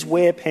 but this is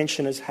where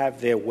pensioners have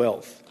their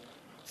wealth.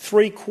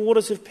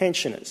 3/4 of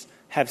pensioners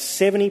have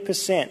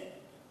 70%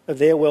 of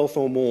their wealth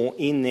or more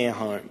in their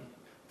home.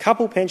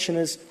 Couple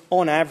pensioners,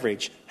 on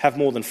average, have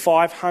more than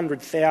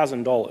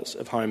 $500,000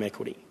 of home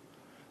equity.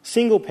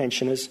 Single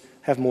pensioners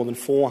have more than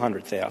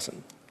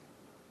 $400,000.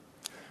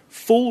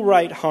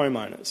 Full-rate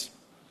homeowners,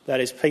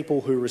 that is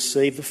people who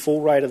receive the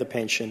full rate of the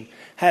pension,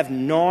 have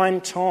 9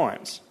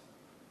 times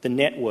the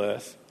net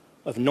worth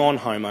of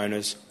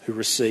non-homeowners who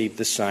receive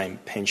the same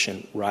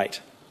pension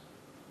rate.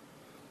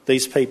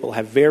 These people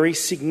have very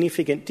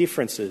significant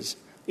differences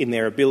in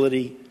their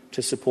ability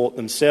to support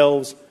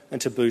themselves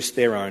and to boost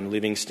their own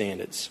living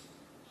standards.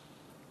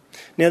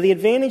 Now, the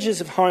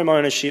advantages of home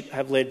ownership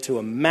have led to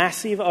a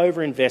massive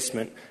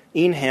overinvestment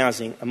in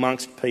housing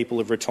amongst people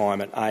of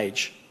retirement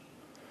age.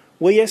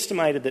 We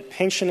estimated that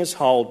pensioners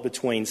hold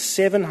between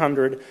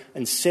 $700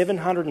 and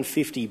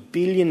 $750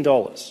 billion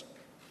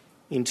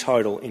in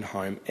total in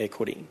home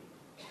equity.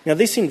 Now,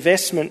 this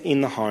investment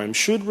in the home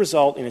should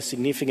result in a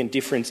significant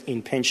difference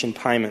in pension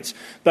payments,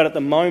 but at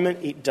the moment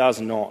it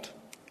does not.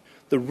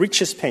 The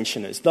richest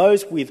pensioners,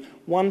 those with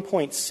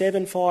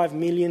 $1.75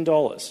 million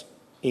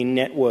in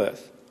net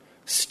worth,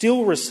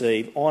 still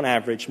receive on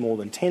average more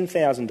than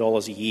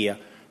 $10,000 a year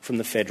from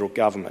the federal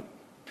government.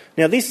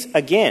 Now, this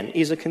again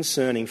is a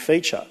concerning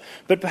feature,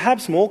 but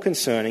perhaps more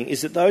concerning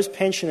is that those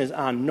pensioners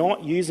are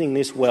not using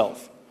this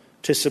wealth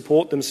to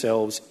support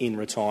themselves in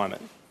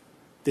retirement.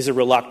 There's a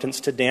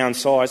reluctance to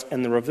downsize,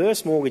 and the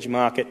reverse mortgage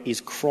market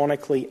is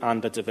chronically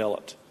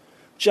underdeveloped.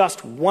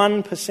 Just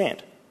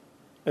 1%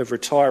 of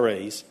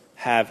retirees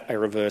have a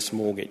reverse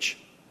mortgage.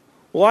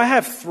 Well, I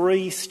have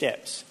 3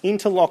 steps,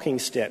 interlocking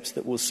steps,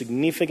 that will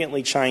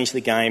significantly change the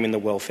game in the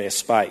welfare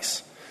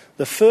space.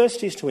 The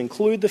first is to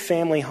include the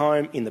family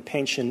home in the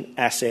pension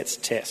assets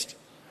test,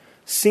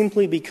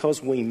 simply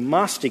because we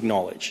must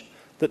acknowledge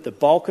that the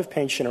bulk of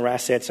pensioner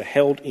assets are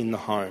held in the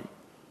home.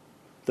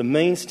 The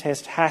means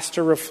test has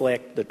to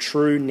reflect the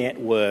true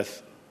net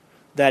worth,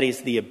 that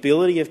is, the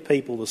ability of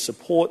people to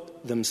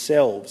support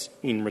themselves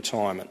in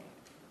retirement.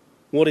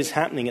 What is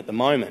happening at the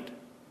moment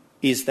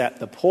is that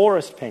the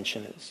poorest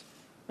pensioners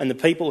and the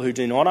people who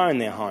do not own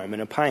their home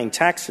and are paying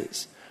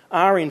taxes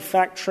are in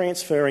fact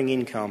transferring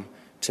income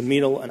to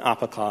middle and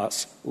upper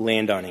class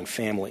landowning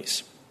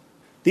families.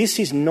 This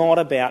is not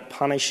about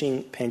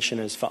punishing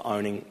pensioners for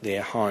owning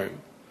their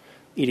home.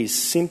 It is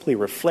simply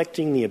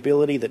reflecting the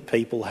ability that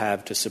people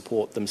have to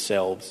support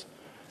themselves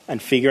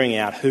and figuring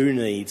out who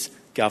needs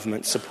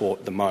government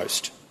support the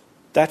most.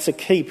 That's a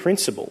key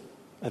principle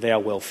of our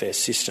welfare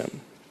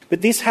system.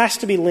 But this has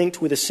to be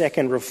linked with a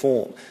second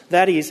reform,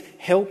 that is,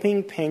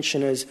 helping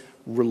pensioners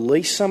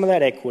release some of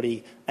that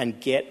equity and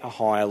get a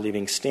higher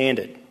living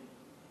standard.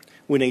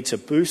 We need to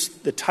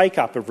boost the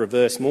take-up of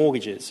reverse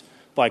mortgages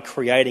by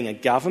creating a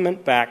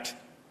government-backed,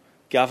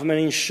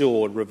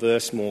 government-insured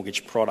reverse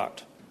mortgage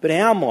product. But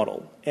our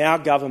model, our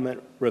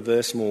government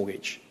reverse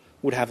mortgage,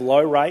 would have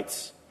low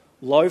rates,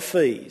 low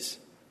fees,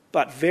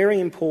 but very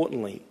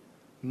importantly,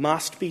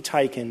 must be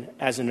taken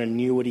as an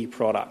annuity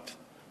product,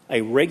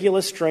 a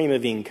regular stream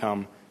of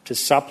income to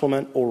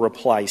supplement or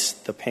replace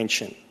the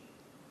pension.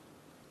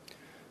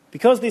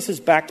 Because this is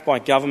backed by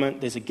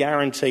government, there's a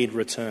guaranteed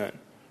return,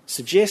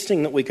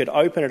 suggesting that we could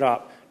open it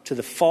up to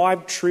the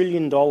 $5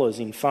 trillion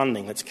in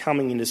funding that's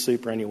coming into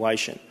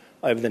superannuation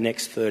over the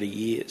next 30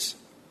 years.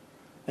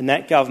 And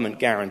that government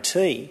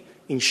guarantee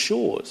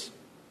ensures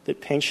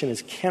that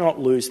pensioners cannot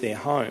lose their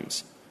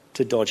homes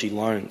to dodgy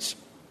loans.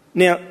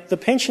 Now, the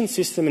pension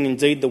system and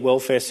indeed the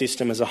welfare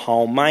system as a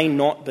whole may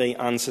not be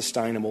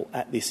unsustainable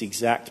at this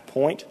exact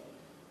point,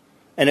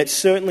 and it's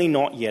certainly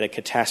not yet a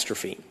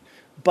catastrophe.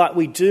 But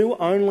we do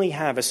only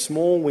have a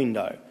small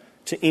window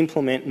to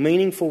implement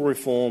meaningful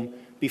reform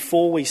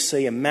before we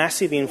see a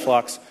massive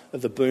influx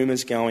of the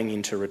boomers going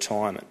into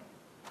retirement.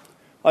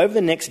 Over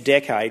the next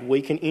decade,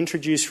 we can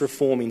introduce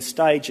reform in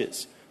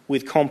stages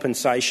with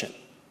compensation.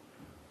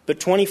 But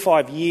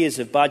 25 years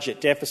of budget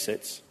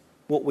deficits,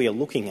 what we are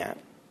looking at,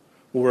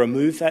 will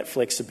remove that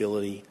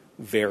flexibility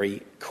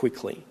very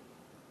quickly.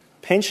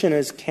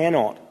 Pensioners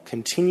cannot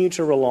continue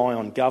to rely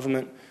on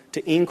government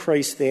to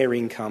increase their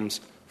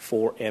incomes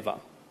forever.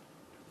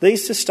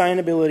 These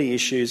sustainability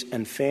issues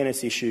and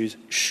fairness issues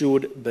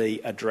should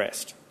be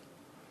addressed.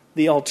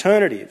 The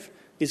alternative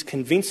is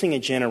convincing a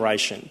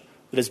generation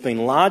that has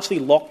been largely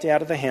locked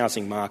out of the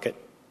housing market,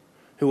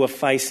 who are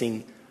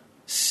facing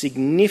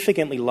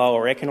significantly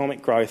lower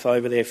economic growth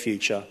over their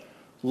future,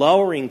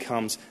 lower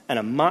incomes and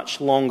a much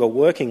longer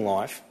working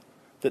life,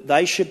 that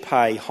they should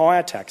pay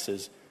higher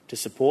taxes to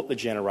support the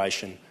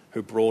generation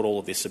who brought all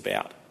of this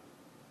about.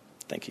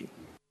 Thank you.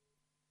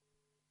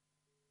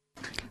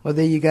 Well,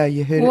 there you go.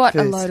 You heard What it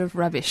first. a load of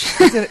rubbish.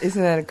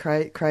 Isn't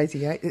that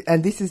crazy? Eh?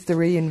 And this is the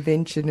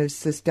reinvention of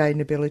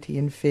sustainability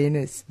and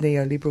fairness,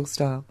 neoliberal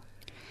style.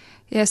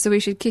 Yeah, so we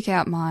should kick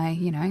out my,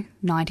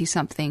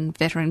 90-something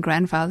veteran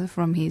grandfather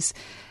from his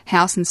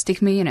house and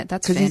stick me in it.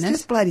 That's fairness. Because he's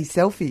just bloody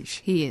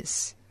selfish. He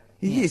is.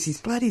 He is. He's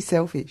bloody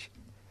selfish.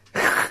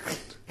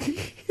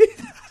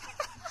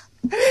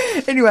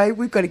 Anyway,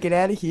 we've got to get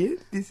out of here.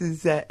 This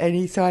is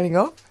Annie signing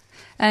off.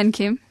 And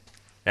Kim.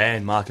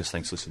 And Marcus,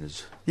 thanks,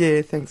 listeners.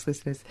 Yeah, thanks,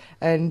 listeners.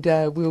 And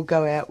we'll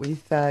go out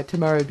with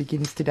Tomorrow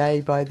Begins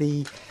Today by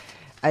the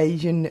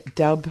Asian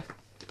Dub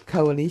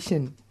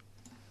Coalition.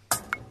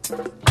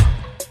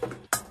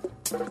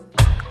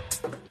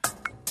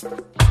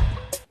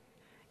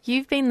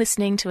 You've been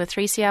listening to a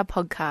 3CR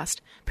podcast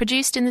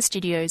produced in the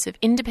studios of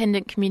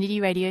independent community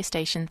radio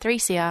station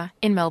 3CR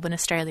in Melbourne,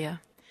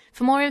 Australia.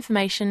 For more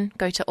information,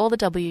 go to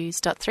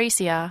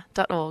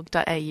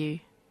allthews.3cr.org.au.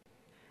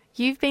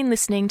 You've been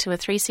listening to a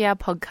 3CR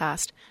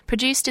podcast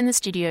produced in the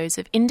studios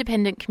of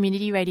independent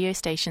community radio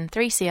station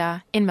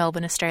 3CR in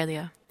Melbourne,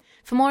 Australia.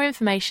 For more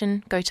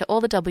information, go to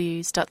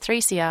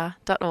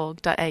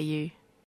allthews.3cr.org.au.